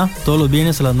 Recordá, todos los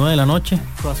viernes a las 9 de la noche.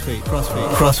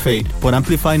 Crossfade por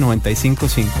Amplify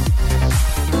 95.5.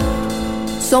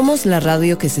 Somos la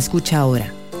radio que se escucha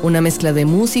ahora. Una mezcla de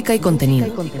música y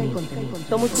contenido.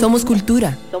 Somos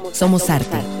cultura. Somos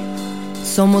arte.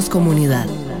 Somos comunidad.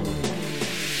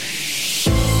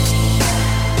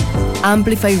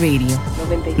 Amplify Radio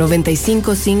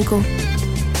 95.5.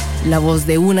 La voz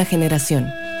de una generación.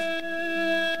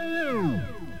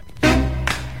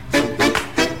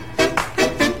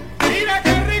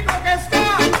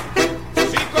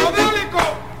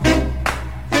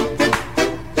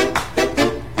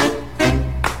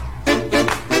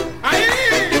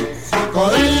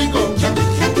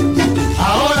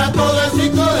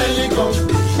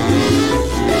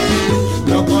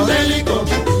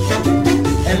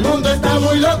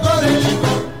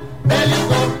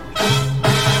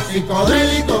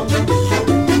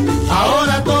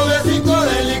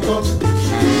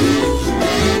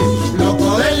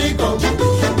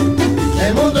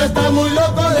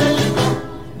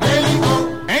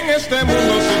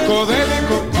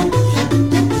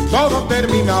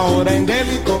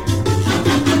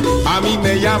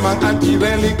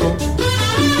 Antibélico,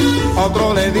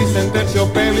 otro le dicen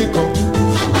terciopélico,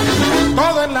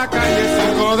 todo en la calle es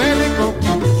psicodélico,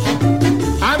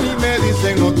 a mí me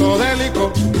dicen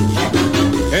otodélico,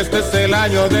 este es el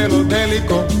año de los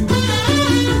délicos,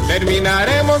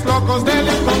 terminaremos locos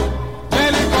délicos,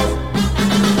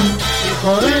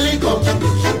 psicodélico,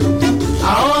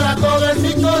 ahora todo es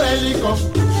psicodélico,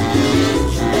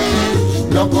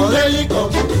 locodélico,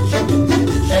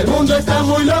 el mundo está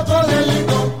muy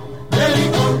locodélico.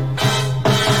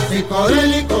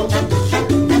 Psicodélico,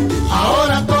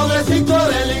 ahora todo es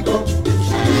psicodélico,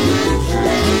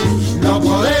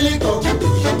 locodélico,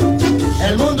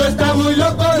 el mundo está muy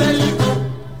locodélico,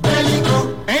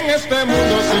 en este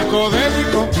mundo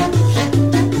psicodélico,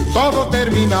 todo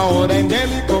termina ahora en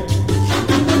délico,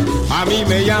 a mí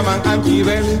me llaman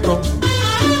antibélico,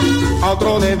 a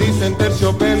otro le dicen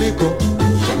terciopélico,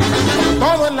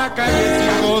 todo en la calle es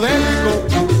psicodélico,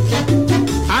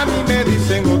 a mí me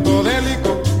dicen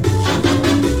otodélico,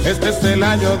 este es el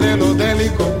año de los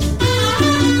délicos,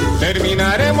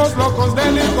 terminaremos locos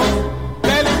délicos,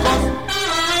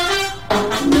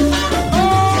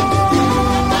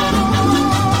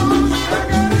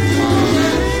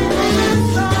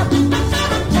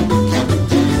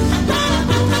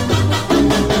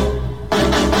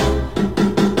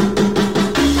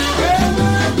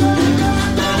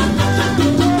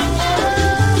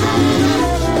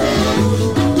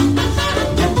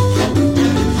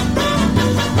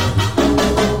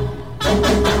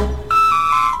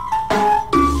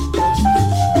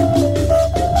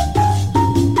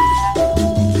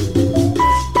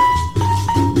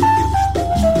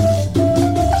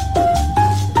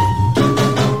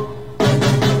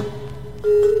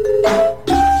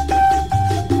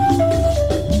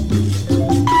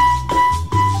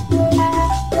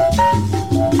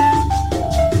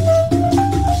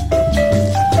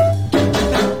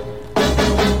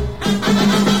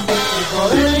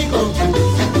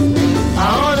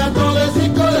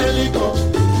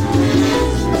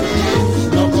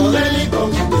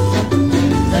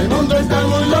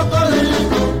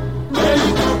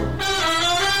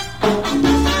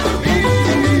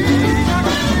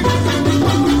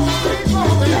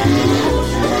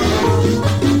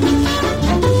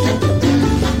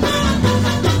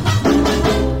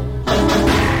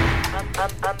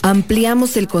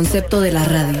 Ampliamos el concepto de la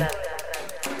radio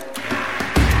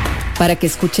para que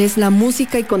escuches la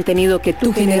música y contenido que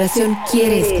tu generación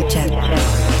quiere escuchar.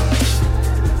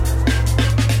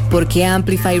 Porque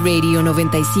Amplify Radio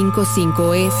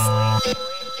 95.5 es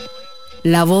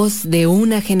la voz de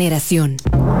una generación.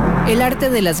 El arte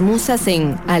de las musas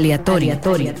en aleatorio.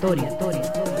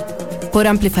 Por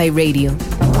Amplify Radio.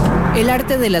 El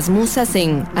arte de las musas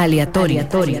en aleatorio.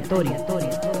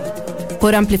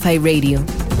 Por Amplify Radio.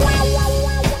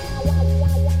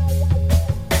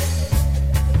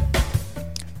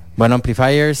 Bueno,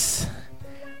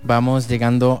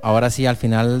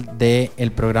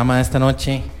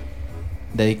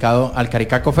 dedicado al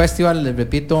Caricaco Festival. Les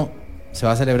repito, se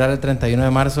va a celebrar el 31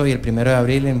 de marzo y el 1 de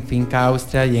abril en Finca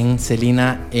Austria y en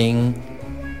Celina, en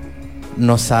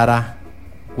Nosara,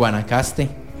 Guanacaste.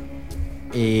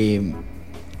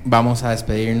 Vamos a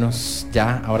despedirnos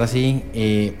ya, ahora sí.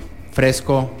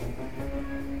 Fresco,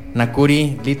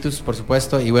 Nakury, Lithus, por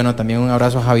supuesto, y bueno, también un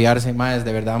abrazo a Javier Arce. Más,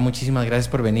 de verdad, muchísimas gracias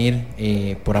por venir,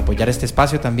 por apoyar este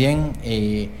espacio también,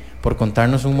 por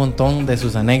contarnos un montón de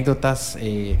sus anécdotas,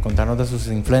 contarnos de sus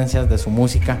influencias, de su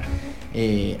música.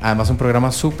 Además, un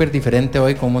programa súper diferente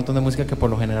hoy, con un montón de música que por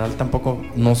lo general tampoco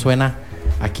no suena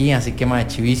aquí, así que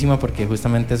chivísima, porque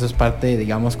justamente eso es parte,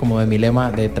 digamos, como de mi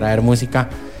lema, de traer música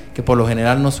que por lo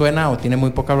general no suena o tiene muy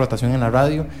poca rotación en la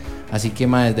radio. Así que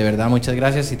de verdad muchas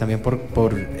gracias, y también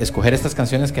por escoger estas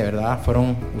canciones, que de verdad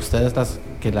fueron ustedes las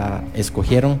que la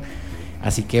escogieron.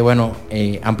 Así que bueno,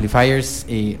 Amplifiers,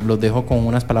 los dejo con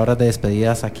unas palabras de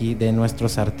despedidas aquí de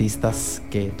nuestros artistas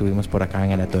que tuvimos por acá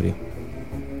en Aleatorio.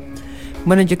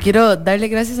 Bueno, yo quiero darle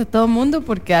gracias a todo el mundo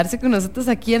por quedarse con nosotros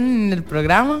aquí en el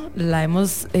programa. La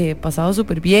hemos pasado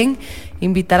súper bien.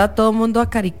 Invitar a todo el mundo a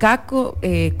Caricaco.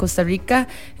 Costa Rica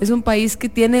es un país que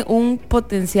tiene un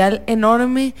potencial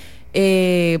enorme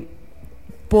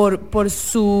por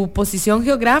su posición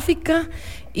geográfica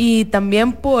y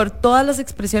también por todas las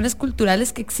expresiones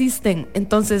culturales que existen.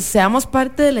 Entonces, seamos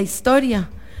parte de la historia.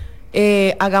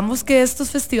 Hagamos que estos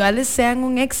festivales sean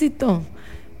un éxito.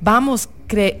 Vamos,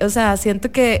 o sea,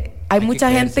 siento que hay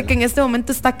mucha gente que en este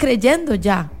momento está creyendo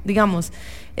ya, digamos,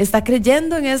 está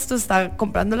creyendo en esto, está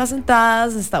comprando las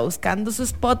entradas, está buscando su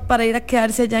spot para ir a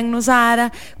quedarse allá en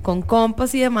Nosara, con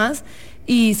compas y demás,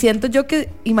 y siento yo que,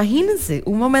 imagínense,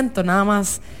 un momento nada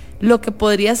más, lo que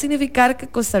podría significar que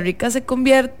Costa Rica se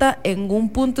convierta en un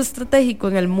punto estratégico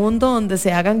en el mundo donde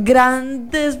se hagan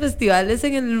grandes festivales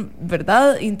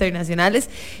 ¿verdad? Internacionales,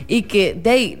 y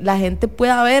que la gente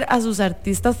pueda ver a sus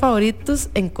artistas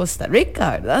favoritos en Costa Rica,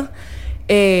 ¿verdad?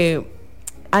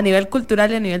 A nivel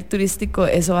cultural y a nivel turístico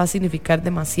eso va a significar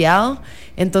demasiado.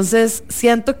 Entonces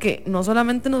siento que no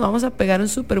solamente nos vamos a pegar un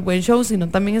súper buen show, sino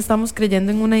también estamos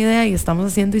creyendo en una idea y estamos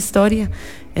haciendo historia.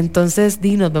 Entonces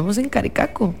nos vemos en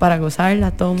Caricaco para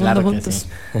gozarla todo el mundo, claro, juntos.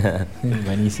 Sí.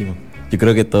 Buenísimo. Yo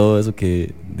creo que todo eso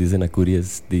que dice Nakury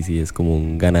es como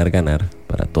un ganar-ganar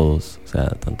para todos. O sea,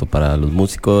 tanto para los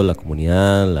músicos, la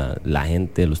comunidad, la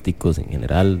gente, los ticos en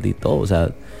general, todo. O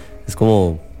sea, es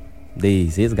como...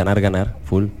 sí, es ganar,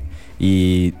 full.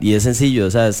 Y es sencillo,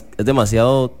 o sea, es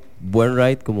demasiado buen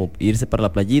ride, como irse para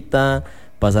la playita,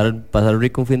 pasar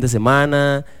rico un fin de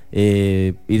semana,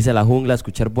 irse a la jungla,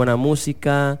 escuchar buena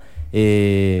música,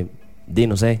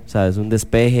 no sé, o sea, es un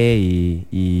despeje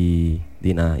y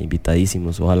nada,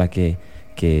 invitadísimos. Ojalá que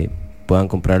puedan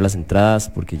comprar las entradas,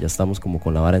 porque ya estamos como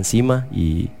con la vara encima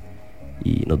y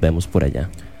nos vemos por allá.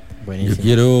 Buenísimo. Yo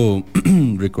quiero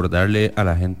recordarle a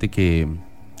la gente que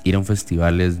ir a un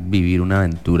festival es vivir una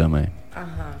aventura, mae.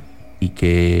 Ajá. Y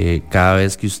que cada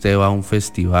vez que usted va a un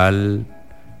festival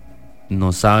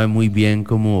no sabe muy bien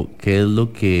qué es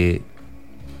lo que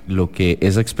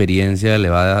esa experiencia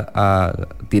le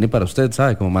tiene para usted,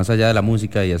 ¿sabe? Como más allá de la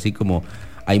música, y así como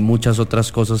hay muchas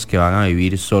otras cosas que van a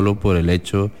vivir solo por el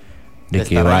hecho de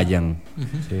que vayan. Uh-huh.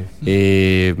 Sí.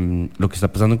 Lo que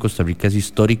está pasando en Costa Rica es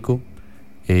histórico.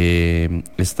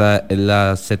 Esta es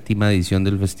la 7ª edición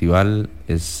del festival,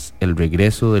 es el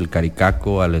regreso del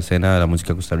Caricaco a la escena de la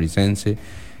música costarricense.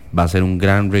 Va a ser un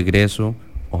gran regreso,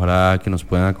 ojalá que nos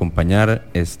puedan acompañar.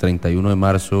 Es 31 de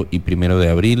marzo y 1 de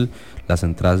abril. Las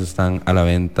entradas están a la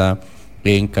venta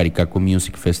en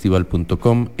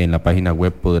caricacomusicfestival.com. En la página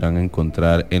web podrán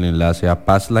encontrar el enlace a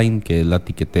Passline, que es la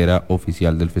tiquetera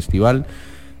oficial del festival.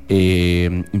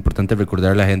 Importante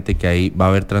recordar a la gente que ahí va a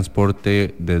haber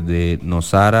transporte desde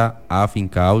Nosara a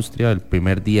Finca Austria. El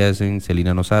primer día es en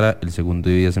Celina, Nosara, el segundo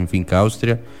día es en Finca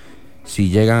Austria. Si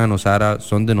llegan a Nosara,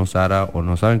 son de Nosara o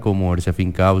no saben cómo moverse a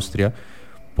Finca Austria,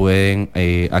 pueden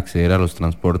acceder a los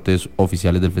transportes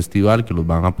oficiales del festival, que los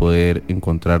van a poder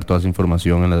encontrar toda esa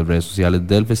información en las redes sociales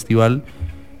del festival.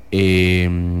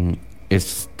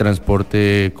 Es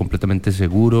transporte completamente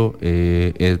seguro,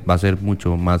 va a ser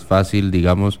mucho más fácil,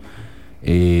 digamos,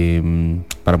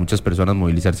 para muchas personas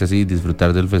movilizarse así,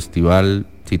 disfrutar del festival.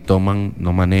 Si toman,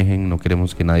 no manejen, no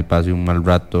queremos que nadie pase un mal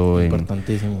rato en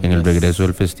el regreso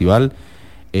del festival.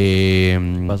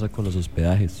 ¿Qué pasa con los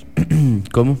hospedajes?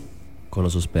 ¿Cómo? Con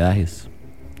los hospedajes.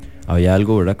 Había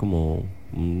algo, ¿verdad? Como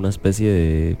una especie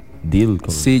de deal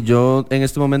con... Sí, yo en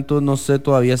este momento no sé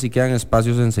todavía si quedan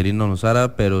espacios en Celina o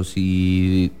Nosara, pero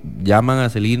si llaman a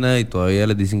Celina y todavía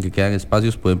les dicen que quedan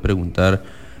espacios, pueden preguntar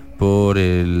por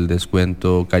el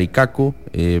descuento Caricaco,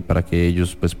 para que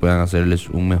ellos pues puedan hacerles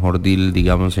un mejor deal,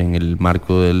 digamos, en el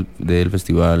marco del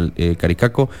festival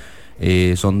Caricaco.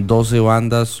 Son 12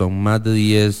 bandas, son más de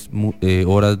 10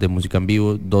 horas de música en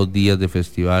vivo, 2 días de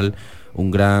festival.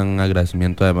 Un gran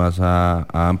agradecimiento además a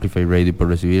Amplify Radio por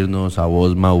recibirnos, a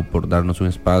vos, Mau, por darnos un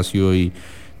espacio y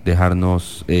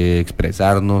dejarnos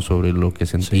expresarnos sobre lo que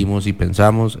sentimos y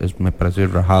pensamos. Me parece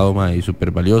rajado, y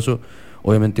súper valioso.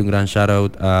 Obviamente un gran shout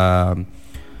out a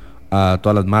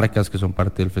todas las marcas que son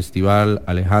parte del festival.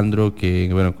 Alejandro, que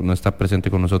bueno, no está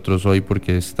presente con nosotros hoy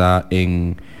porque está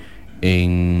en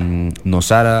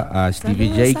Nosara. A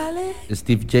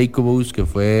Steve Jacobus, que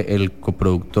fue el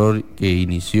coproductor que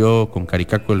inició con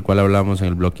Caricaco, del cual hablamos en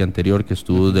el bloque anterior, que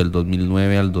estuvo del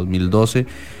 2009 al 2012.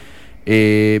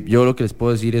 Yo lo que les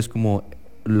puedo decir es como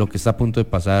lo que está a punto de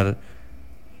pasar,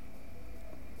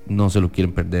 no se lo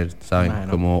quieren perder, ¿saben?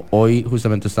 Bueno. Como hoy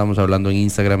justamente estábamos hablando en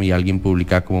Instagram y alguien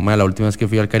publicaba como, la última vez que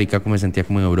fui al Caricaco me sentía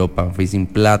como en Europa, fui sin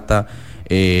plata,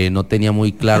 no tenía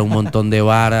muy claro un montón de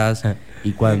varas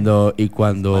y cuando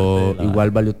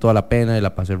igual valió toda la pena y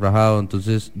la pasé rajado.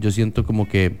 Entonces yo siento como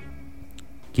que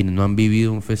quienes no han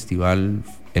vivido un festival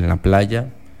en la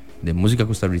playa de música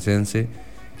costarricense,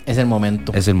 es el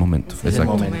momento. Es el momento, es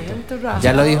exacto. El momento.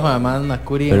 Ya lo dijo además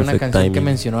Nakury en una canción timing que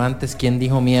mencionó antes, ¿Quién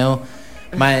dijo miedo?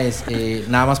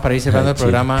 Nada más para ir cerrando el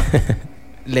programa,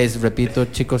 les repito,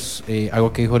 chicos,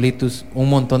 algo que dijo Lithus, un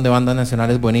montón de bandas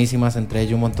nacionales buenísimas, entre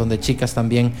ellos un montón de chicas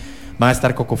también. Van a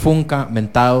estar Cocofunca,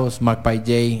 Invitados, Magpie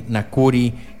J,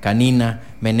 Nakury, Canina,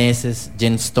 Meneses,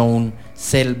 Jen Stone,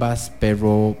 Selvas,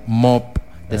 Perro Mop,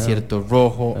 Desierto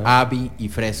Rojo, Abby y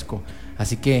Fresco.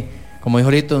 Así que, como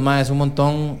dijo Lithus, es un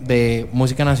montón de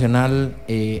música nacional,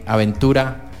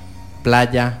 aventura,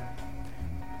 playa,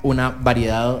 una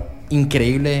variedad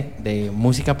increíble de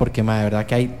música, porque de verdad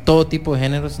que hay todo tipo de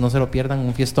géneros, no se lo pierdan,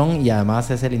 un fiestón, y además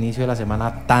es el inicio de la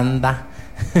semana tanda.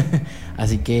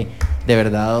 Así que de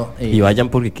verdad y vayan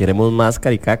porque queremos más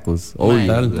caricacos.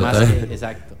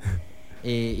 Exacto.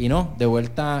 Y no, de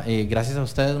vuelta, gracias a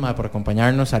ustedes por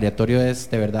acompañarnos. Aleatorio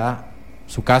es de verdad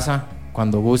su casa.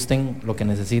 Cuando gusten, lo que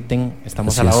necesiten,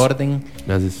 estamos a la orden.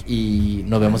 Gracias. Y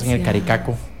nos vemos en el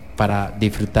Caricaco para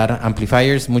disfrutar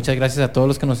Amplifiers. Muchas gracias a todos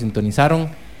los que nos sintonizaron.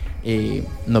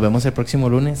 Nos vemos el próximo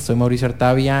lunes. Soy Mauricio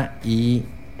Artavia y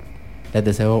les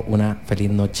deseo una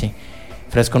feliz noche.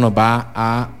 Fresco nos va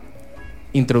a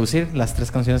introducir las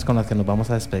 3 canciones con las que nos vamos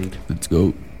a despedir.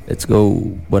 Let's go.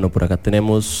 Bueno, por acá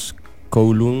tenemos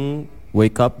Kowloon,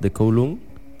 Wake Up de Kowloon.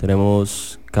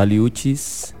 Tenemos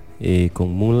Caliuchis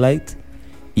con Moonlight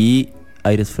y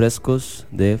Aires Frescos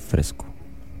de Fresco.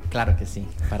 Claro que sí,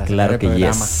 para claro el que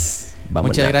programa. Yes.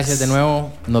 Muchas gracias de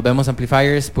nuevo. Nos vemos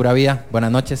Amplifiers, pura vida.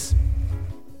 Buenas noches.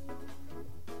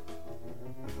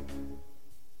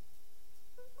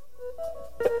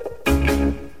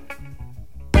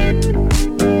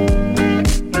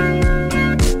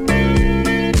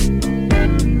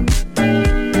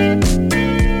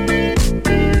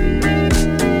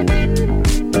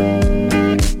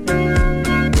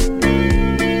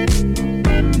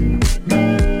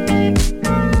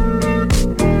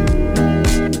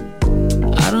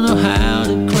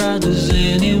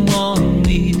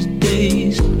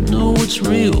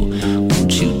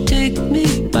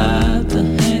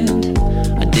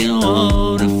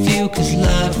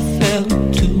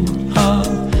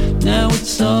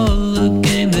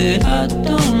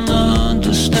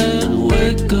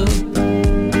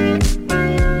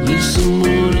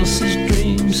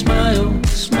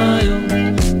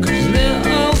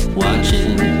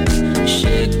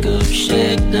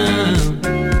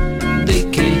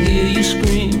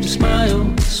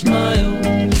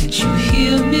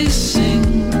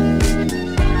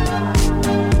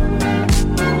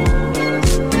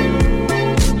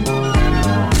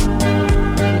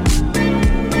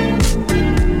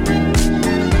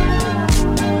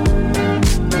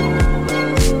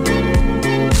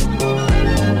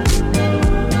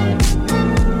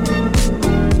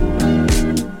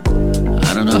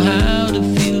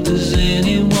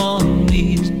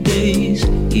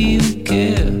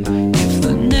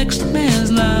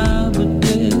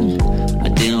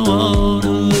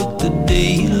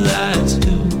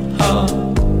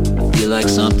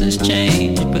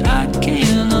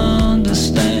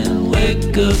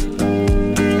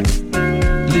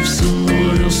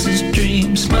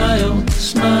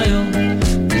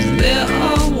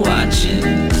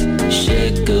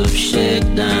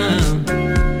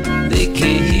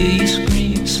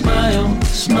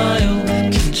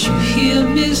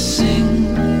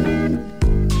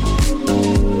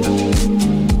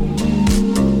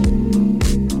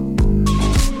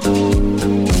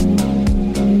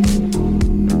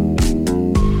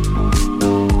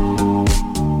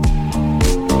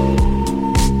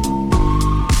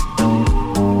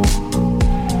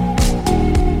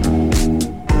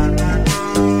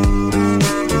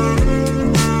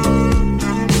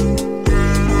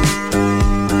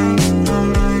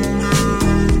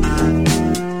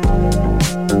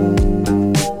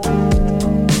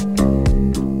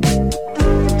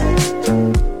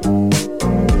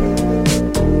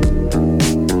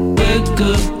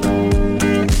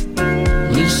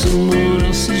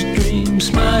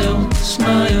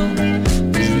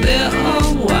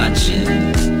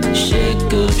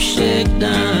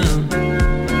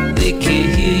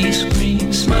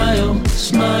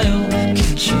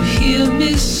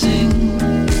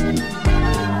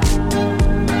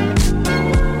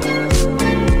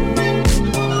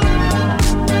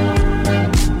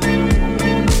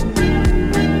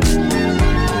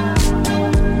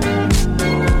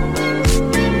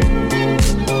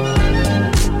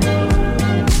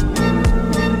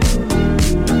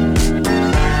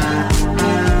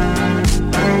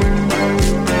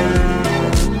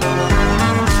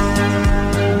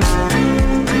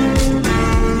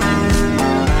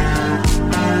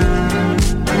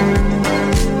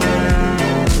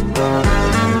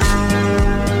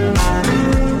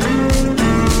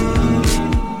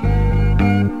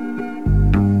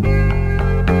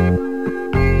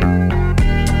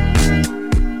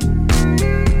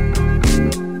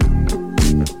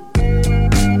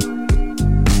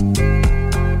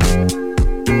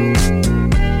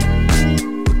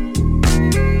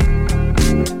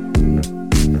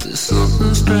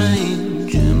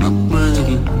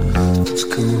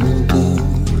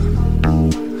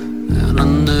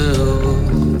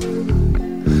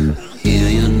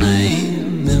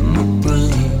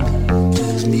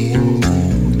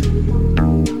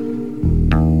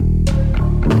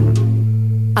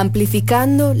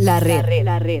 Amplificando la red.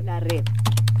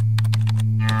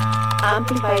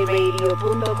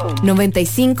 Amplifyradio.com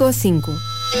 95.5.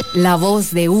 La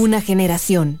voz de una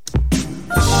generación.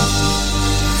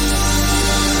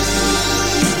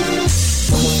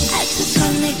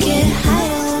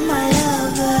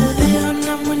 Veo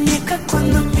una muñeca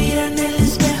cuando miro en el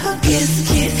espejo. Kiss,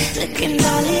 kiss, looking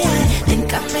dolly eye.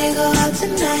 Think I may go out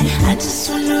tonight. I just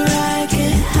wanna ride,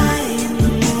 get high in the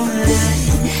moonlight.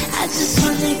 I just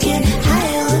wanna get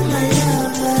high with my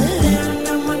lover. Veo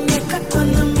una muñeca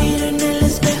cuando miro en el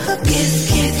espejo. Kiss,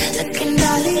 kiss, looking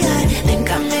dolly eye. Think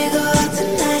I may go out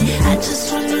tonight. I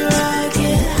just wanna ride,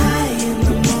 get high in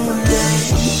the moonlight.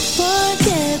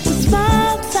 Forget the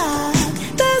small talk.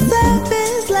 The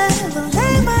surface level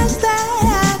ain't much that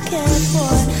I can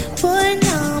afford. Putting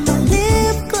on my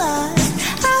lip gloss.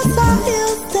 I saw you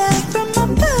step from my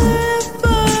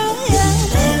purple. Yeah,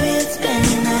 maybe it's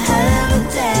been a hell of a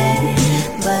day,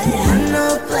 but I know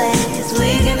a place we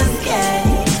can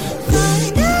escape.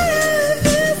 Find out if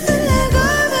it's to let go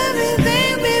of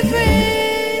everything, be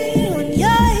free when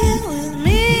you're here with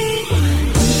me.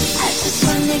 I just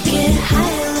wanna get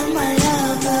higher with my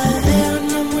lover. Veo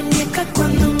una muñeca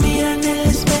cuando miro en el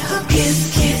espejo. Kiss,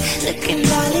 kiss, looking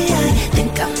dolly eye.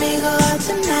 Think I may go out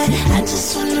tonight. I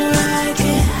just wanna ride,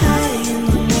 get high in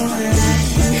the moonlight.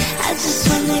 I just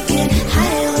wanna get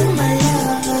higher with my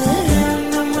lover. Veo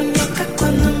una muñeca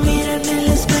cuando miro en el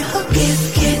espejo. Kiss,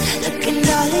 kiss, looking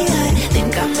dolly eye.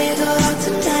 Think I may go out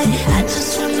tonight. I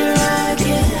just wanna ride,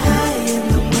 get high in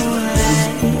the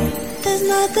moonlight. There's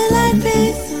nothing like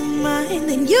peace of mind,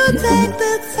 and you take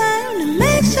the time to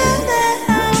make sure that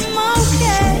I'm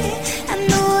okay. I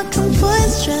know I can put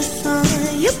stress on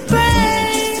your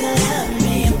brain to help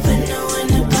me, but no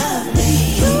one above me.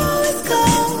 You always go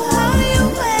out of your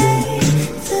way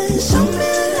to show me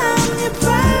that I'm your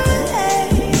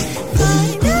priority.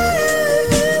 Find out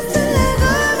if it's to let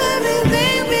go of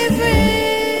everything, be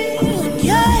free when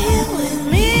you're here with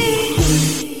me.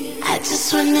 I just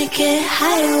wanna get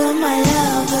higher with my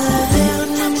lover. Veo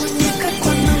una muñeca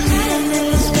cuando miro en el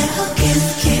espejo. Kiss,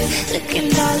 kiss, looking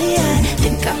dolly eye.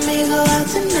 Think I may go out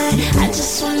tonight. I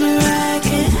just wanna ride,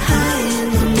 get high in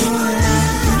the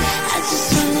moonlight. I just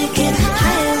wanna get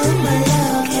higher with my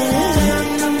lover. Veo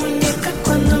una muñeca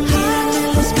cuando miro en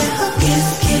el espejo. Kiss,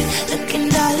 kiss, looking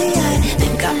dolly eye.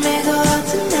 Think I may go out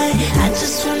tonight. I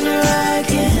just wanna ride,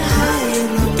 get high in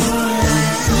the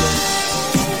moonlight.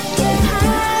 Get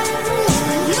high with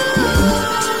you.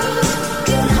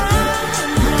 Get high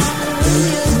with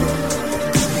you.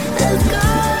 Let's go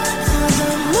to the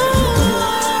moon.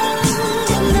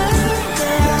 You know that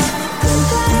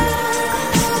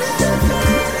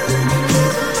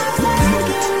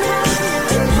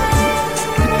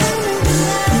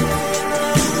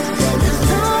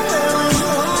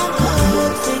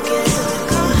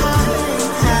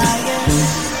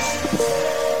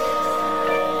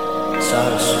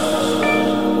Sabes,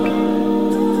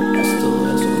 es todo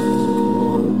eso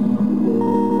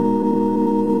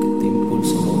que te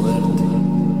impulsa a moverte.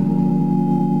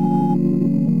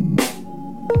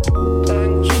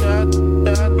 Tengo sed,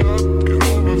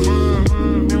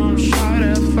 de un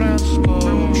aire fresco.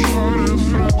 Quiero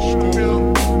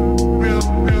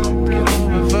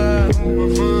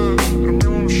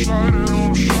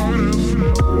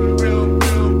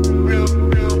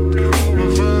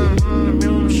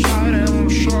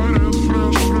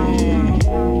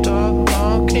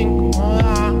todo que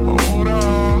incomoda ahora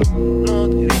no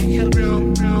dirige el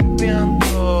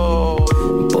viento.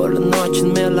 Por las noches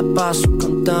me la paso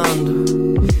cantando,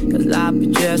 que es la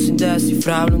belleza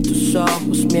indescifrable en tus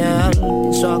ojos, miel.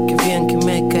 Pienso que bien que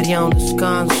me quería un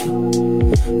descanso.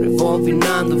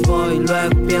 Rebobinando voy y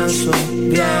luego pienso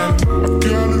bien. Aquí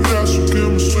al regreso que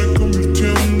me estoy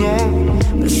convirtiendo.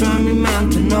 Pero eso en mi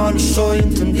mente no lo estoy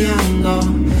entendiendo.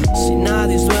 Si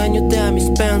nadie es dueño de mis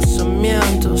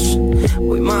pensamientos,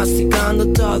 voy masticando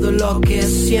todo lo que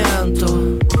siento.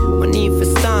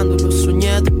 Manifestando lo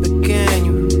soñé de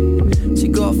pequeño.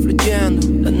 Sigo fluyendo,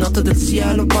 las notas del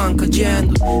cielo van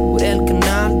cayendo por el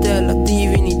canal de la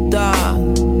divinidad,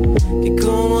 que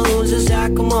como dulces se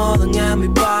acomodan en mi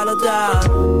paladar.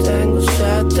 Tengo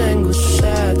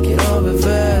sed, quiero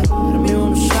beber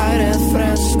unos aires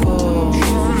frescos.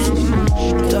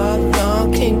 Todo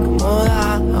lo que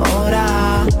incomoda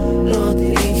ahora lo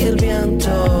dirige el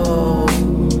viento.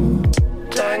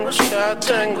 Tengo sed,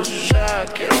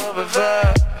 quiero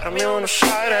beber unos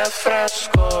aires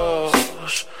frescos.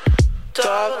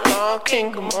 Todo lo que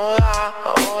incomoda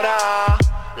ahora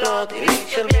lo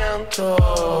dirige el viento.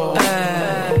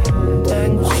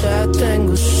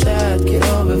 Tengo sed,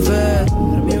 quiero beber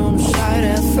unos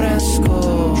aires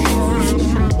frescos.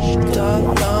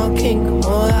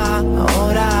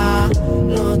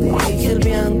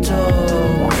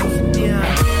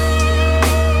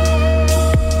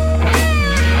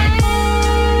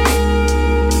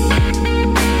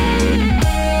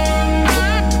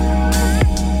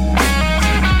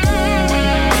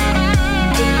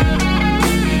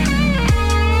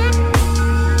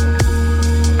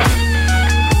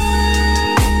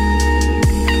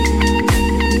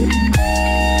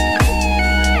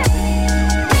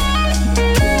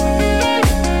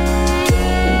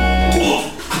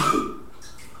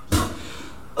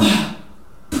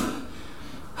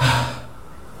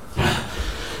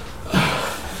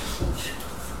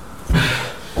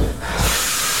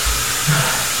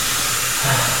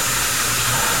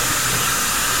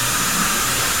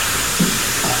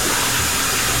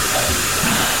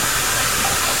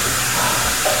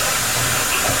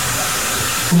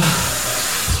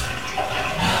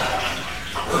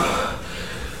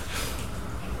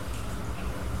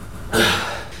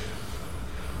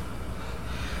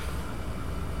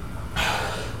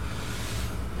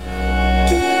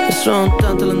 Son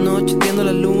tantas las noches viendo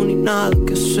la luna y nada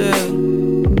que hacer.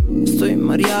 Estoy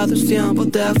mareado, es tiempo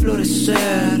de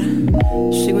florecer.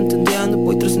 Sigo entendiendo,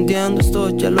 voy trascendiendo,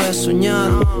 esto ya lo he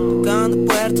soñado. Tocando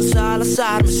puertas al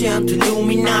azar, me siento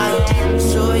iluminado.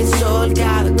 Soy el sol,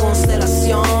 cada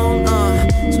constelación.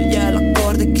 Soy el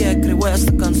acorde que creó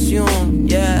esta canción,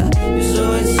 yeah. Yo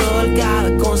soy el sol,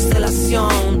 cada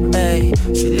constelación, ey.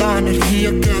 Soy la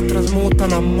energía que transmuta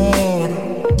en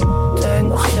amor.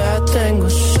 Tengo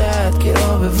sed,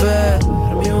 quiero beber.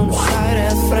 Dame unos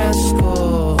aires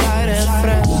frescos, aires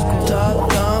frescos. Todo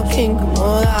lo que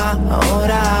incomoda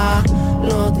ahora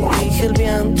lo dirige el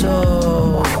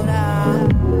viento.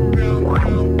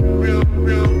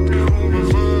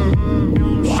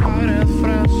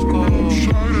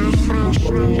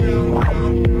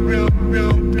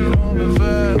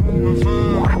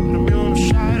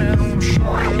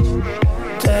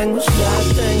 Tengo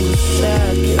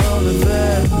sed, quiero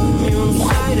beber unos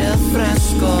aires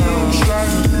frescos.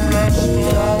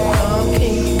 Todo lo que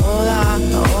incomoda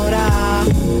ahora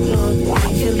lo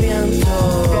dirige el viento.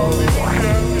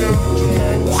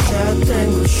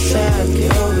 Tengo sed,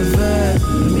 quiero beber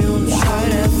unos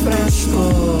aires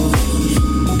frescos.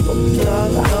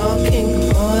 Todo lo que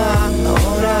incomoda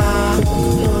ahora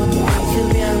lo dirige el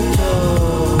viento.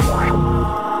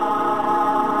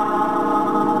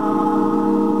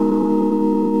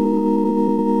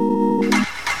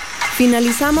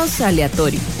 Finalizamos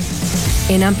Aleatorio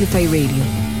en Amplify Radio.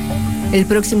 El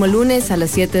próximo lunes a las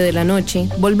 7 de la noche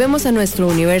volvemos a nuestro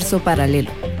universo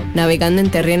paralelo, navegando en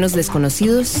terrenos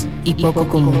desconocidos y poco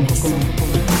comunes.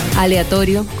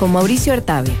 Aleatorio con Mauricio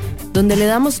Artavia, donde le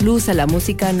damos luz a la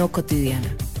música no cotidiana.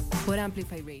 Por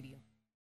Amplify Radio.